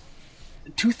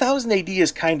 2000 AD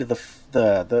is kind of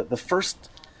the first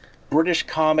British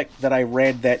comic that I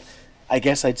read that I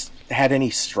guess I'd had any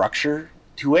structure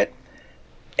to it,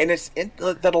 and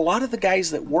that a lot of the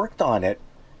guys that worked on it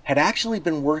had actually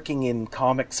been working in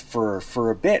comics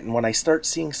for a bit. And when I start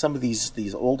seeing some of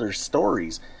these older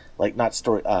stories, like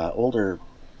older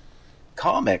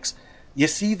comics, you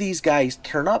see these guys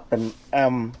turn up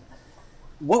and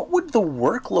what would the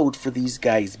workload for these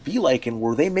guys be like, and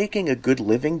were they making a good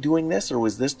living doing this, or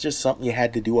was this just something you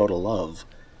had to do out of love?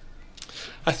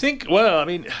 I think, well, I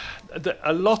mean,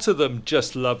 a lot of them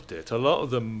just loved it. A lot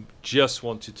of them just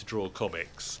wanted to draw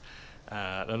comics,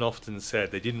 and often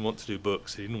said they didn't want to do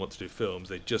books, they didn't want to do films,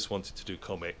 they just wanted to do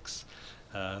comics.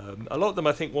 A lot of them,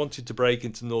 I think, wanted to break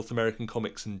into North American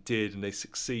comics and did, and they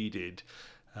succeeded.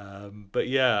 But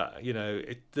yeah, you know,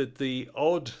 the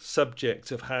odd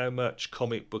subject of how much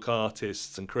comic book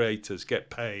artists and creators get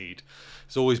paid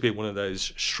has always been one of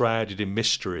those shrouded in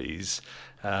mysteries.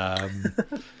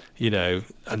 You know,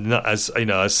 and not, as you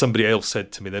know, as somebody else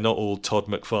said to me, they're not all Todd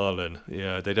McFarlane. You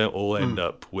know, they don't all end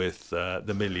up with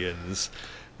the millions.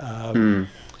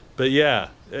 But yeah,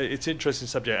 it's an interesting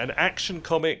subject. An Action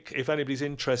comic, if anybody's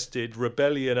interested,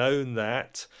 Rebellion own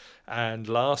that. And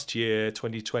last year,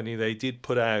 2020, they did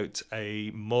put out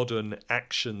a modern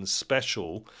action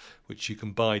special, which you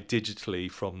can buy digitally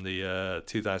from the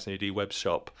 2000 AD web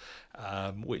shop,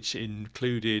 which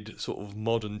included sort of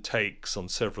modern takes on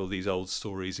several of these old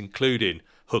stories, including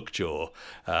Hookjaw,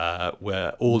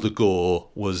 where all the gore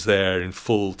was there in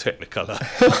full Technicolor.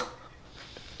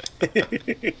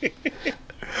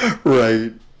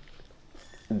 Right.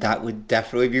 That would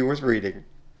definitely be worth reading.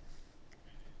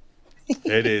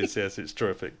 It is, yes, it's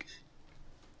terrific.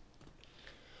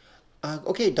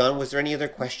 Okay, Don, was there any other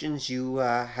questions you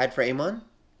had for Eamonn?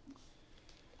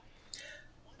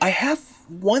 I have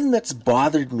one that's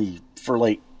bothered me for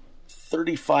like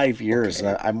 35 years,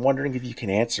 and I'm wondering if you can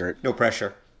answer it. No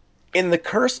pressure. In the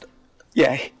Cursed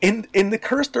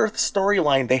Earth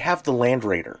storyline, they have the Land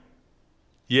Raider.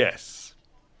 Yes.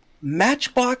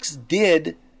 Matchbox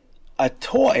did a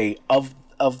toy of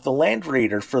the Land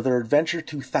Raider for their Adventure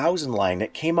 2000 line.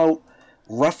 It came out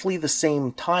roughly the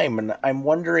same time, and I'm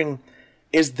wondering,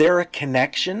 is there a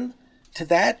connection to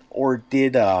that, or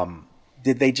did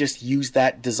they just use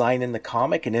that design in the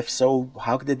comic, and if so,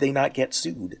 how did they not get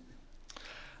sued?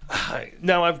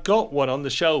 Now I've got one on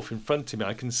the shelf in front of me.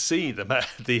 I can see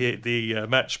the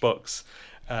Matchbox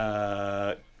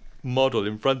model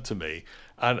in front of me,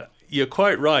 and you're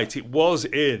quite right. It was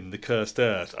in the Cursed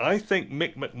Earth. I think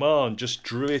Mick McMahon just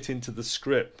drew it into the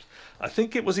script. I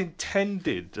think it was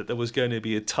intended that there was going to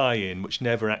be a tie-in, which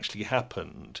never actually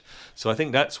happened. So I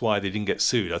think that's why they didn't get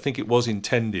sued. I think it was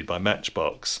intended by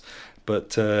Matchbox.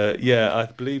 But yeah, I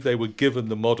believe they were given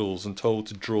the models and told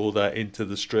to draw that into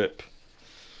the strip.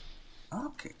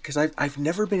 Okay, because I've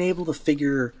never been able to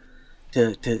figure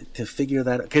that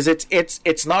out, because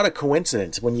it's not a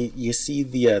coincidence when you see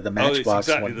the Matchbox it's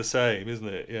exactly one. The same, isn't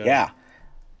it? Yeah.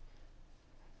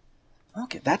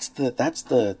 Okay, that's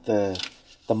the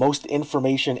most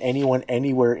information anyone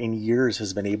anywhere in years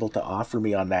has been able to offer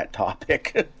me on that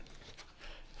topic.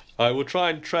 I will try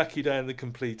and track you down the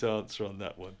complete answer on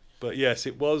that one. But yes,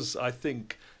 it was. I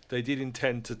think they did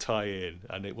intend to tie in,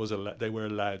 and it was they were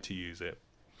allowed to use it.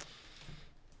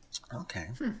 Okay.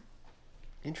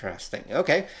 Interesting.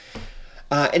 Okay.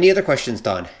 Any other questions,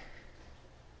 Don?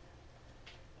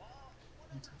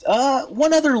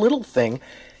 One other little thing.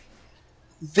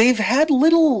 They've had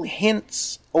little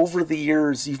hints over the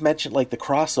years. You've mentioned like the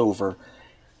crossover.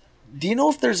 Do you know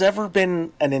if there's ever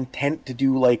been an intent to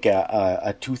do like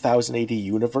a 2000 AD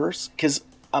universe? Because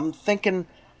I'm thinking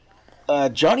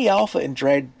Johnny Alpha and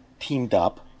Dread teamed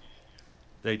up.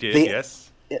 They did,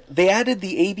 yes. they added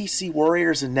the ABC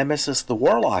Warriors and Nemesis the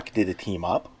Warlock did a team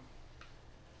up.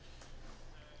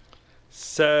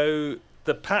 So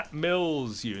the Pat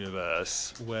Mills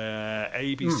universe, where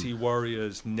ABC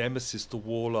Warriors, Nemesis the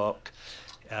Warlock,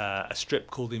 a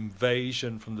strip called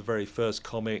Invasion from the very first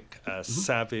comic,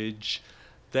 Savage,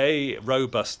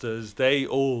 Robusters, they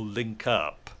all link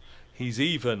up. He's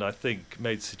even, I think,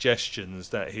 made suggestions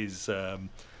that his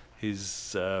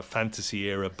fantasy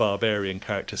era barbarian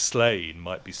character Slain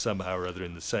might be somehow or other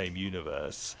in the same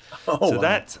universe. So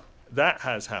that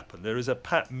has happened. There is a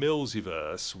Pat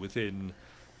Millsverse within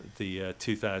the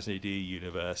 2000 AD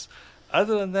universe.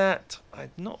 Other than that,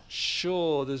 I'm not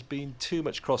sure there's been too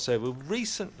much crossover.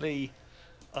 Recently,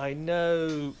 I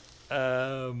know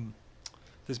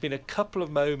there's been a couple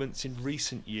of moments in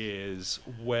recent years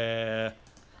where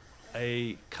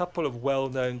a couple of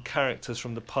well-known characters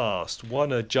from the past,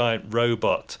 one a giant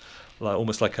robot,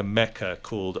 almost like a mecha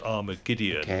called Armored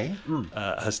Gideon,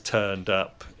 has turned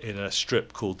up in a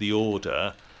strip called The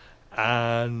Order,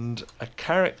 and a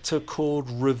character called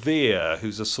Revere,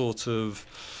 who's a sort of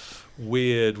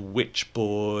weird witch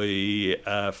boy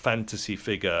fantasy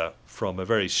figure from a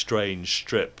very strange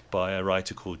strip by a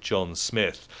writer called John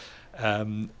Smith.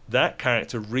 That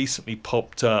character recently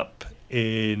popped up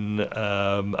in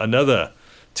another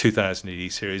 2000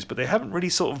 AD series, but they haven't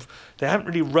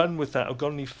really run with that or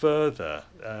gone any further.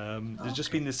 There's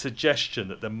just been the suggestion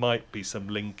that there might be some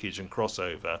linkage and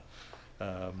crossover.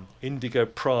 Indigo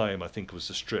Prime, I think, was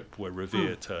a strip where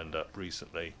Revere turned up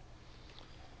recently.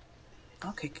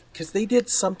 Okay, because they did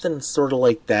something sort of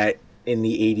like that in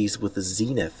the 80s with the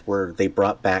Zenith, where they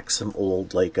brought back some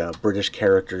old British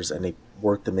characters and they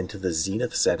worked them into the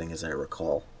Zenith setting, as I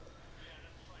recall.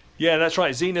 Yeah, that's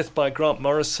right. Zenith by Grant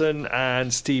Morrison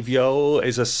and Steve Yeowell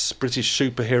is a British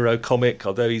superhero comic,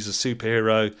 although he's a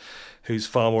superhero who's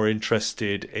far more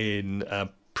interested in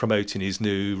promoting his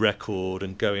new record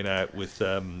and going out with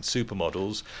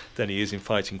supermodels than he is in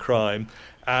fighting crime.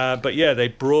 But yeah, they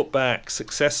brought back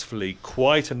successfully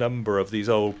quite a number of these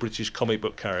old British comic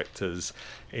book characters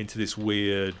into this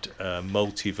weird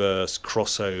multiverse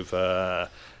crossover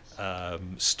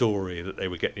story that they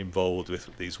were getting involved with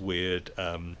these weird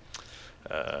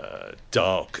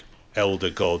dark elder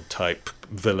god type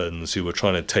villains who were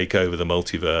trying to take over the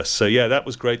multiverse. So yeah, that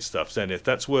was great stuff, Zenith.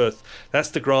 That's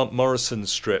the Grant Morrison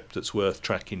strip that's worth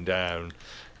tracking down,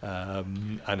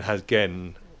 and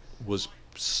again was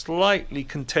slightly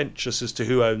contentious as to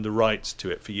who owned the rights to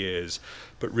it for years,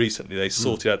 but recently they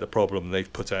sorted out the problem and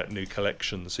they've put out new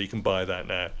collections, so you can buy that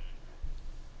now.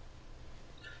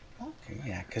 Okay,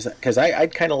 yeah, because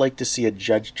I'd kind of like to see a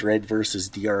Judge Dredd versus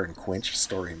DR and Quench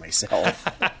story myself.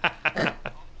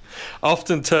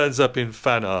 Often turns up in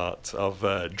fan art of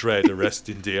Dredd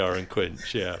arresting DR and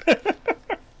Quench, yeah.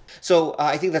 So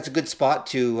I think that's a good spot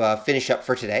to finish up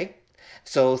for today.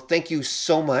 So thank you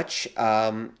so much,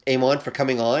 Eamonn, for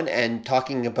coming on and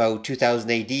talking about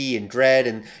 2000 AD and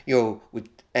Dredd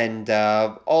and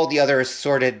all the other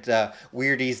assorted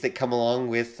weirdies that come along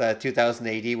with 2000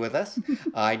 AD with us.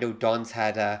 I know Don's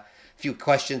had a few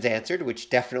questions answered, which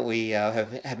definitely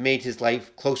have made his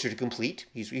life closer to complete.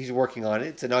 He's working on it.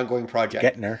 It's an ongoing project.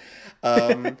 Getting there.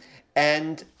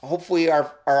 And hopefully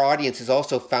our audience has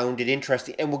also found it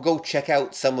interesting and will go check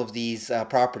out some of these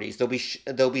properties.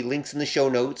 There'll be links in the show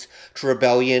notes to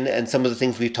Rebellion and some of the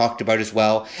things we've talked about as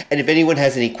well. And if anyone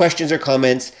has any questions or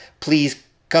comments, please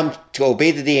come to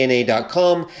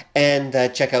obeythedna.com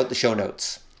and check out the show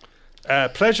notes.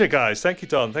 Pleasure, guys. Thank you,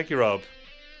 Don. Thank you, Rob.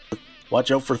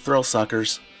 Watch out for thrill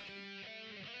suckers.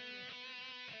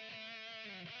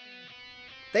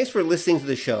 Thanks for listening to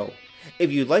the show.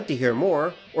 If you'd like to hear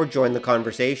more or join the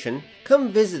conversation, come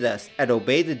visit us at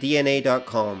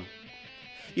obeythedna.com.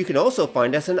 You can also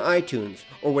find us on iTunes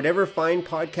or whatever fine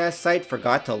podcast site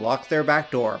forgot to lock their back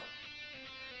door.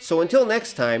 So until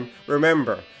next time,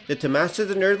 remember that to master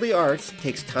the nerdly arts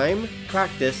takes time,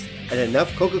 practice, and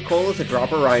enough Coca-Cola to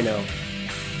drop a rhino.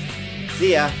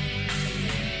 See ya!